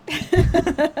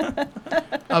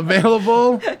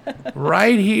 Available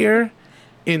right here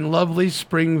in lovely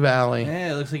Spring Valley.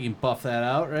 Yeah, it looks like you can buff that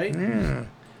out, right? Yeah.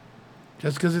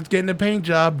 Just because it's getting a paint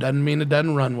job doesn't mean it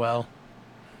doesn't run well.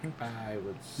 I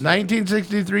would say.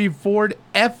 1963 Ford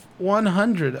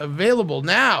F100 available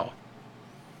now.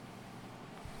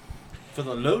 For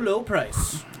the low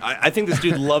price. I think this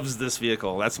dude loves this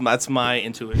vehicle. That's my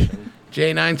intuition.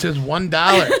 J9 says $1.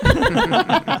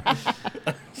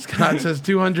 Scott says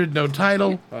 $200, no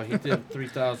title. Oh, he did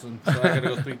 3,000, so I gotta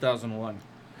go 3,001.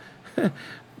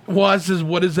 Woz says,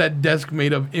 what is that desk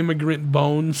made of? Immigrant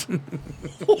bones.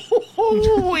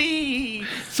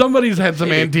 Somebody's had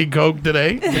some antique Coke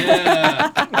today.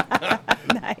 Yeah.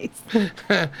 Nice.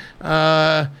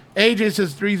 AJ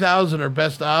says 3,000 or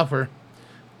best offer.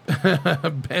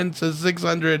 Ben says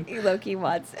 600. You low-key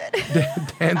wants it.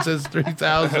 Dan says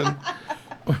 3,000.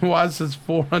 Woz says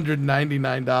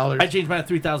 $499. I changed mine to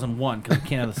 3,001 because we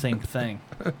can't have the same thing.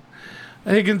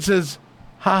 Higgins says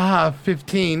Haha,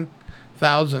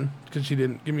 15,000 because she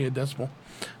didn't give me a decimal.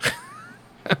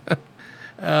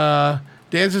 Dan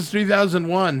says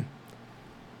 3,001.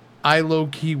 I low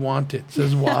key want it,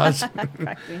 says Waz.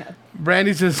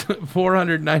 Brandy says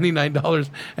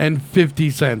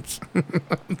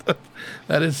 $499.50.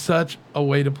 That is such a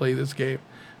way to play this game.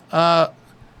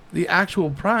 The actual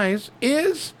prize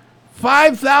is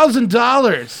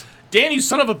 $5,000. Dan, you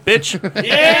son of a bitch.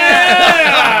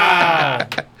 Yeah!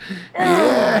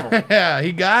 Yeah,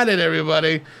 he got it,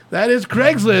 everybody. That is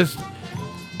Craigslist.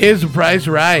 Is the price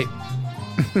right?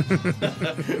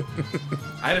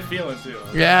 I had a feeling too.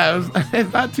 Yeah,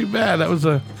 it's not too bad. That was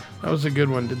a good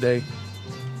one today.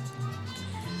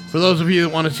 For those of you that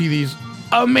want to see these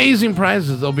amazing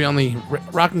prizes, they'll be on the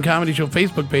Rockin' Comedy Show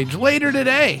Facebook page later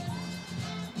today.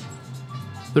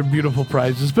 They're beautiful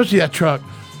prizes, especially that truck.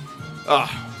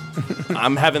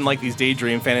 I'm having like these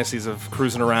daydream fantasies of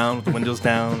cruising around with the windows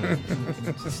down,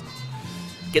 just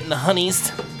getting the honeys.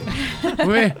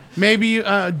 Maybe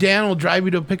Dan will drive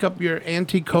you to pick up your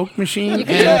antique Coke machine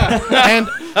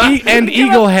and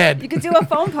Eagle Head. You could do a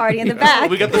phone party in the back.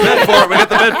 We got the bed for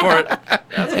it.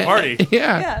 That's a party.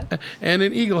 Yeah. And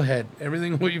an Eagle Head.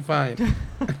 Everything will you find.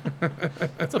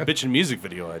 That's a bitchin' music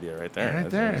video idea right there. Right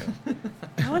there.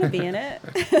 I want to be in it.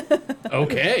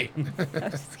 Okay. I'm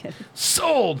just kidding.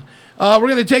 Sold. We're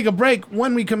going to take a break.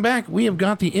 When we come back, we have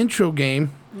got the intro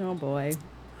game. Oh, boy.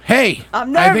 Hey,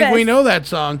 I'm I think nervous. we know that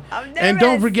song. I'm And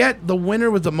don't nervous. forget, the winner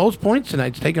with the most points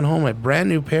tonight's taking home a brand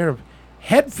new pair of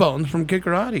headphones from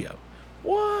Kicker Audio.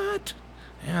 What?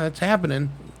 Yeah, that's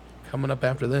happening. Coming up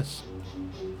after this.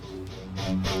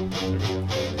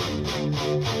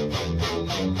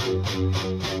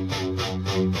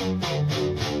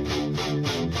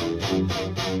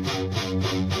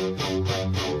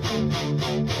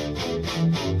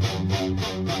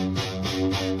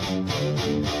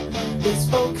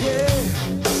 It's okay.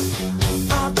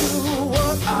 I'll do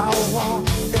what I want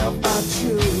if I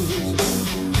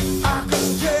choose. I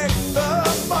can take the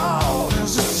fall.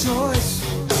 There's a choice.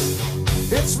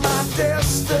 It's my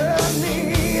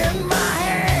destiny in my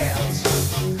hands.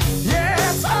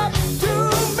 Yeah, it's up to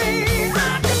me.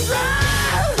 I can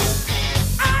drive.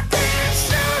 I can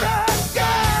shoot a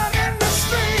gun in the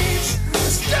streets.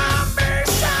 Stop me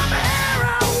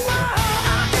somewhere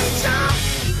I can jump.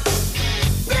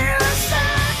 Be the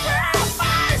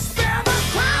sacrifice, bear the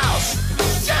cross,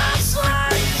 just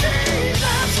like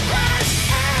Jesus Christ.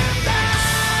 And I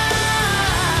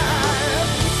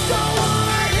don't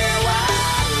wanna hear what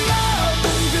love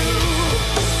can do.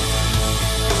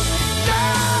 No, I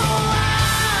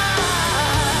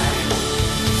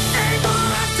ain't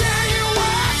gonna tell you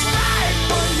what's right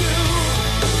for you.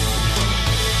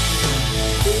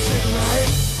 Is it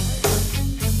right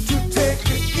to take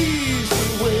the easy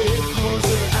way? Close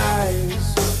your eyes,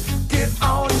 get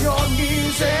on your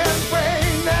knees and pray.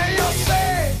 Now you're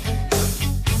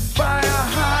saved by a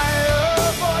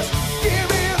higher voice.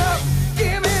 Give it up,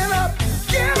 give it up,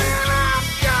 give it up.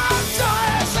 Your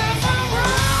choice. If I'm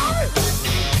wrong,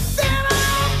 then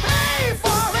I'll pay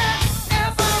for it.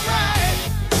 If I'm right,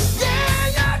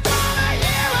 yeah, you're gonna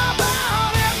hear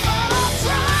about it. But I'll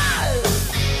try.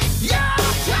 Yeah,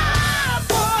 I'll try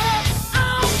for it.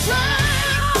 I'll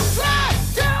try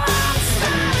till I'm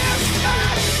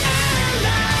satisfied. And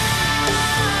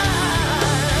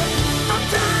I'm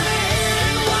tired of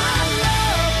hearing what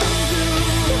love can do.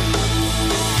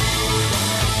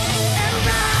 And I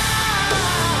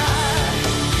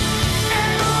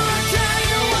ain't gonna tell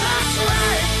you what's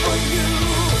right for you.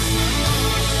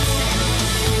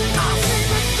 I'll see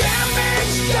the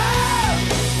damage done.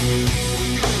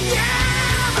 Yeah, I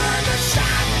heard the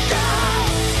shotgun.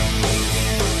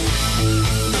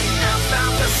 I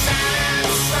felt the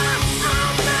setting sun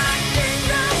on my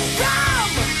kingdom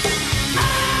come.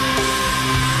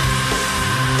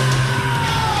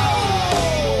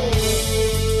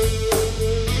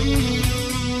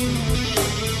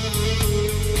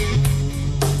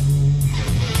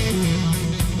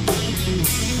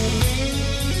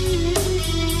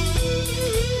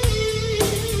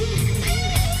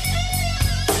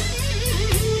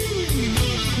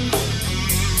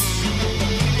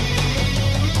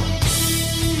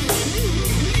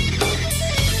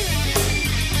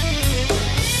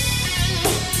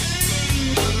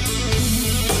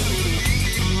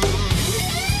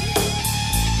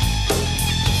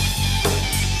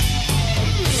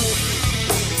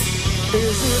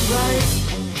 Is it right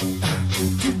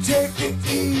to take the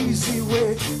easy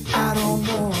way? I don't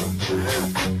know.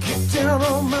 I get down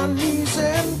on my knees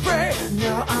and pray.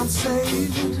 Now I'm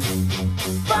saved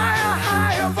by a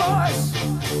higher voice.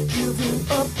 Giving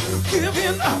up,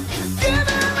 giving up,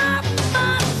 giving up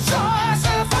my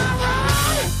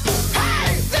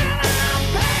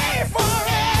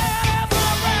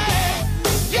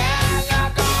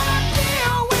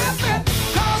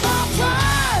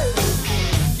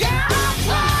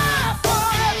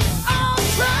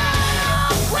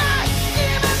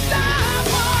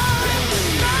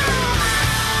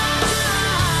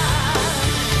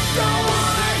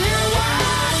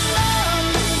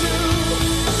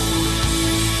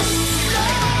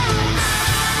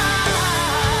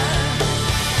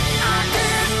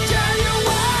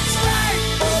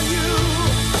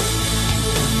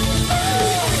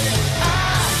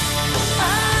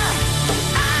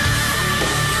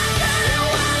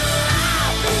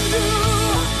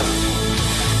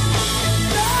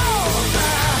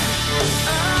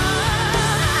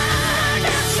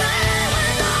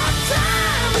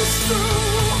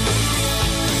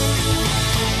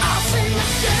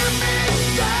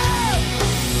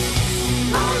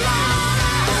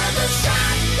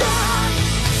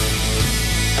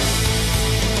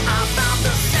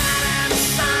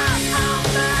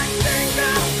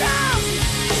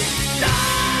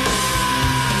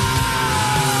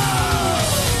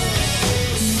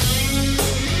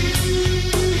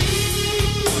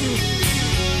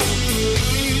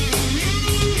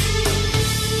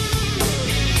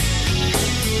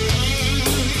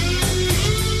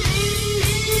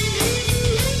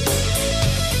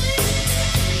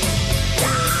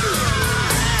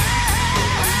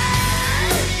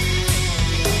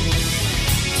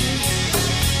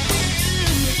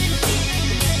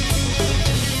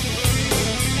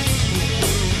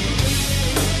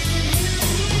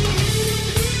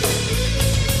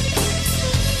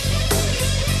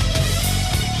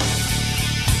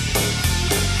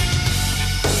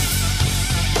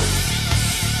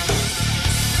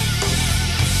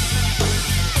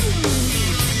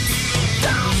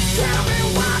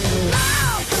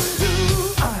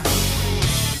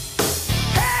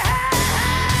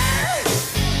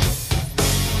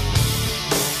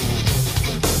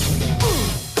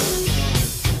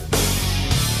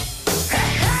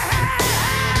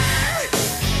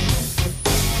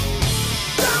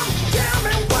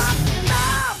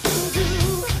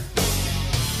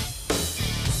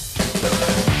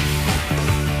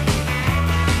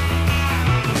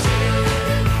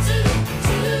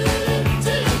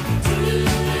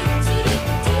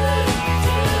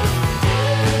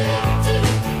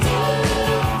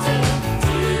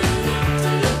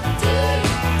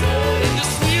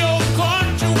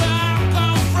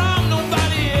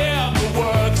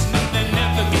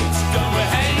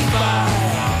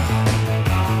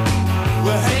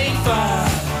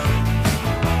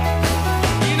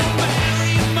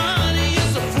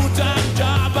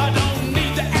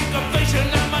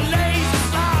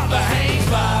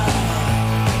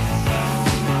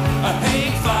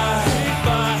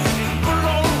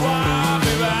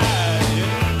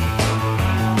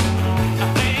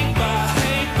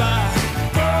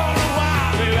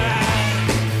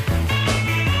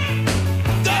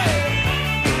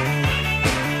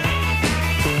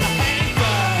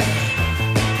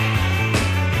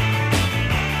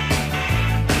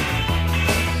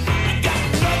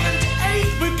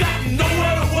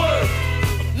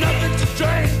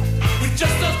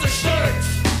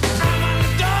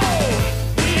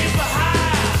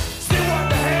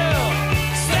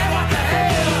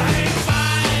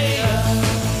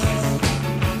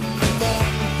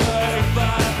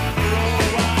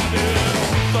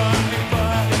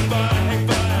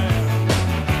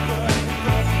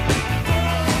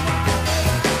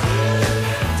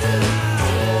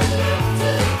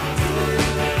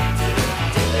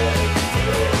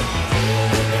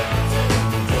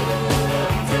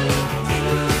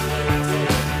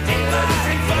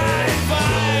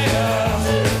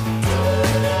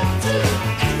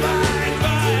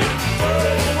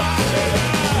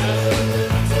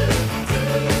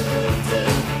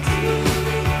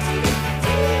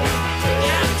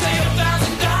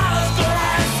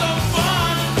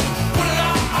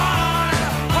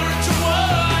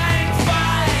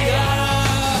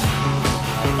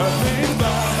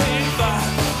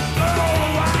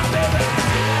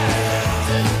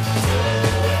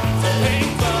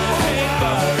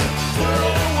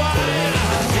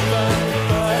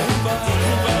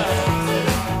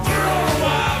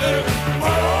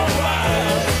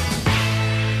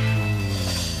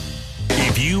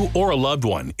or a loved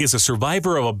one is a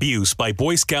survivor of abuse by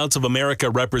Boy Scouts of America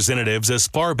representatives as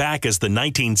far back as the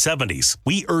 1970s,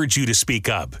 we urge you to speak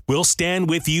up. We'll stand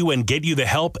with you and get you the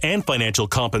help and financial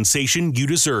compensation you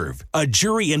deserve. A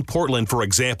jury in Portland, for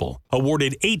example,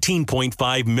 awarded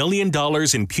 $18.5 million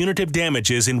in punitive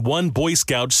damages in one Boy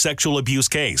Scout sexual abuse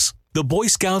case. The Boy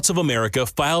Scouts of America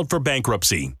filed for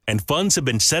bankruptcy, and funds have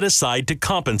been set aside to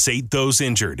compensate those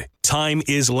injured. Time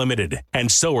is limited, and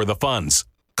so are the funds.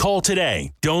 Call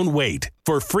today. Don't wait.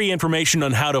 For free information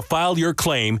on how to file your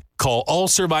claim, call All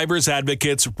Survivors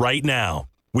Advocates right now.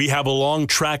 We have a long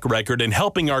track record in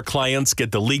helping our clients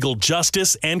get the legal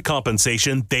justice and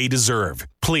compensation they deserve.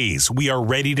 Please, we are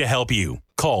ready to help you.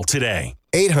 Call today.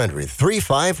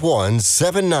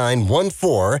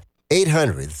 800-351-7914.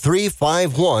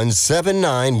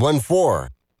 800-351-7914.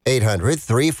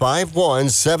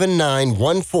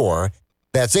 800-351-7914.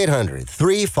 That's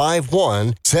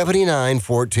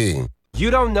 800-351-7914.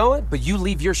 You don't know it, but you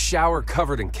leave your shower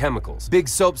covered in chemicals. Big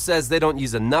Soap says they don't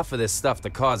use enough of this stuff to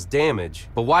cause damage,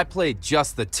 but why play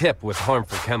just the tip with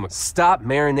harmful chemicals? Stop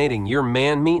marinating your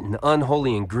man meat in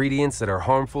unholy ingredients that are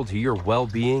harmful to your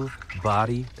well-being,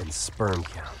 body, and sperm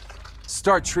count.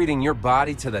 Start treating your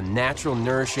body to the natural,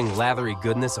 nourishing, lathery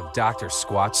goodness of Dr.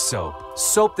 Squatch Soap.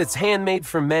 Soap that's handmade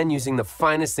for men using the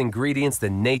finest ingredients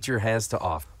that nature has to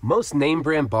offer. Most name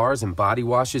brand bars and body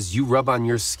washes you rub on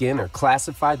your skin are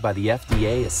classified by the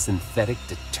FDA as synthetic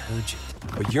detergent.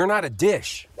 But you're not a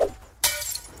dish.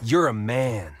 You're a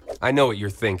man. I know what you're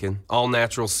thinking. All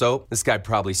natural soap? This guy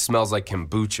probably smells like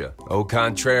kombucha. Au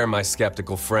contraire, my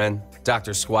skeptical friend.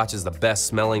 Dr. Squatch is the best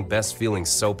smelling, best feeling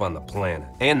soap on the planet.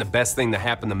 And the best thing to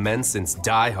happen to men since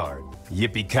Die Hard.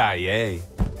 Yippee-ki-yay.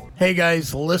 Hey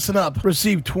guys, listen up.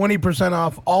 Receive 20%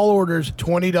 off all orders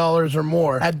 $20 or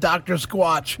more at Dr.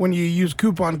 Squatch when you use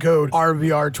coupon code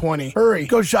RVR20. Hurry,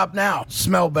 go shop now.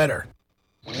 Smell better.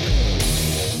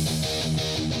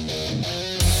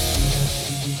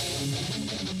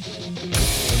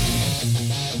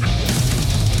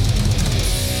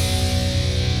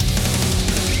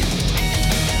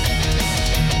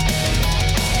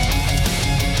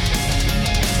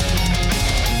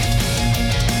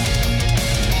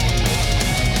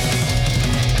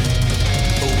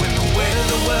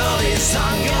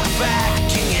 On your back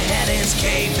and your head is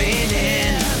caving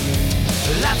in.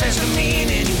 Life has no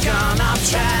meaning, gone off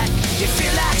track. You feel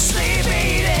like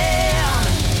sleeping in.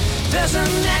 There's a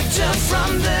nectar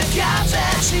from the gods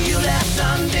that you left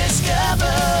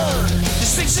undiscovered.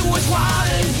 Just mix it with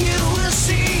water and you will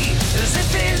see as if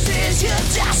this is your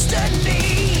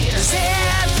destiny.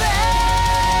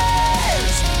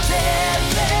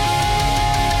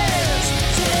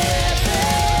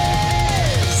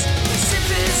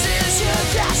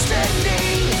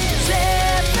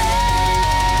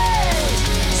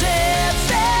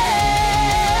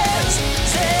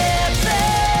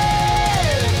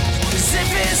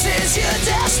 Is your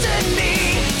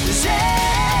destiny.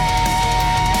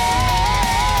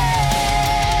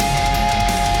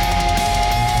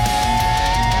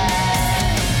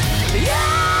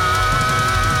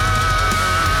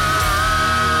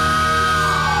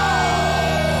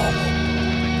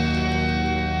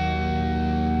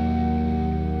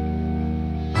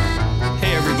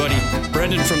 Hey everybody,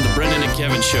 Brendan from the Brendan and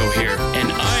Kevin Show here,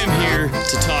 and I am here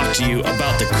to talk to you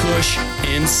about the Kush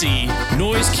NC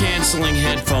noise-canceling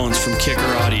headphones from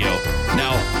Kicker Audio.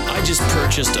 Now, I just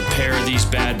purchased a pair of these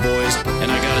bad boys,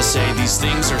 and I gotta say, these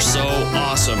things are so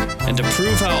awesome. And to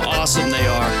prove how awesome they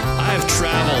are, I have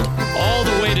traveled all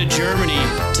the way to Germany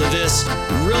to this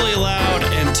really loud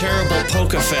and terrible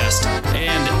Polka Fest,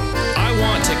 and I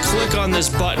want to click on this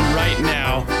button right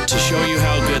now to show you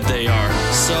how good they are.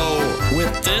 So,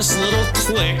 with this little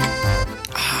click,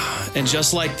 and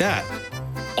just like that,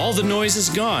 all the noise is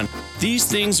gone. These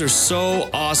things are so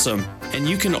awesome, and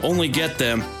you can only get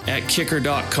them at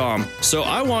Kicker.com. So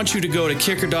I want you to go to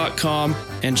Kicker.com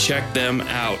and check them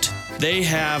out. They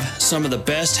have some of the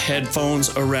best headphones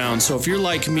around. So if you're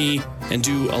like me and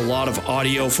do a lot of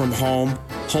audio from home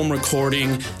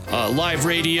recording, live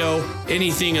radio,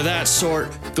 anything of that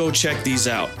sort, go check these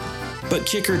out. But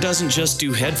Kicker doesn't just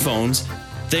do headphones.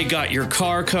 They got your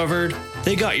car covered.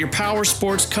 They got your power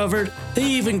sports covered. They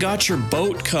even got your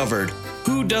boat covered.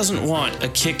 Who doesn't want a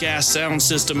kick-ass sound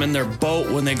system in their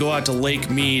boat when they go out to Lake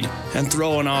Mead and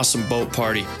throw an awesome boat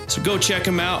party? So go check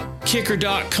them out,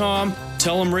 Kicker.com.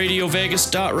 Tell them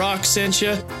RadioVegas.rock sent you.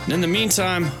 And in the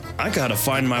meantime, I gotta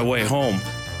find my way home.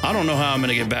 I don't know how I'm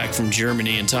gonna get back from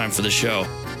Germany in time for the show.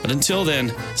 But until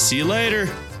then, see you later.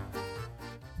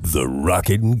 The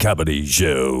Rockin' Comedy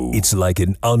Show. It's like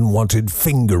an unwanted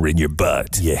finger in your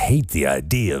butt. You hate the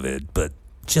idea of it, but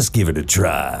just give it a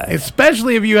try.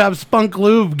 Especially if you have Spunk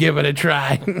Lube, give it a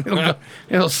try.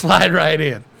 It'll slide right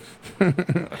in.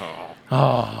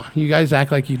 Oh, you guys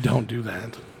act like you don't do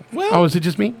that. Well, is it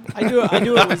just me? I do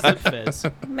it with Zip Fizz.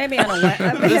 Maybe on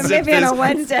a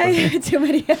Wednesday. too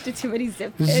many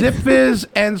Zip Fizz. Zip Fizz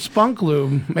and Spunk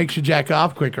Lube makes you jack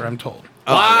off quicker, I'm told.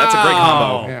 Oh, that's a great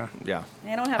combo. Yeah.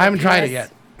 I don't have. I haven't tried it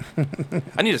yet.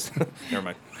 I need to. Never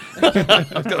mind.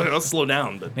 I'll slow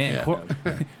down. But Man,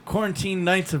 quarantine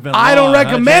nights have been I don't long,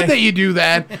 recommend huh, that you do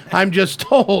that. I'm just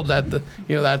told that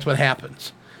that's what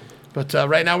happens. But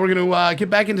right now we're gonna get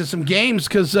back into some games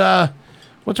because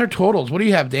what's our totals? What do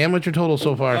you have, Dan? What's your total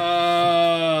so far?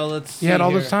 Let's see. You had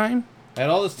all here. this time? I had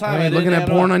all this time. Are you I looking didn't at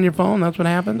add porn up. on your phone? That's what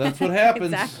happened? That's what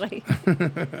happens. Exactly.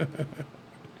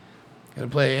 Gonna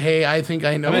play Hey, I Think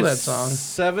I Know I'm at That song.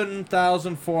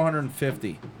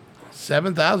 7,450.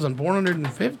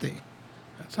 7,450.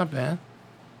 That's not bad.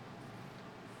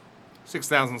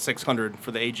 6,600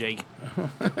 for the AJ.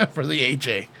 For the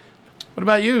AJ. What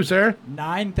about you, sir?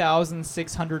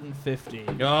 9,650.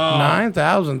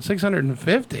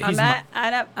 9,650. I'm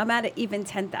at even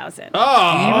 10,000.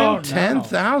 Even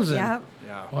 10,000. Yep.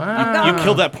 Wow. You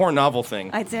killed that porn novel thing.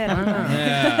 I did.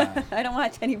 Yeah. I don't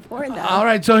watch any porn though. All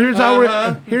right, so here's how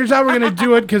we're gonna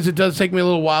do it because it does take me a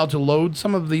little while to load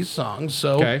some of these songs.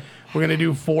 So we're gonna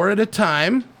do 4 at a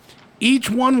time, each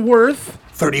one worth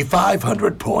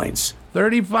 3,500 points.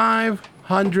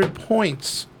 3,500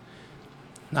 points.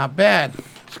 Not bad.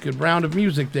 It's a good round of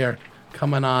music there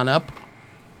coming on up.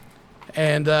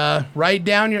 And write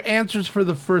down your answers for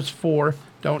the first 4.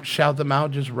 Don't shout them out.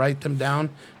 Just write them down.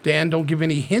 Dan, don't give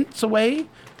any hints away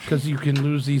because you can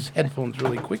lose these headphones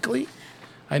really quickly.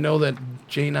 I know that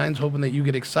J9's hoping that you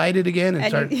get excited again and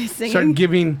start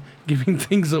giving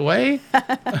things away.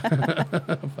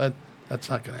 But that's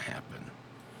not going to happen.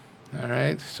 All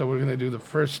right. So we're going to do the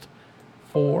first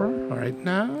 4 right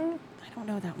now. I don't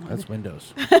know that one. That's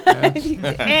Windows. That is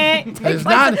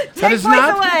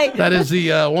the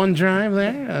OneDrive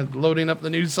there, loading up the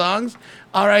new songs.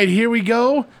 All right, here we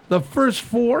go. The first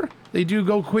 4, they do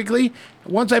go quickly.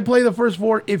 Once I play the first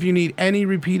 4, if you need any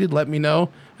repeated, let me know,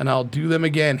 and I'll do them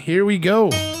again. Here we go.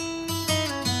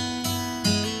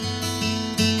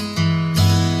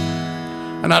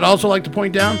 And I'd also like to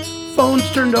point down, phones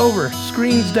turned over,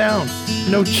 screens down.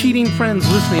 No cheating friends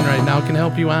listening right now can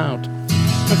help you out.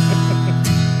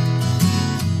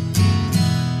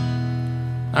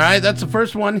 All right, that's the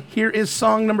first one. Here is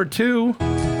song number 2.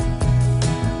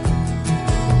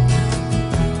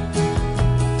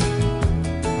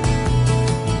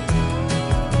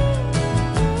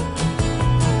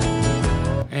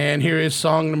 And here is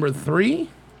song number 3.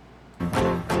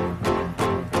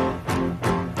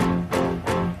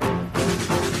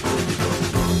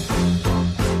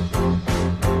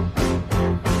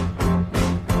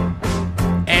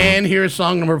 And here is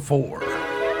song number 4.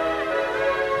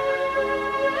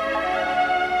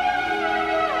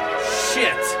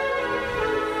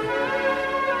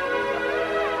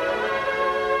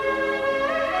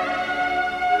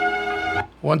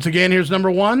 Once again, here's number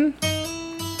 1.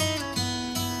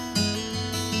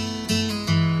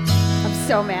 I'm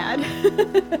so mad.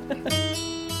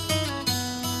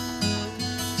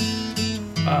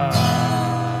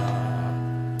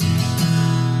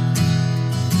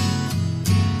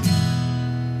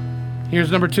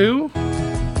 Here's number 2.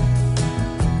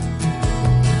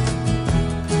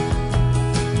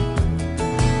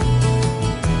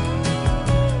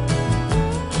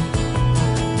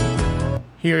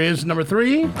 Here is number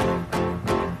 3.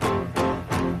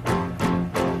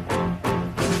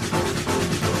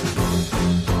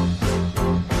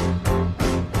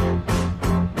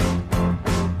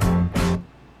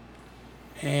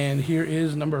 And here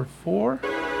is number 4.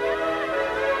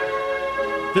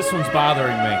 This one's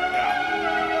bothering me.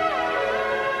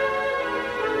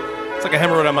 It's like a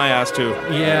hemorrhoid on my ass, too.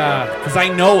 Yeah, because I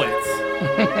know it.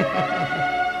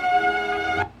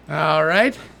 All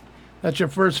right. That's your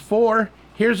first 4.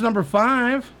 Here's number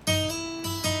 5.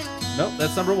 Nope,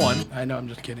 that's number 1. I know, I'm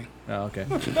just kidding. Oh, okay.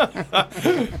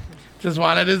 Just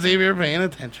wanted to see if you're paying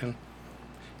attention.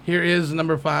 Here is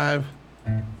number 5.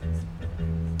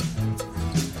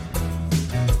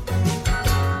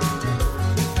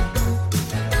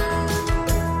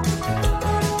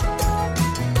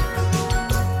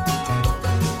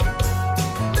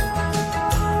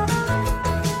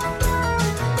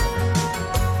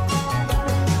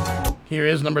 Here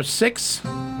is number 6.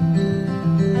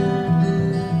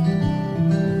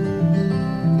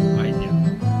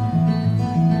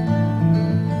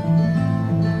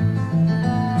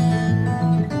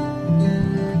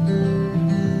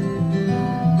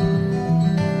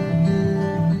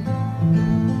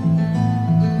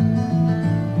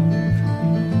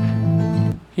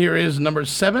 Here is number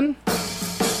 7.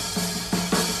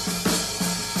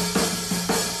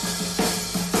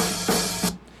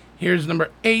 Here's number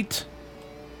 8.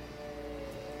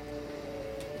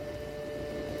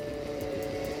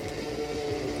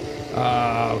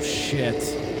 Oh, shit.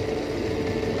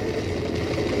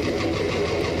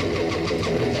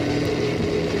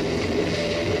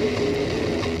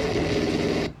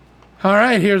 All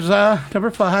right, here's number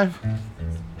 5.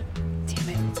 Damn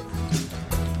it.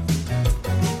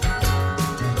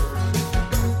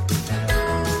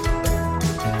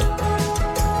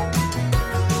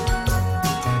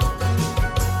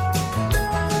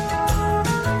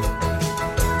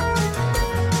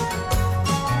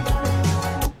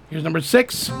 Here's number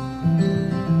 6.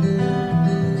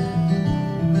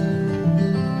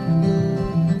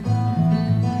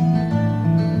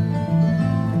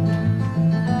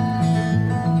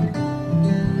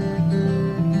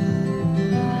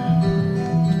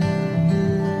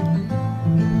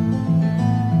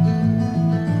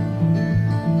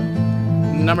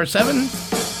 Number 7.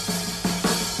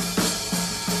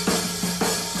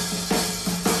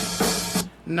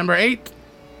 Number 8.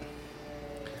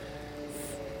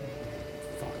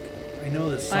 I know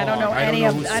this song. I don't know any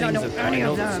of. who I don't know sings it, any I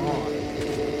know of the them. song.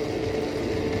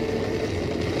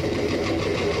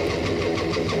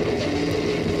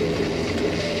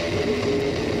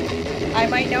 I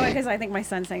might know it because I think my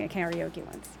son sang at karaoke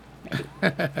once. Maybe.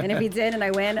 And if he did and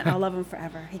I win, I'll love him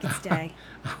forever. He can stay.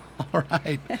 All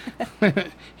right.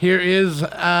 Here is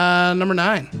number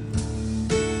 9.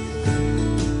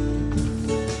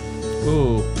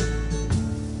 Ooh.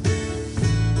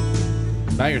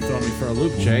 Now you're throwing me for a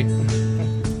loop, Jay.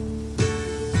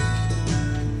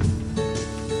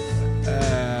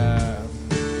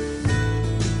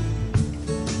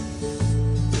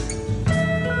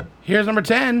 Here's number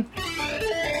 10.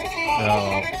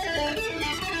 Oh.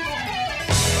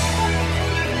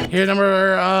 Here's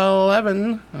number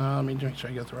 11. Let me make sure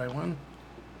I get the right one.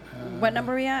 What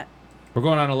number are we at? We're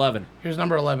going on 11. Here's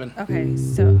number 11. Okay,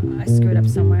 so I screwed up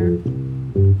somewhere. Ooh,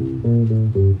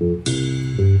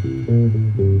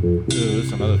 this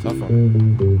is another tough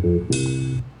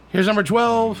one. Here's number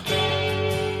 12.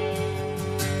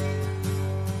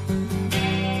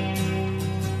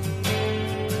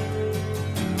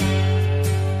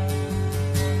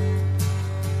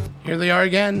 Here they are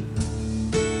again.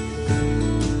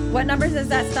 What numbers does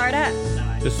that start at?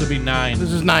 This would be 9.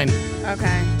 This is 9.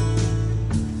 Okay.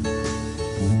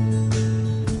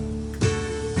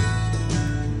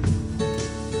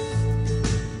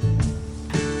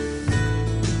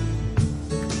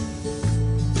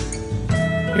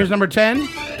 Here's number 10.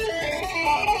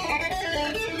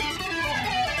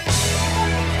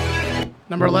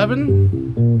 Number 11.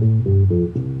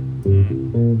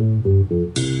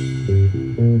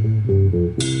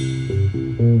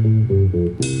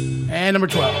 And number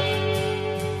 12.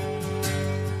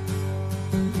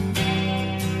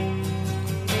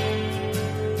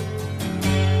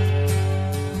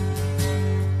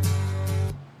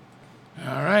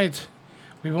 All right.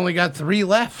 We've only got 3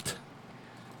 left.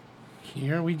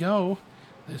 Here we go.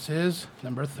 This is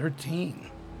number 13.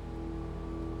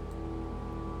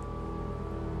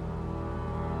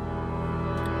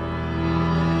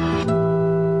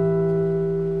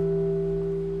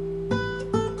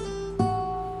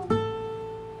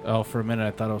 Oh, for a minute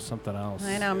I thought it was something else.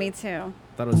 I know, me too. I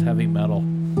thought it was heavy metal.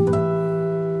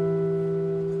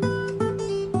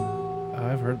 Oh,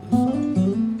 I've heard this song.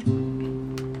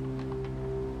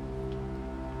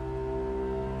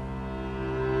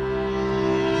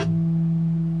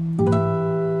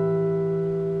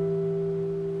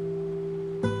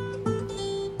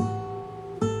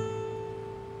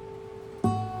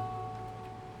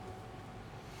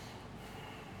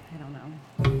 I don't know.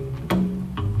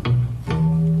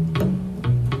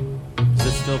 Is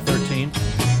this still 13?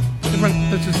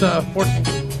 This is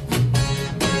 14.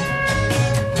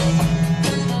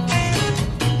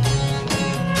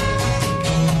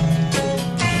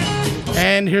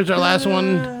 And here's our last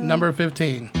one, number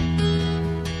 15.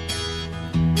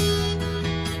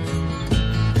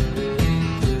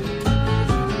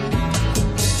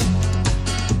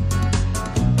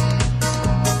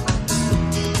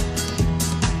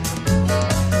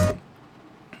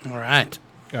 All right.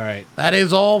 All right. That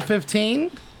is all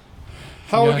 15.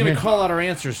 How are we Yeah, going here. to call out our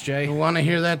answers, Jay? You want to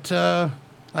hear that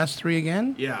last 3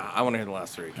 again? Yeah, I want to hear the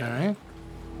last 3 again. All right.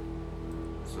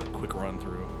 It's a quick run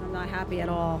through. I'm not happy at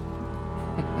all.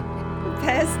 I'm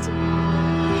pissed.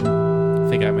 I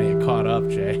think I may have caught up,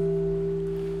 Jay.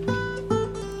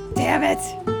 Damn it.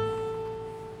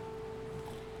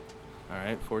 All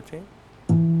right, 14.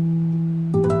 I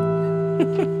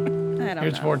don't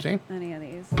Here's know 14. any of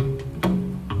these.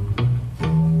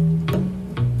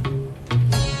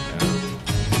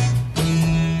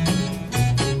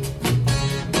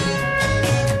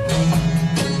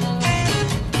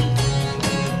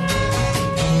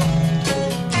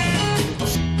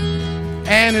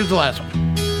 And here's the last one.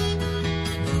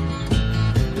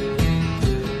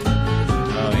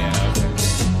 Oh, yeah. Okay.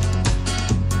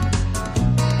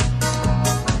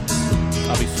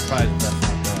 I'll be surprised if that's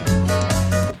not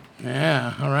that.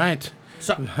 Yeah, all right.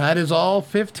 So that is all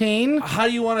 15. How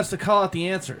do you want us to call out the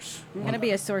answers? I'm going to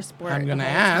be a sore sport. I'm going to the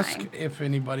whole ask time. if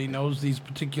anybody knows these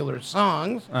particular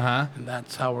songs. Uh-huh. And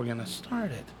that's how we're going to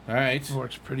start it. All right.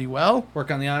 Works pretty well. Work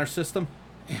on the honor system?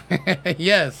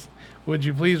 Yes. Would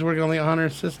you please work on the honor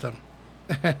system?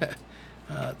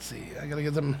 Let's see. I got to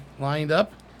get them lined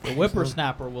up. The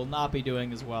whippersnapper will not be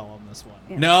doing as well on this one.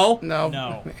 Yeah. No?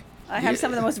 No. I have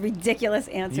some of the most ridiculous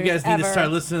answers You guys need ever. to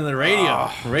start listening to the radio.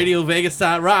 Radio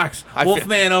Vegas.rocks.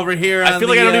 Wolfman over here. I on feel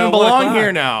like I don't the, even 1 belong o'clock.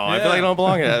 here now. I feel like I don't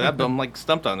belong here. I'm like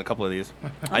stumped on a couple of these.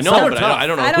 I know, but I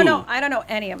don't know who. I don't know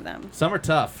any of them. Some are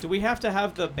tough. Do we have to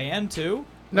have the band too?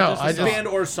 No, Or I just a just song? band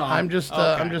or song. I'm just Okay.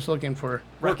 I'm just looking for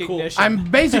Recognition. I'm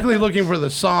basically looking for the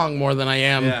song more than I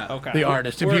am Yeah. Okay. the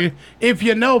artist. We're- If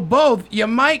you know both, you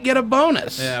might get a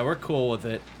bonus. Yeah, we're cool with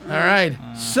it. All right.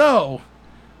 So,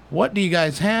 what do you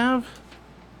guys have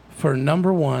for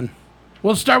number 1?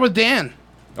 We'll start with Dan.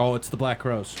 Oh, it's the Black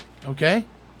Crows. Okay.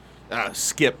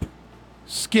 Skip.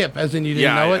 Skip, as in you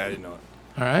didn't know it. I didn't know it.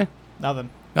 All right. Nothing.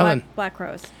 Nothing. Black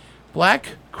Crows.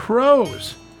 Black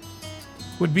Crows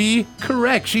would be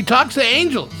correct. She talks to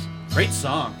angels. Great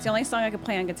song. It's the only song I could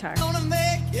play on guitar.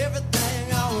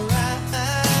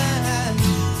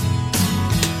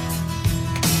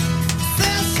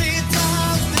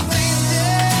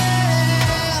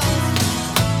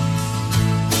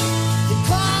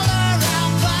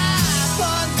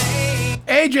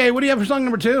 AJ, what do you have for song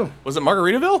number 2? Was it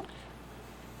Margaritaville?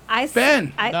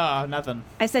 Ben. No, nothing.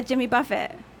 I said Jimmy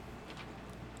Buffett.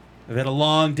 I've had a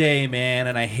long day, man,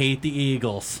 and I hate the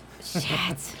Eagles. Shit.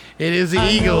 It is the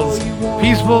Eagles.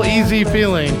 Peaceful, easy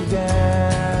feeling.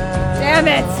 Damn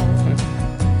it.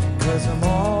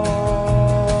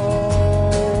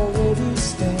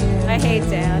 I hate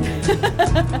Dan.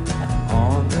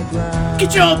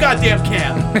 Get your own goddamn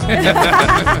cab.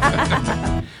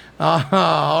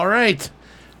 All right.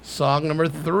 Song number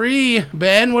 3.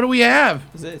 Ben, what do we have?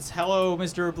 It's Hello,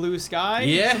 Mr. Blue Sky.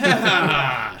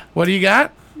 Yeah. What do you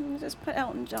got? Just put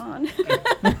Elton John.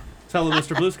 Tell him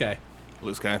Mr. Blue Sky.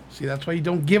 Blue Sky. See, that's why you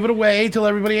don't give it away till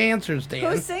everybody answers,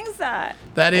 Dan. Who sings that?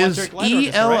 That is Electric Light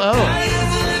Orchestra, ELO.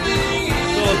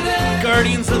 Little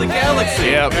Guardians of the Galaxy.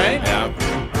 Yep. Right? Yeah.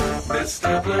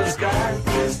 Mr. Blue Sky,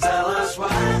 please tell us why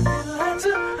you had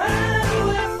to hide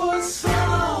away for so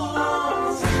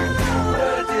long.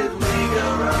 Where did we go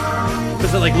wrong?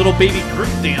 Was it like little baby Groot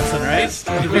dancing, right?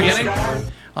 In the beginning?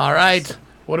 All right.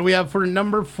 What do we have for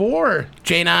number 4?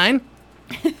 J9.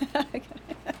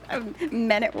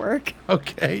 Men at work.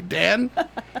 Okay, Dan.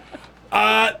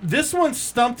 This one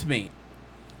stumped me.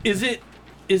 Is it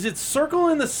Circle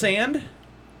in the Sand?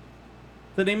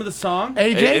 The name of the song?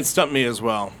 AJ? It stumped me as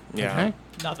well. Yeah. Okay.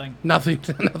 Nothing. Nothing.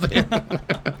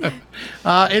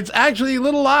 It's actually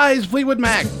Little Lies, Fleetwood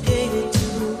Mac.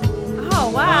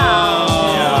 Oh, wow.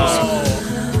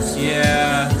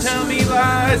 Yeah. Tell me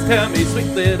lies, tell me sweet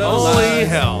little Holy lies.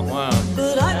 hell. Wow.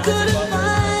 But I couldn't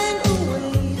find a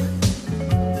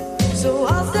way. So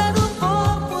I'll settle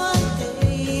for one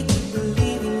day to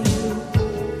believe in you.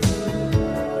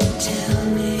 Tell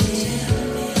me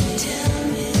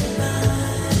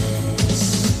lies.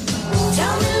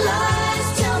 Tell me lies,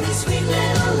 tell me sweet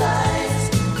little lies.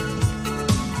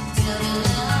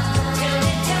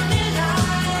 Tell me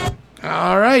lies.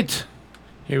 All right.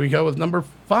 Here we go with number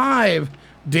 5.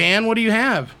 Dan, what do you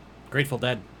have? Grateful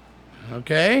Dead.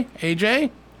 Okay.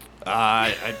 AJ?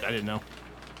 I didn't know.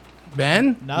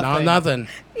 Ben? Nothing. No, nothing.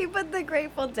 He put the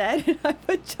Grateful Dead, and I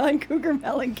put John Cougar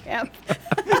Mellencamp.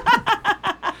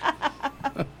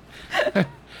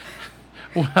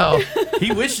 Well,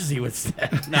 He wishes he was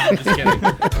dead. No, I'm just kidding.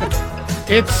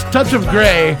 it's Touch of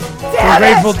Grey for Damn it!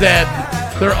 Grateful Dead.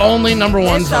 Their only number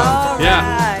 1 It's song. all Yeah.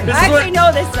 right. This I is actually what-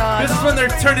 know this song. This is when they're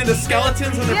turned into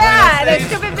skeletons when they're Yeah, playing the on stage.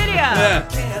 stupid video. Yeah.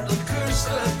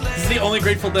 This is the only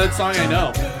Grateful Dead song I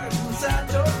know.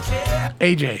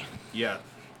 AJ, Yeah.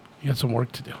 you got some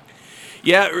work to do.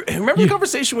 Yeah, remember the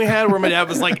conversation we had where my dad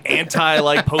was like anti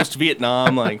like post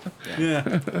Vietnam, like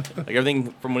like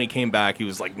everything from when he came back, he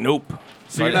was like, nope.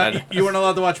 So you weren't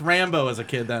allowed to watch Rambo as a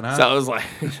kid then, huh? So I was like,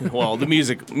 well, the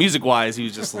music wise, he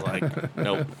was just like,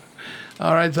 nope.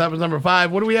 All right, so that was number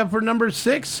 5. What do we have for number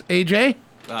 6, AJ?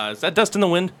 Is that Dust in the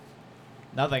Wind?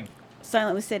 Nothing.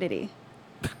 Silent Lucidity.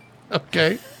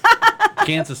 Okay.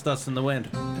 Kansas Dust in the Wind.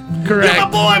 Correct. You're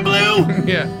my boy, Blue.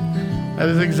 Yeah. That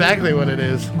is exactly what it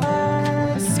is.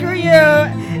 Screw you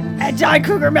and John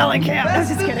Cougar Mellencamp. I was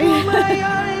just kidding.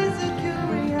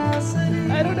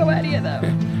 I don't know what any of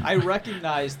them. I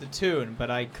recognized the tune, but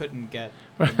I couldn't get.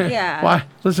 Yeah. Why?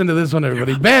 Listen to this one,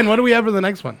 everybody. Ben, what do we have for the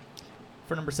next one?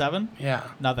 For number 7? Yeah.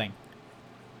 Nothing.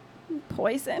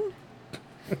 Poison.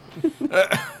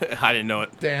 I didn't know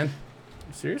it. Dan.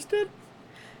 You serious, dude?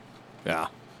 Yeah.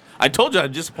 I told you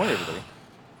I'd disappoint everybody.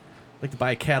 I'd like to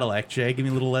buy a Cadillac, Jay. Give me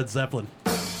a little Led Zeppelin.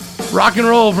 Rock and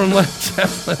roll from Led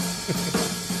Zeppelin.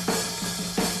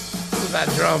 That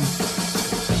drum.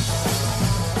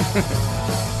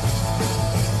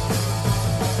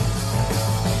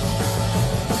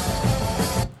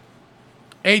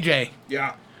 AJ.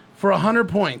 Yeah. For 100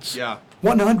 points. Yeah.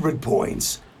 100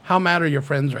 points. How mad are your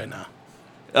friends right now?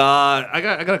 I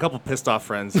got a couple pissed off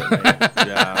friends.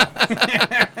 Yeah.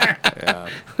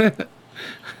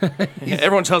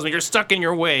 Everyone tells me you're stuck in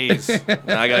your ways.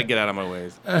 I gotta get out of my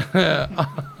ways.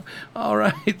 All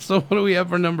right. So what do we have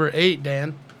for number 8,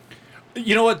 Dan?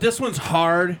 You know what? This one's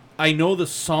hard. I know the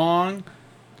song.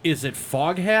 Is it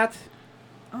Foghat?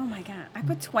 Oh my god! I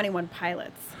put 21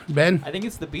 Pilots. Ben? I think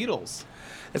it's the Beatles.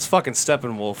 It's fucking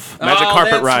Steppenwolf. Magic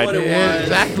Carpet Ride. What it was.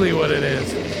 Exactly what it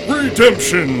is.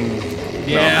 Redemption.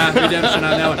 Yeah, redemption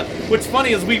on that one. What's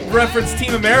funny is we reference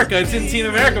Team America. It's in Team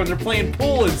America when they're playing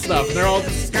pool and stuff. And they're all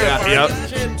just Yeah, and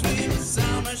shit.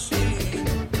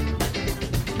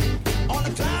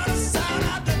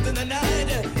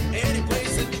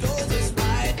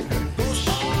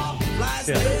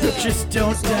 Yeah. Just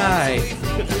don't die.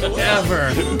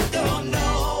 Ever.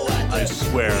 I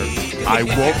swear, I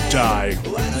won't die.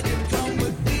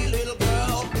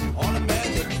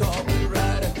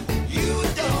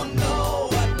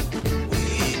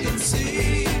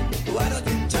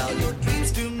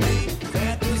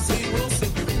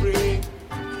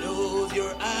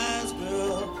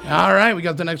 All right, we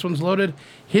got the next one's loaded.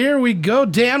 Here we go.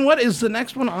 Dan, what is the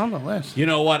next one on the list? You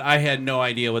know what? I had no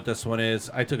idea what this one is.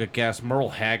 I took a guess. Merle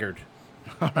Haggard.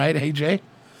 All right, AJ?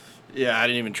 Yeah, I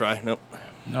didn't even try. Nope.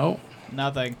 No.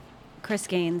 Nothing. Chris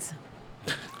Gaines.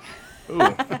 Ooh.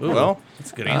 Well,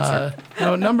 that's a good answer.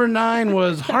 No, number 9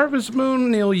 was Harvest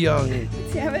Moon, Neil Young.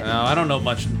 No, I don't know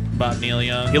much about Neil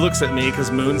Young. He looks at me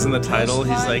because Moon's in the title.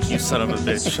 He's like, you son of a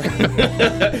bitch.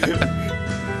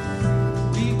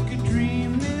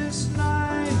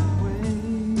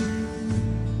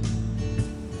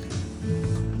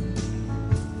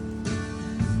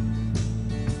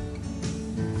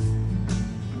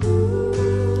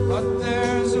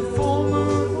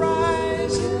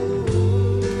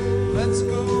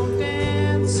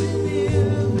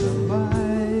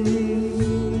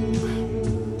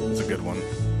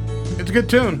 A good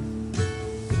tune.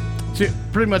 It's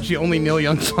pretty much the only Neil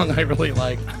Young song I really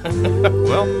like.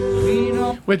 Well,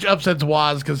 which upsets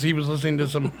Waz because he was listening to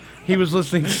some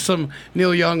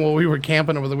Neil Young while we were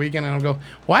camping over the weekend, and I'll go,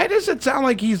 why does it sound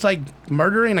like he's like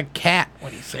murdering a cat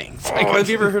when he sings? Oh, have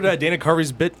you ever heard of Dana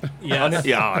Carvey's bit? Yes.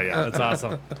 Yeah, that's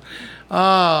awesome.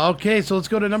 Okay, so let's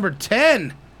go to number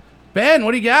 10. Ben,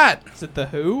 what do you got? Is it The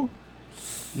Who?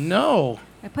 No.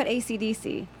 I put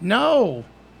AC/DC. No.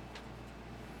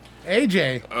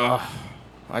 AJ.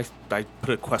 I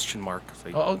put a question mark.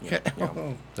 Okay.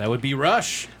 That would be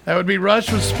Rush. That would be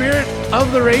Rush with Spirit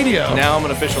of the Radio. Now I'm an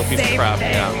official piece of crap.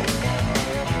 Yeah.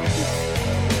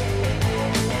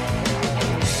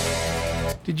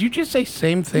 Did you just say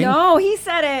same thing? No, he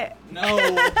said it. No.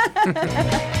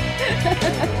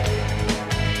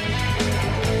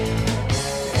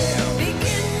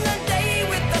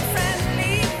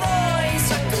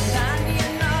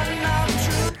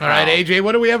 All right, AJ,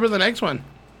 what do we have for the next one?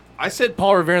 I said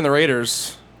Paul Revere and the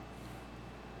Raiders.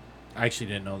 I actually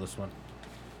didn't know this one.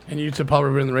 And you said Paul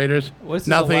Revere and the Raiders? What's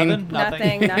nothing? 11?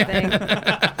 Nothing.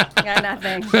 Got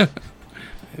nothing.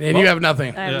 And you have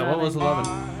nothing. Yeah, what was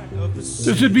 11?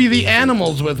 This would be the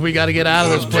Animals with We Gotta Get Out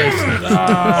of This Place.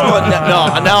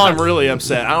 Now I'm really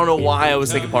upset. I don't know why I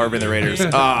was thinking Paul Revere and the Raiders.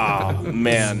 Oh,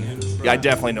 man. Yeah, I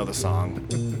definitely know the song.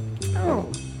 Oh.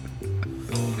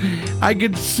 I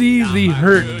could see the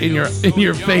hurt in your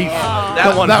face.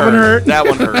 That one hurt. That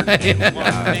one hurt.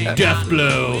 Yeah. Death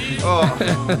blow.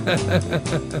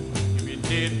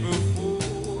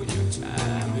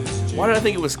 Why did I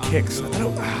think it was Kicks? I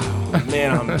thought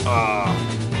man,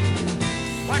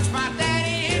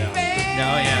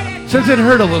 yeah. Since it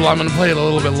hurt a little, I'm going to play it a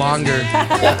little bit longer.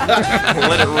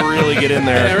 Let it really get in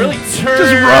there. Yeah, really turn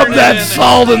Just rub that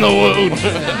salt in the wound.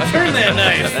 Turn that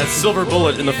knife. That silver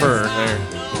bullet in the fur. There.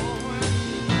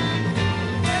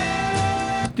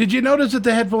 Did you notice that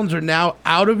the headphones are now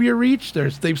out of your reach?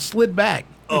 They've slid back.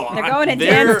 Oh, They're going in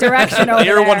Dan's direction over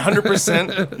They're there.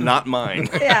 100% not mine.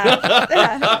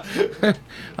 Yeah.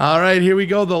 All right, here we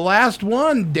go. The last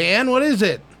one. Dan, what is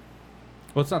it?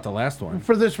 Well, it's not the last one.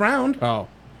 For this round. Oh.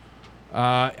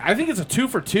 I think it's a 2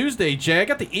 for Tuesday, Jay. I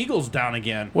got the Eagles down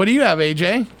again. What do you have,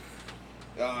 AJ?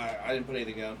 I didn't put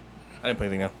anything down. I didn't put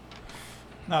anything down.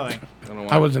 Nothing. I don't know why.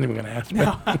 I wasn't even going to ask.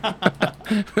 No.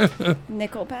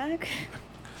 Nickelback?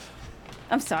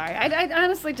 I'm sorry. I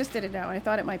honestly just didn't know. I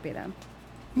thought it might be them.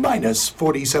 Minus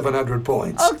 4,700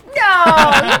 points. Oh, no!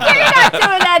 You're not doing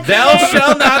that to Thou me.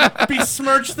 shalt not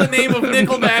besmirch the name of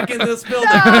Nickelback in this building.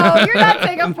 No, you're not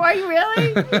taking a point, really?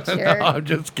 You jerk. No, I'm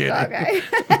just kidding. Okay.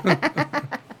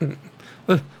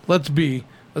 Let's be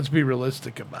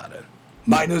realistic about it.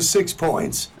 Minus 6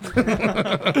 points.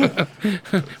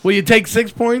 Will you take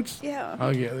 6 points? Yeah.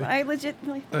 Okay. I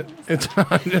legitimately. It's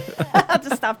I'll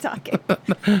just stop talking.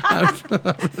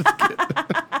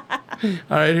 All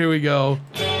right, here we go.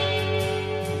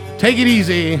 Take It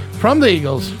Easy from the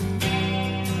Eagles.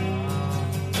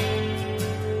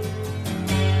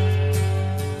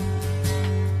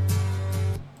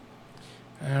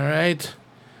 All right.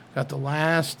 Got the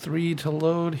last 3 to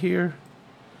load here.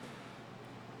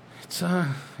 It's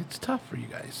tough for you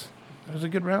guys. It was a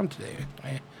good round today.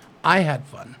 I had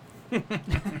fun. I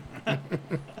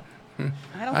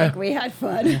don't think we had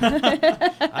fun.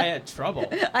 I had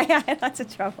trouble. I had lots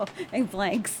of trouble and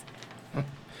blanks.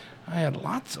 I had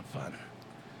lots of fun.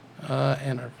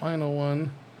 And our final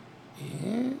one.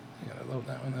 Yeah, I gotta load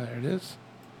that one. There it is.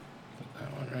 Put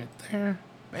that one right there.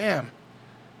 Bam.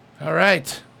 All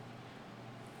right.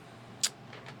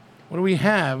 What do we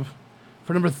have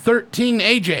for number 13,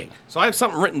 AJ? So I have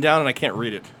something written down and I can't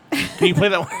read it. Can you play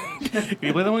that one? Can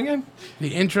you play that one again?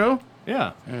 The intro?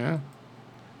 Yeah. Yeah.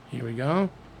 Here we go.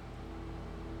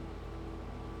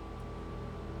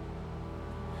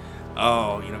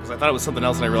 Oh, because I thought it was something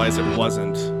else and I realized it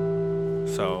wasn't.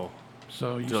 So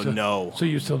you don't know. So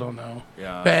you still don't know.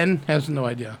 Yeah. Ben has no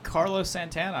idea. Carlos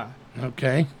Santana.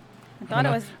 Okay. I thought it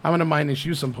was. I'm gonna minus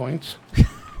you some points.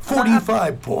 45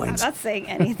 I'm points. not saying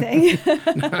anything.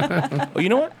 Oh, you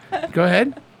know what? Go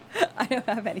ahead. I don't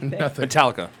have anything. Nothing.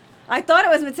 Metallica. I thought it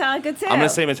was Metallica too. I'm going to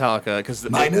say Metallica because...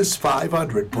 Minus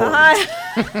 500 points.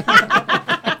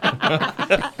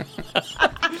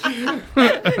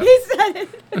 He said it.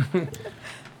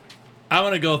 I'm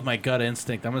going to go with my gut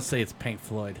instinct. I'm going to say it's Pink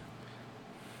Floyd.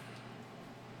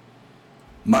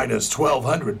 Minus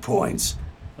 1,200 points.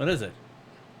 What is it?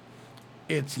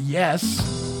 It's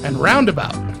Yes and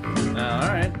Roundabout. All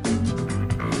right.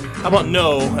 How about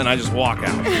no, and I just walk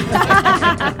out?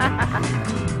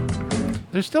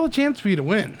 There's still a chance for you to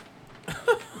win.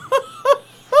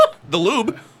 The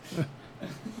lube.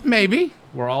 Maybe.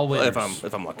 We're all winners.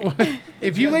 If I'm lucky.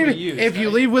 If you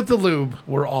leave with the lube,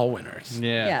 we're all winners.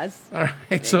 Yeah. Yes. All right.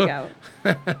 There So, you go.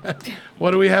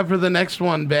 what do we have for the next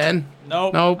one, Ben?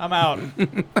 Nope. I'm out.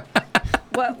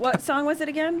 What song was it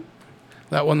again?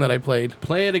 That one that I played.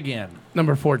 Play it again.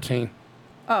 Number 14.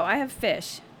 Oh, I have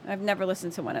Fish. I've never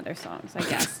listened to one of their songs, I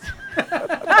guess.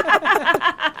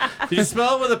 Did you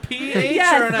spell it with a P-H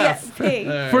Yes, or an yes, F? P.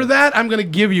 For that, I'm going to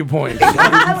give you points.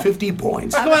 150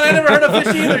 points. Come on, I never heard of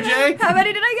Fish either, Jay. How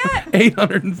many did I get?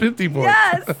 850 points.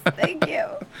 Yes, thank you.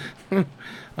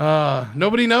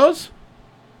 Nobody knows?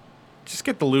 Just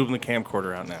get the lube and the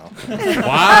camcorder out now.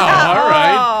 Wow, all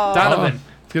right. Donovan.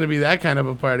 It's going to be that kind of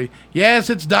a party. Yes,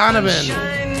 it's Donovan.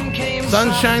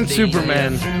 Sunshine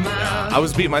Superman. I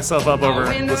was beating myself up over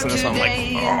listening to this song. I'm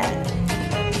like,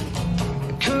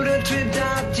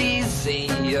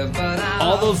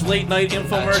 All those late night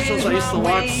infomercials I used to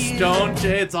watch, Stone,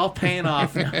 Jay, it's all paying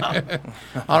off now.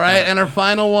 All right, and our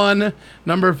final one,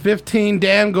 number 15,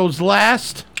 Dan goes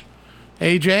last.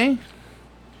 AJ?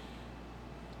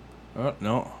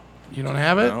 No. You don't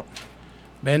have it? No.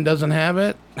 Ben doesn't have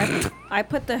it? I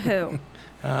put The Who.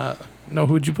 No,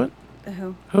 who'd you put? The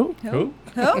Who. Who? Who?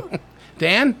 Who?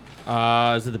 Dan?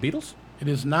 Is it the Beatles? It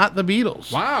is not the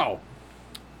Beatles. Wow.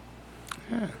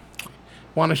 Yeah.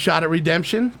 Want a shot at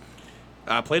redemption?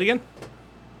 Play it again.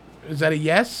 Is that a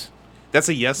yes? That's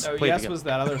a yes. No, Play it yes again. was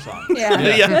that other song.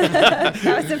 Yeah.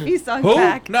 That was a few songs Who?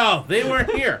 back. No, they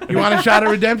weren't here. You want a shot at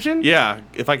redemption? Yeah,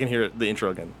 if I can hear the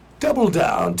intro again. Double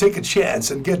down, take a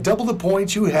chance, and get double the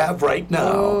points you have right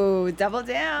now. Ooh, double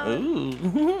down.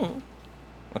 Ooh.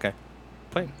 Okay.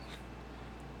 Play.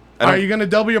 Are you going to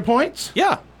double your points?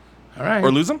 Yeah. All right.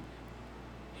 Or lose them?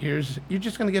 You're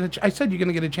just going to get I said you're going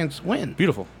to get a chance to win.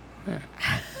 Beautiful. Yeah.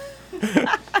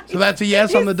 So that's a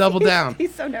yes on the double down.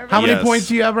 He's so nervous. How many Yes. points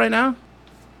do you have right now?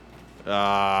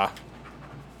 I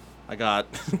got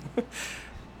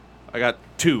I got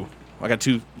two. I got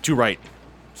two right.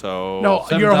 So No,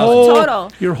 7,000. your whole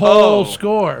Total. Your whole Oh.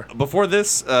 score. Before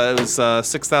this, it was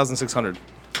 6,600.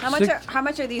 How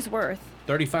much are these worth?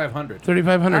 3,500.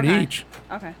 3,500 Okay. each.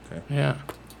 Okay. Yeah.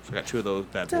 So I got two of those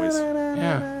bad boys.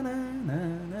 Yeah.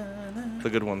 The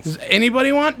good ones. Does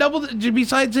anybody want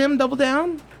besides him, Double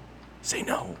Down? Say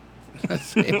no.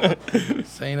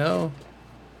 Say no.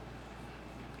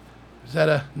 Is that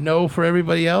a no for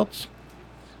everybody else?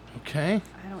 Okay.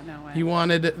 I don't know. You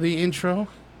wanted the intro?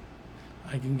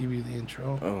 I can give you the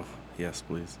intro. Oh, yes,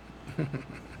 please.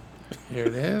 Here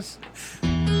it is.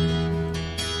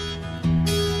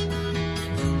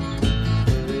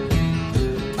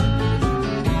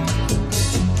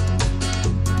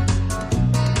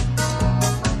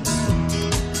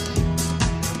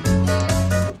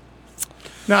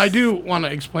 Now, I do want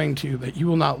to explain to you that you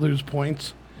will not lose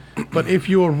points, but if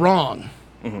you are wrong,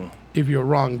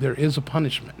 there is a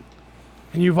punishment.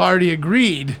 And you've already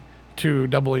agreed to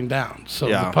doubling down, so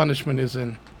the punishment is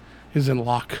in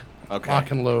lock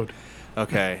and load.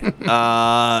 Okay.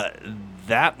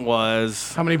 That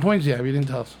was... How many points do you have? You didn't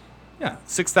tell us. Yeah,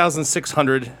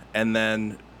 6,600, and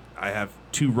then I have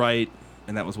 2 right,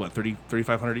 and that was what,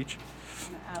 3,500 each?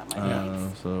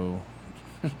 So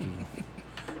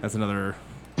that's another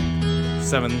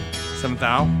 7,000.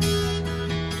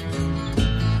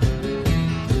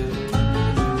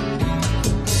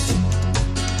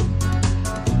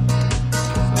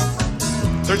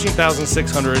 So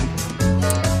 13,600.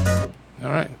 All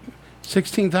right.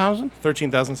 16,000?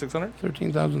 13,600.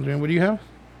 13,300. What do you have?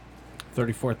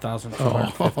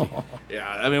 34,450. Yeah,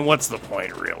 I mean, what's the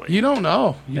point, really? You don't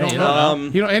know. You Yeah, don't you know. don't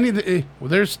know. You know well,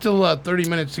 there's still 30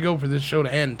 minutes to go for this show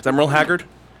to end. Is that Merle Haggard?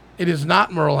 It is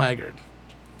not Merle Haggard.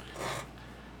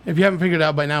 If you haven't figured it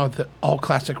out by now, it's all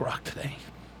classic rock today.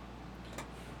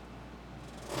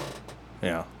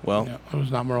 Yeah. Well, it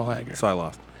was not Merle Haggard. So I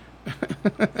lost.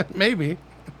 Maybe.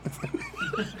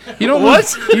 You don't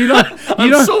What? You don't.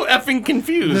 I'm so effing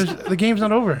confused. The game's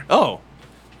not over. Oh.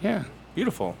 Yeah.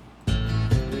 Beautiful.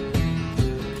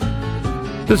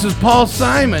 This is Paul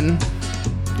Simon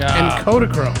and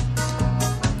Kodachrome.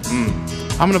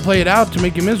 I'm going to play it out to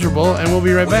make you miserable, and we'll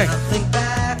be right back. Think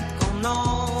back on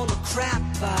all the crap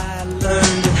I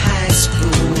learned in high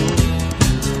school.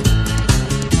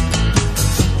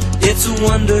 It's a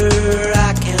wonder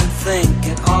I can think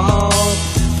at all.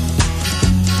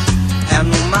 And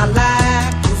my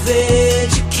lack of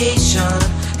education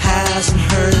hasn't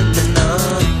hurt me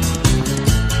none.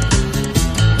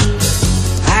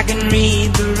 I can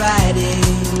read the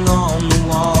writing on the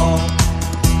wall.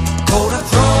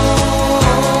 Kodachrome,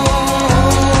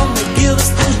 they give us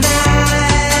those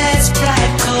nice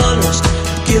bright colors,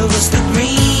 give us the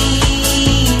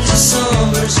greens of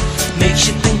summers, makes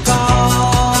you think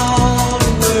all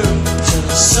the world's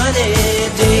a sunny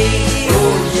day.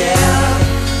 Oh yeah,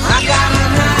 I got a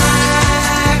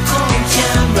Nikon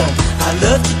camera, I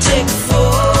love to take a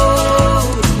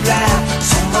photograph,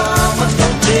 so mama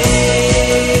don't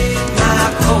take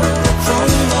my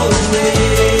Kodachrome away.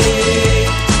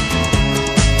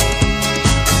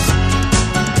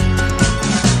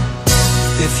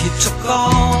 If you took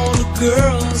all the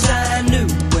girls I knew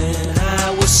when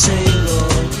I was single,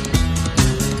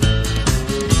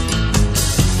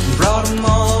 brought them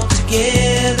all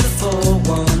together for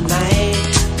one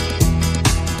night,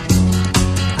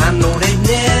 I know they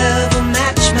never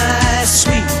match my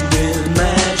sweet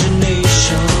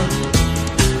imagination.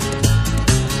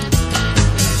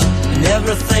 And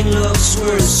everything looks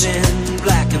worse in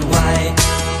black and white.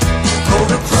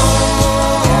 Kodachrome,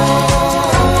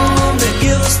 they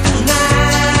give us the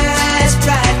nice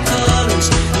bright colors,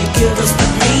 they give us the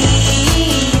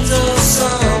greens of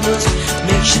summers,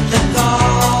 makes you think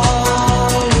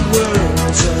all the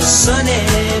world's a sunny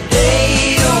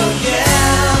day. Oh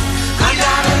yeah, I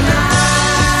got a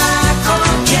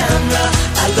Nikon camera,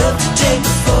 I love to take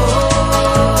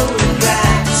photographs,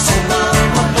 so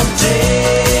mama don't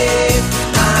take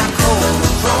my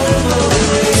Kodachrome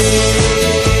away.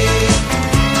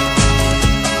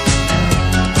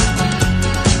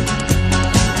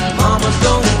 Mama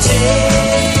don't take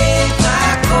my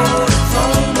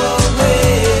Kodachrome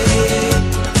away.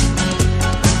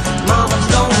 Mama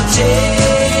don't take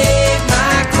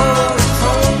my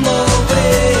Kodachrome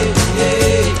away.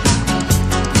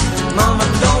 Mama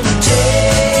don't take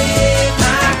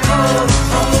my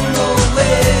Kodachrome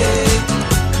away.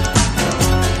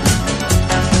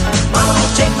 Mama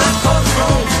don't take my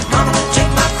Kodachrome. Mama don't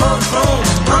take my Kodachrome.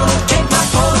 Mama don't take my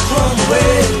Kodachrome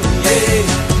away.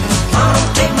 Mama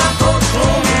don't take my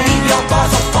Kodachrome. Leave your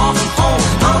boys so far from home.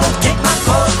 Mama don't take my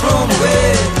Kodachrome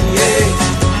away.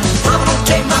 Mama don't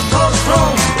take my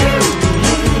Kodachrome.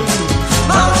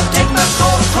 Mama don't take my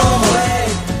Kodachrome away.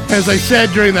 As I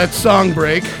said during that song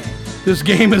break, this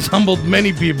game has humbled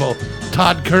many people.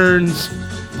 Todd Kearns,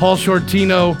 Paul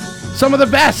Shortino, some of the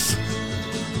best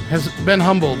has been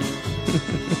humbled.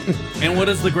 And what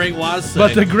does the Great Waz say?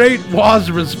 But the Great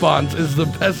Waz response is the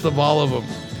best of all of them.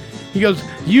 He goes,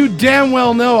 "You damn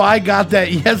well know I got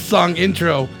that Yes song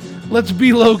intro. Let's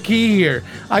be low key here.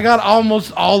 I got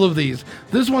almost all of these.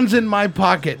 This one's in my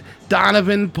pocket.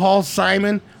 Donovan, Paul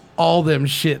Simon, all them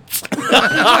shits."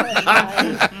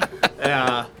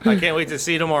 Yeah, I can't wait to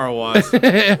see tomorrow, Waz.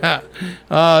 Yeah.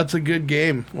 It's a good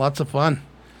game. Lots of fun.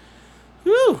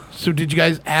 Woo. So did you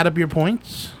guys add up your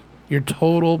points? Your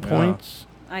total points?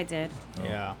 I did.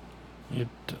 Yeah. Your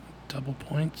double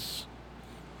points?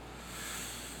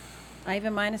 I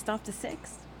even minused off to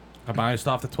 6. I minused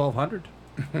off to 1,200.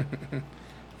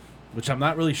 Which I'm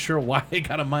not really sure why I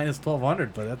got a minus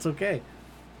 1,200, but that's okay.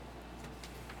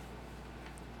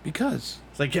 Because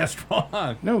I guessed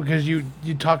wrong. No, because you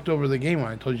talked over the game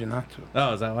when I told you not to.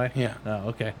 Oh, is that why? Yeah. Oh,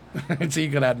 okay. So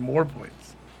you could add more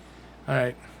points. All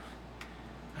right.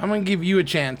 I'm going to give you a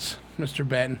chance, Mr.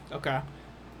 Ben. Okay.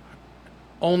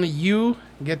 Only you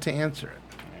get to answer it.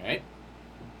 All right.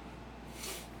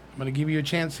 I'm going to give you a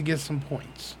chance to get some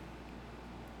points.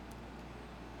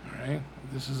 All right.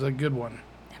 This is a good one.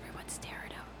 Everyone stare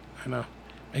at him. I know.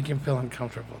 Make him feel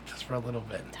uncomfortable just for a little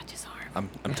bit. Touch his arm.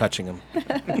 I'm touching him.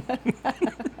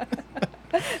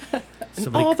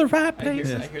 All the right I hear,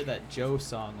 places. I hear that Joe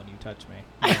song when you touch me.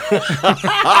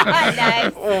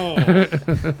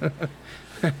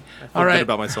 All right. Good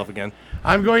about myself again.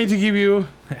 I'm going to give you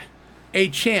a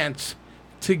chance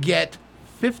to get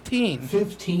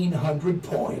 1,500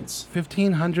 points.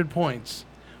 1,500 points.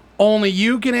 Only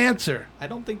you can answer. I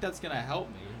don't think that's gonna help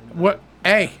me. What?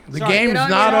 Hey, the Sorry, game's you know,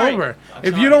 not sorry. over. I'm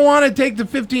If sorry. you don't want to take the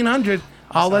 1,500,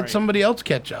 I'll let sorry. somebody else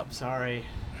catch up. Sorry.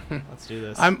 Let's do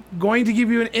this. I'm going to give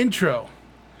you an intro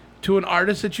to an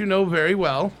artist that you know very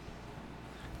well,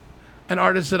 an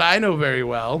artist that I know very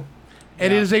well.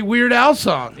 It is a Weird Al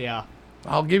song. Yeah.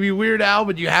 I'll give you Weird Al,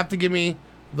 but you have to give me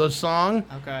the song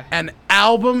Okay. and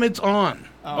album it's on.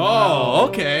 Oh,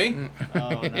 okay.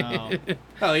 Oh no.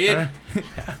 Oh, yeah.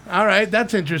 All right,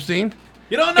 that's interesting.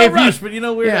 You don't know If you- Rush, but you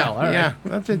know Weird yeah, Al. All right. Yeah,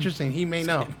 that's interesting. He may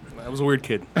know. I was a weird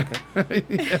kid.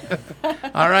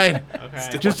 All right.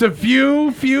 Okay. Just a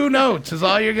few notes is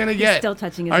all you're going to get. still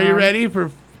touching his Are you arm. ready for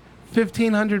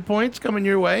 1,500 points coming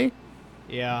your way?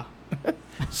 Yeah.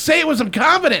 Say it with some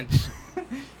confidence.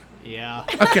 Yeah.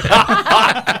 Okay.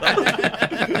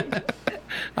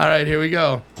 All right, here we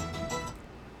go.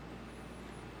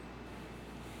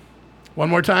 One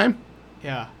more time.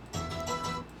 Yeah.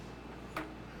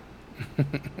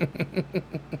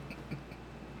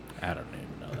 I don't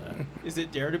even know that. Is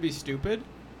it Dare to Be Stupid?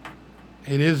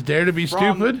 It is Dare to Be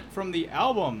Stupid. From the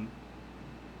album.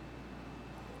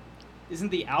 Isn't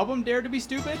the album Dare to Be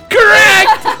Stupid?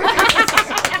 Correct!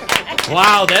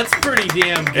 Wow, that's pretty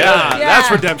damn good. Yeah, that's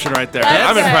redemption right there. That's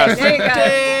I'm it. impressed. There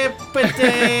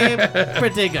you go.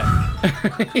 Pretty good.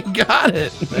 He got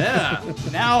it. Yeah.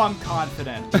 Now I'm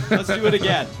confident. Let's do it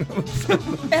again.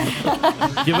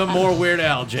 Give him more Weird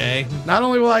Al, Jay. Not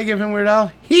only will I give him Weird Al,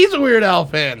 he's a Weird Al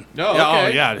fan. Oh, Yeah, okay. oh,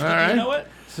 yeah. All right. You know what?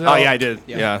 So, Oh, yeah, I did.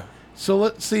 Yeah. So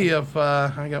let's see if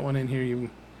I got one in here.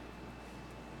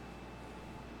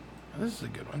 This is a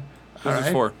good one. Who's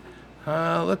this for?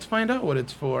 Let's find out what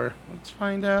it's for. Let's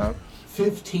find out.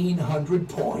 1,500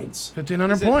 points.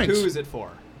 1,500 Is it- points. Who is it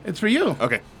for? It's for you.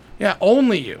 Okay. Yeah,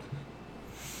 only you.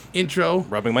 Intro.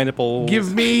 Rubbing my nipples.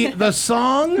 Give me the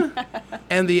song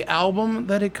and the album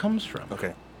that it comes from.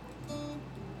 Okay.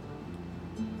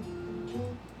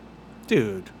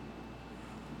 Dude.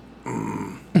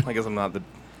 I guess I'm not the.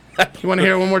 You want to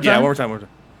hear it one more time? Yeah, one more time. One more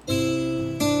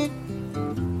time.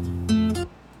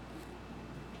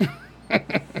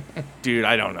 Dude,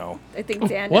 I don't know. I think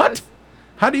Dan What? knows.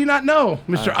 How do you not know,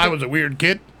 Mister? I was a weird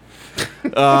kid.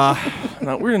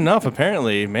 Not weird enough,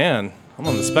 apparently. Man, I'm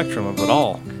on the spectrum of it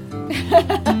all.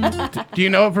 Do you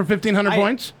know it for 1,500 I-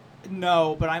 points?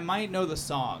 No, but I might know the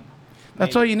song.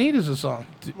 That's all you need is a song.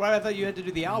 Right, I thought you had to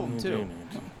do the album too.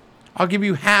 I'll give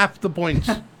you half the points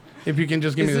if you can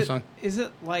just give me the song. Is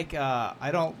it like I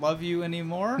Don't Love You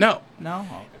Anymore? No. No?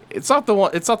 Okay. It's not the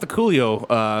one. It's not the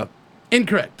Coolio.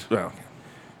 Incorrect. Oh,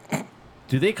 okay.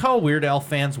 Do they call Weird Al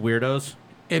fans weirdos?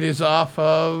 It is off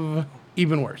of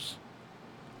Even Worse,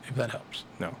 if that helps.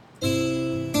 No.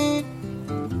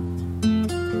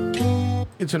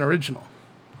 It's an original.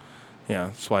 Yeah,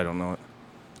 that's why I don't know it.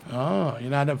 Oh, you're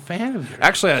not a fan of yours.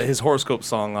 Actually, his horoscope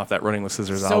song off that Running with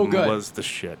Scissors So album good. was the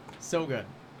shit. So good.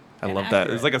 I And love that.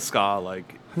 accurate. It's like a ska,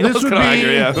 like. it This was would, kinda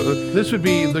be, accurate, yeah. this would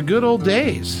be The Good Old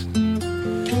Days.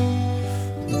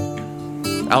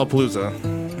 Alapalooza,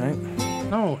 right?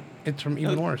 No, it's from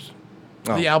Even Worse.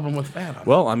 Oh. The album with Fat on it.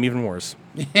 Well, I'm even worse.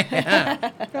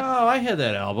 Yeah. Oh, I had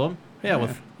that album. Yeah,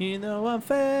 with you know I'm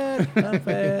fat, I'm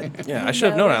fat. Yeah, I should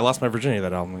have known. I lost my virginity to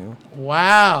that album. You know?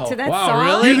 Wow. To that Wow, song?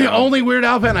 really? You're the only Weird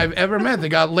Al fan I've ever met that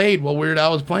got laid while Weird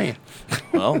Al was playing.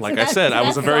 Well, like I said, I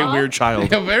was a very weird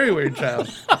child. A very weird child.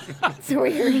 It's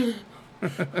weird.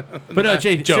 But no,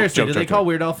 Jay, Joke, seriously, joke, do they joke, call joke.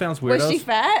 Weird Al fans weirdos? Was she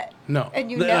fat? No. And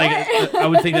you know Like, it? I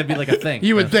would think that'd be like a thing.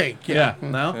 You would think, yeah.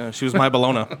 No? Yeah, she was my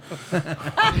Bologna.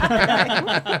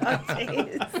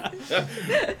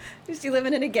 Is she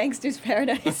living in a gangster's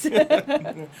paradise?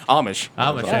 Amish. Amish,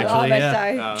 Oh, actually, Amish, yeah.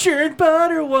 sorry. Churned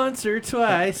butter once or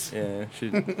twice. Yeah, she.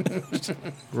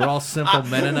 We're all simple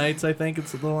Mennonites, I think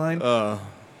it's the line. All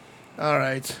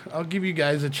right. I'll give you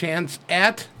guys a chance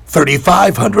at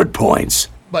 3,500 points.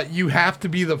 but you have to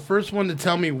be the first one to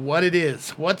tell me what it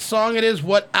is, what song it is,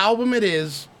 what album it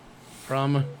is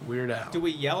from Weird Al. Do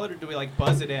we yell it or do we like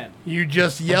buzz it in? You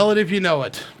just yell it if you know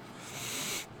it.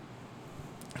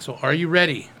 So are you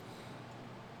ready?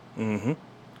 Mm-hmm.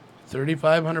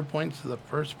 3,500 points to the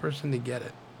first person to get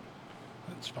it.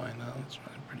 That's fine. That's fine.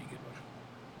 Pretty good one.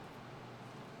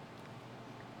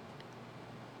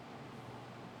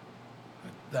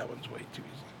 That one's way too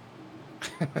easy.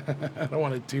 I don't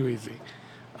want it too easy.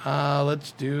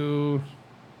 Let's do...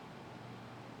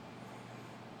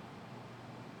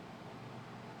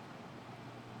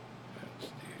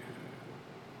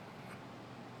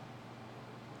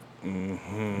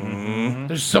 Mm-hmm.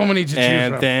 There's so many to choose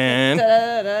and from. Then,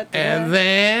 and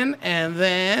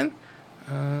then,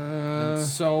 and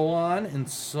so on, and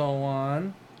so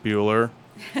on. Bueller.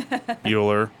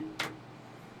 Bueller.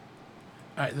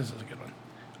 All right, this is a good one.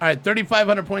 All right,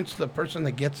 3,500 points to the person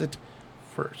that gets it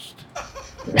first.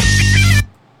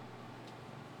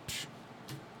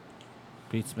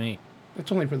 Beats me.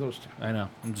 It's only for those two. I know.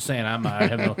 I'm just saying. I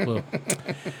have no clue.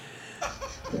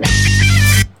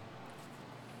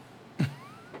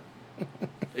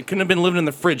 It couldn't have been living in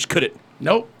the fridge, could it?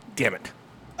 Nope. Damn it.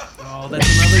 Oh, that's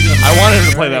another good one. I wanted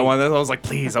him to play that one. I was like,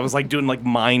 please. I was like doing like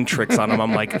mind tricks on him.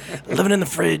 I'm like, living in the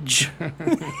fridge.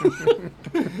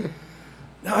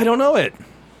 No, I don't know it.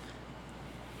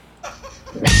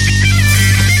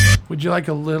 Would you like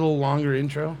a little longer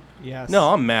intro? Yes. No,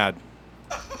 I'm mad.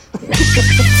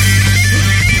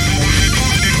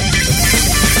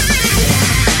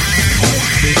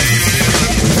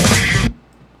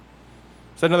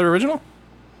 Is that another original?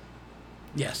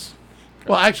 Yes.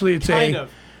 Well, actually, it's Kind a.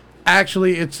 of.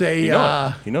 Actually, it's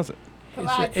a. He knows it. Come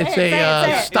on, It's say it,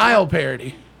 say it. style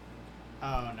parody.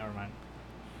 Oh, never mind.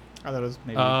 I thought it was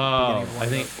maybe. Oh, beginning of one I of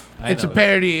think those. It's a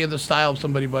parody of the style of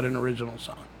somebody, but an original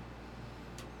song.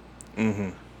 Mm-hmm.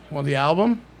 Well, the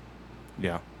album,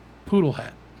 Yeah. Poodle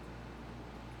Hat.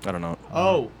 I don't know.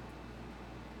 Oh.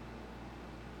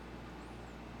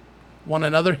 Want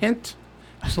another hint?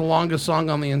 It's the longest song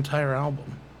on the entire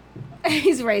album.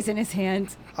 He's raising his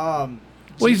hand. Well,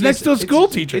 he's next to a school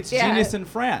teacher. It's Yeah. Genius in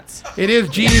France. It is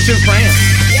Genius in France.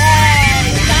 Yay!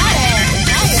 You got it.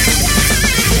 Nice.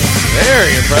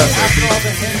 Very impressive. After all the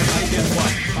hints, I get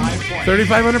what? 5 points.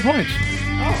 3,500 points.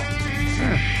 Oh.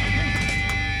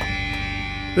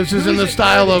 This is in the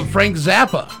style of Frank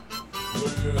Zappa.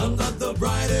 I'm not the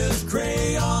brightest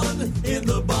crayon in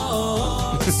the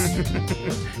box.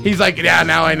 He's like, yeah,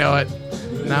 now I know it.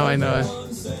 Now I know it.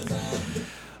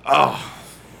 Oh.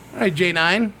 All right,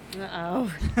 J9.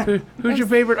 Uh-oh. Who's your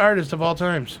favorite artist of all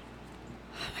times?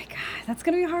 Oh my god, that's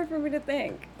gonna be hard for me to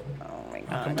think. Oh my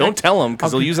god. Don't tell him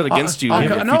because he'll use it against you in a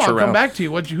future I'll come round. back to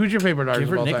you. Who's your favorite artist Give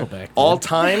her of all time? Nickelback. All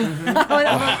time?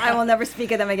 I will never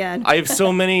speak of them again. I have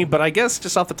so many, but I guess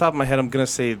just off the top of my head, I'm gonna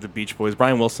say the Beach Boys,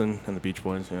 Brian Wilson and the Beach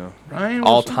Boys. Yeah, Brian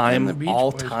all Wilson and the time, Beach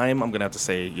all Boys. time. I'm gonna have to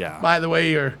say, yeah. By the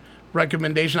way, your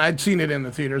recommendation, I'd seen it in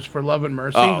the theaters for Love and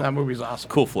Mercy. Oh. That movie's awesome.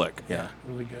 Cool flick. Yeah.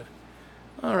 Really good.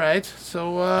 All right,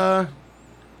 so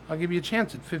I'll give you a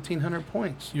chance at 1,500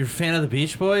 points. You're a fan of the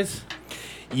Beach Boys?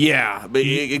 Yeah, but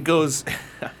it goes.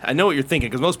 I know what you're thinking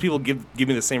because most people give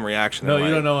me the same reaction. No, They're you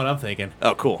like, don't know what I'm thinking.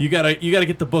 Oh, cool. You gotta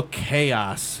get the book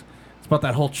Chaos. It's about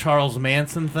that whole Charles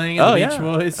Manson thing. Oh, the yeah. Beach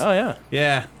Boys. Oh, yeah.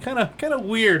 Yeah, kind of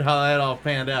weird how that all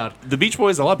panned out. The Beach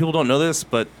Boys. A lot of people don't know this,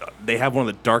 but they have one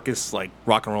of the darkest like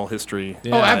rock and roll history.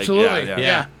 Yeah. Oh, absolutely.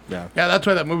 Yeah. Yeah, that's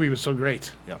why that movie was so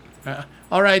great. Yeah.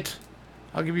 All right,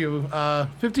 I'll give you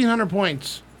 1,500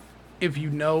 points if you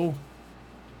know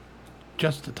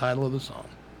just the title of the song.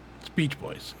 It's Beach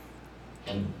Boys.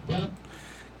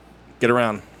 Get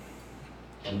around.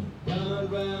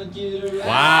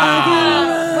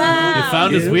 Wow. You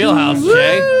found his wheelhouse,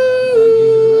 Jay.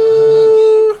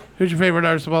 Who's your favorite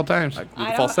artist of all times? I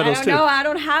don't know. I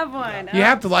don't have one. You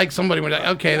have to like somebody.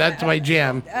 Okay, that's my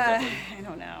jam. I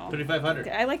don't know. 3,500.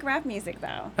 I like rap music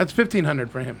though. That's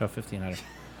 1,500 for him. Oh, 1,500.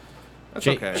 That's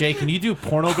Jay, okay. Jay, can you do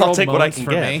porno I'll girl take what I moans can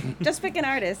for get. me? Just pick an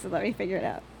artist and let me figure it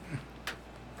out.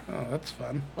 Oh, that's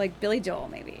fun. Like Billy Joel,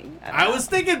 maybe. I was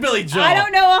thinking Billy Joel. I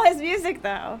don't know all his music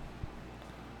though.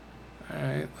 All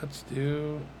right, let's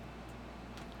do.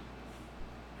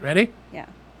 Ready? Yeah.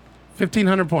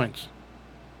 1,500 points.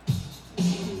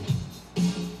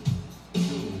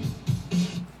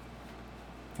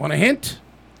 Want a hint?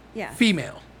 Yeah.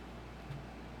 Female.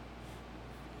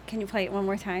 Can you play it one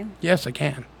more time? Yes, I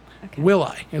can. Will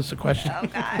I? Is the question. Oh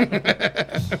God.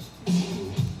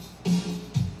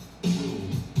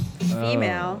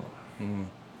 Female.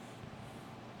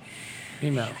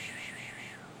 Female.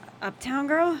 Uptown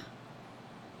Girl.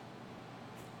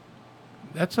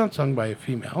 That's not sung by a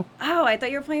female. Oh, I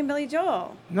thought you were playing Billy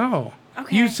Joel. No.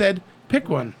 Okay. You said pick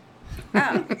one.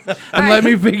 Oh. And let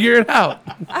me figure it out.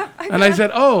 And I got-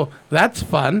 said, oh, that's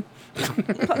fun. All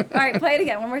right, play it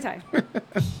again one more time.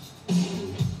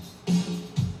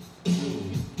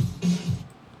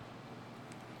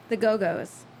 The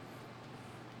Go-Go's.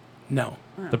 No.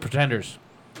 The Pretenders.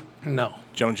 No.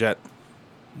 Joan Jett.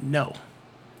 No.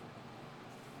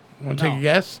 Want to take a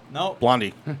guess? No.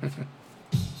 Blondie.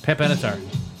 Pat Benatar.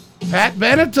 Pat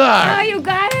Benatar. Oh, you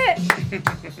got it.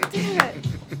 Damn it.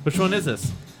 Which one is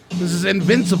this? This is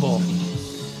Invincible.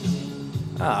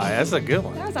 Ah, that's a good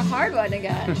one. That was a hard one to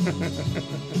get.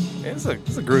 It's a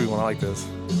groovy one. I like this.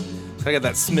 I got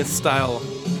that Smith style.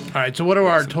 All right, so what are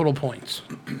our total points?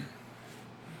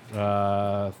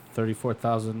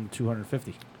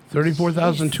 34,250.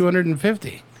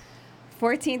 34,250.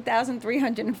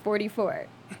 14,344.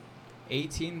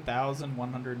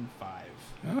 18,105.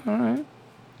 All right.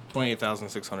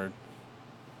 28,600.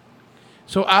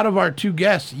 So out of our two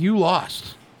guests, you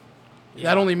lost.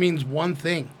 That only means one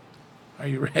thing. Are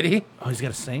you ready? Oh, he's got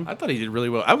to sing? I thought he did really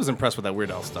well. I was impressed with that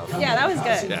Weird Al stuff. Yeah, that was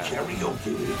good. Yeah.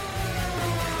 Karaoke.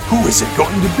 Who is it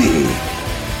going to be?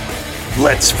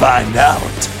 Let's find out.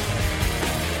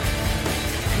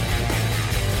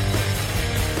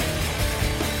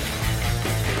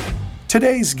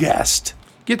 Today's guest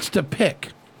gets to pick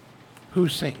who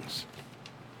sings.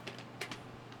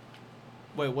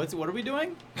 Wait, what are we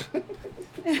doing?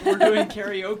 We're doing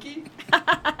karaoke?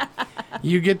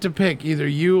 You get to pick. Either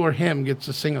you or him gets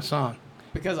to sing a song.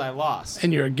 Because I lost.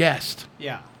 And you're a guest.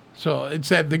 Yeah. So it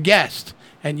said the guest,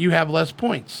 and you have less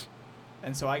points.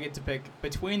 And so I get to pick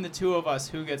between the two of us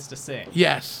who gets to sing.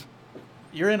 Yes.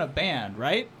 You're in a band,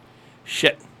 right?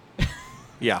 Shit.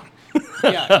 Yeah.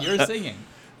 Yeah, you're singing.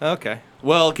 Okay.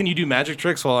 Well, can you do magic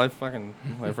tricks while I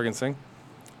freaking sing?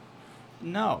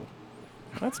 No.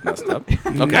 That's messed up.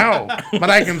 No, but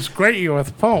I can scrape you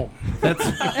with foam. That's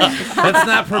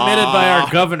not permitted by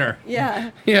our governor.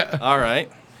 Yeah. Yeah. All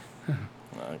right.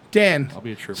 Dan, I'll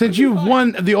be a trooper. since you've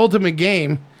won the ultimate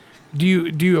game, do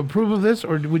you approve of this,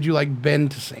 or would you like Ben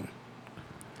to sing?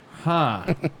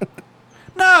 Huh.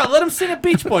 No, let him sing a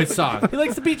Beach Boys song. He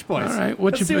likes the Beach Boys. All right.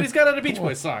 Let's see what he's got on a Beach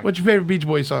Boys song. What's your favorite Beach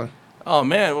Boys song? Oh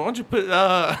man, why don't you put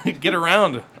Get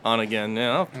Around on again?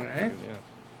 Yeah. All right.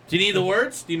 Do you need the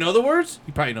words? Do you know the words?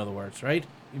 You probably know the words, right?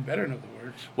 You better know the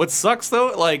words. What sucks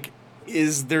though, like,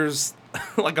 is there's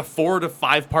like a 4 to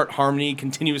 5 part harmony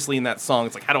continuously in that song.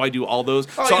 It's like, how do I do all those?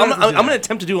 Oh, So you I'm don't have to do gonna that.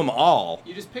 attempt to do them all.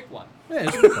 You just pick one. Yeah,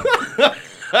 just pick one.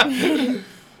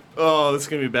 Oh, this is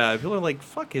gonna be bad. People are like,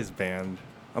 fuck his band.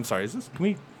 I'm sorry. Is this? Can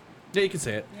we? Yeah, you can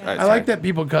say it. All right, I like that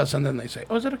people cuss and then they say,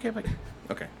 "Oh, is it okay if I?"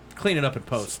 Okay. Clean it up in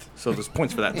post. So there's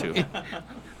points for that too.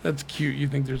 That's cute. You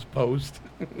think there's post?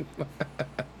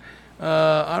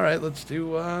 All right, let's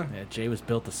do. Yeah, Jay was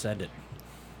built to send it.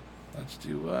 Let's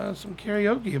do some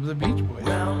karaoke of the Beach Boys.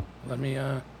 Let me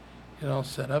get all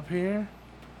set up here.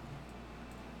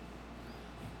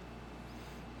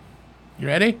 You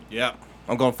ready? Yeah.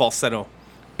 I'm going falsetto.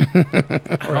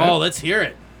 Oh, let's hear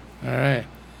it. All right.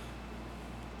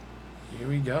 Here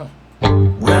we go.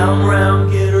 Round,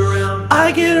 round, get around.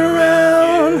 I get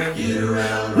around. Get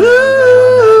around. Woo!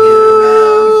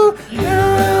 Get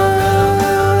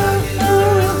around.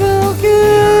 Real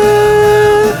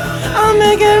good. I'll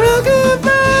make it real good,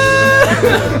 babe.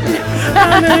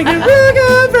 I'll make it real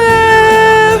good,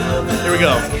 babe. Here we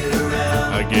go.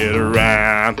 I get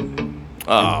around.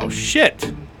 Oh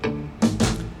shit.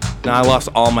 Now I lost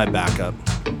all my backup.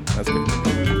 That's good.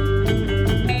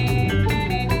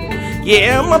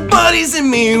 Yeah, my buddies and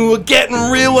me were getting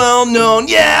real well known.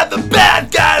 Yeah, the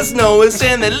bad guys know us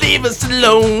and they leave us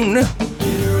alone. Okay,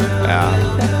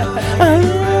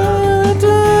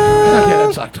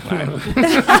 that sucked.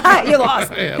 You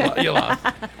lost. Yeah, you lost.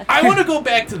 I want to go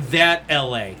back to that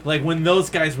L.A. Like when those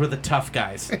guys were the tough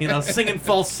guys, singing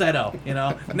falsetto.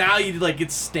 Now you like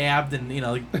get stabbed and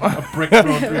like, a brick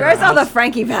thrown through. Where's your all the house.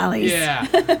 Frankie Valleys? Yeah,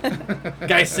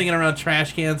 guys singing around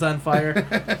trash cans on fire.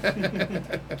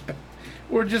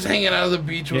 We're just hanging out on the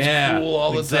beach. Was cool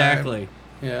all the exactly. time.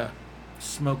 Yeah,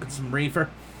 smoking some reefer,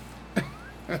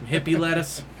 some hippie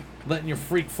lettuce. Letting your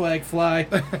freak flag fly.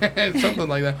 Something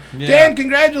like that. Yeah. Dan,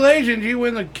 congratulations. You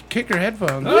win the Kicker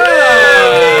headphones.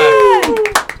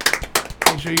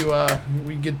 Make sure you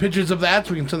we can get pictures of that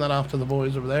so we can send that off to the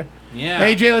boys over there. Yeah.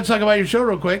 Hey, Jay, let's talk about your show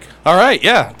real quick. All right,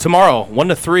 yeah. Tomorrow, 1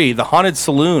 to 3, the Haunted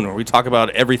Saloon, where we talk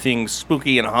about everything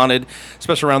spooky and haunted,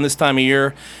 especially around this time of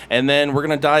year. And then we're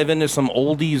going to dive into some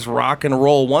oldies rock and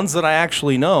roll, ones that I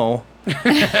actually know. And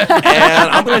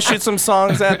I'm going to shoot some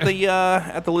songs at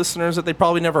the listeners that they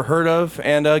probably never heard of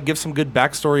and give some good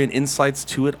backstory and insights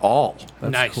to it all.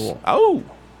 That's nice. Cool. Oh.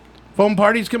 Foam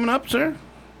party's coming up, sir?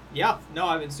 Yeah. No,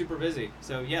 I've been super busy.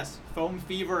 So, yes, Foam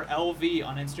Fever LV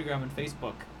on Instagram and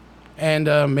Facebook.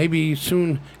 And maybe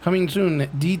coming soon,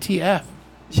 DTF.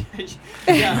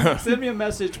 Yeah, send me a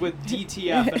message with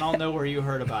DTF and I'll know where you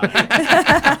heard about it.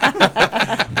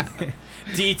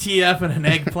 DTF and an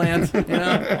eggplant,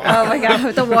 Oh my God,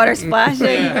 with the water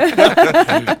splashing.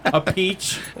 A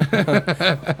peach.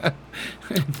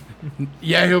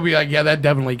 Yeah, he'll be like, yeah, that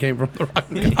definitely came from the rock.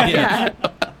 Yeah.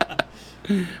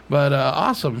 But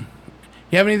awesome.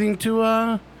 You have anything to?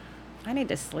 I need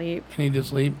to sleep. You need to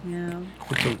sleep. Yeah.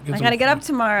 Get I gotta get up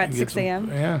tomorrow at get 6 a.m.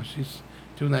 Yeah, she's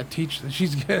doing that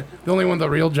She's the only one with a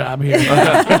real job here.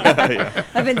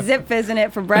 I've been zip fizzing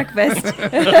it for breakfast.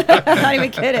 Not even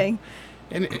kidding.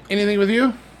 Anything with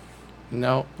you?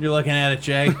 No. You're looking at it,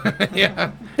 Jay.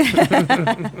 Yeah.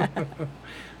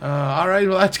 All right,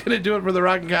 well, that's going to do it for the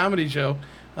Rock and Comedy Show.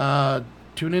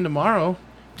 Tune in tomorrow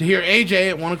to hear AJ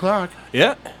at 1 o'clock.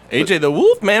 Yeah, AJ the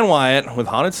Wolfman Wyatt with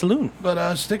Haunted Saloon.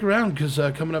 But stick around, because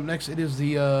coming up next, it is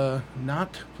the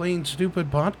Not Plain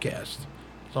Stupid podcast.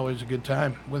 It's always a good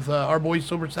time with our boy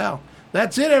Sober Sal.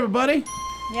 That's it, everybody.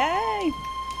 Yay.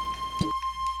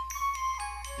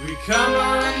 We come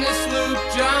on this loop,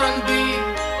 John B.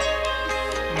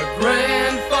 My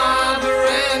grandfather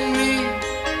and me.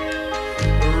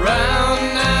 Around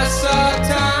Nassau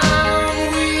town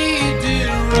we did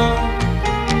roam,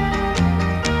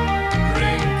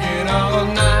 drinking all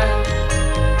night.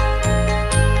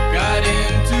 Got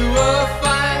into a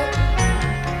fight.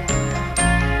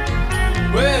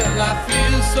 Well, I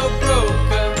feel so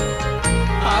broke up,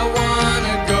 I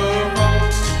wanna go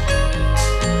home.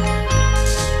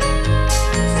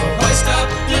 So hoist up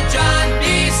the John B.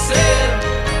 sail,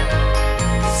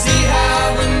 see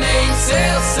how the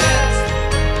mainsail sets.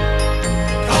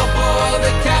 Call for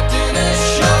the captain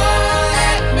ashore,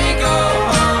 let me go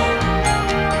home.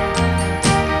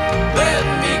 Let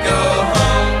me go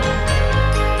home.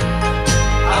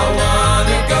 I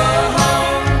wanna go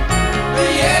home.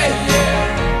 Yeah, yeah.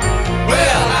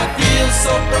 Well, I feel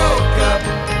so broke up,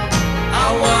 I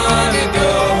wanna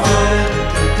go home.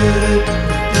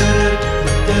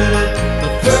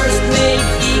 The first mate,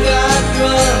 he got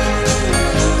drunk,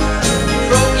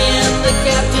 broke in the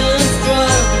captain's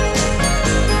trunk.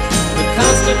 The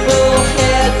constable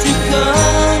had to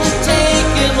come and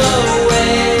take him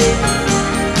away.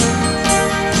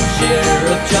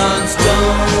 Sheriff John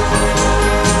Stone,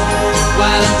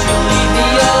 why don't you leave me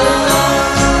alone?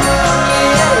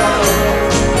 Yeah.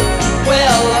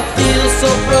 Well, I feel so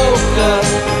broke up,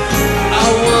 I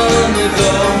wanna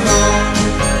go home.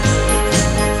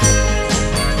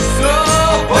 So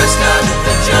hoist up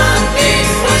the John B,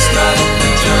 hoist up the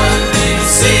John B.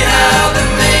 See how the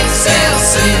mainsail,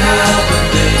 see how the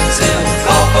mainsail.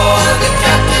 Call for the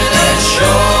captain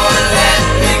ashore, let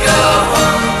me go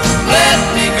home, let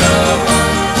me go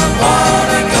home. I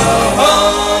wanna go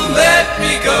home, let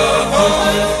me go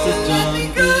home.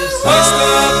 Hoist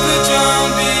up the John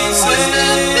B,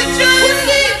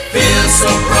 feel so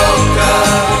broke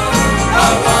up, I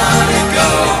wanna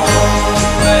go home,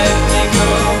 let me go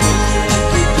home.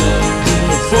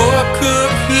 The poor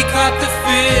cook, he caught the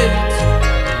fit,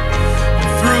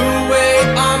 threw away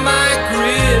all my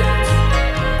grit,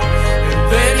 and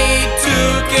then he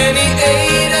took and he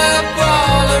ate up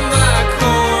all of my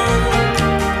corn.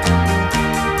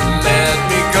 Let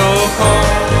me go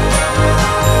home.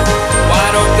 Why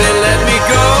don't they let me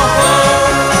go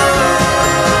home?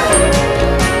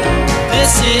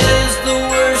 This is the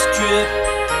worst trip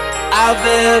I've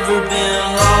ever been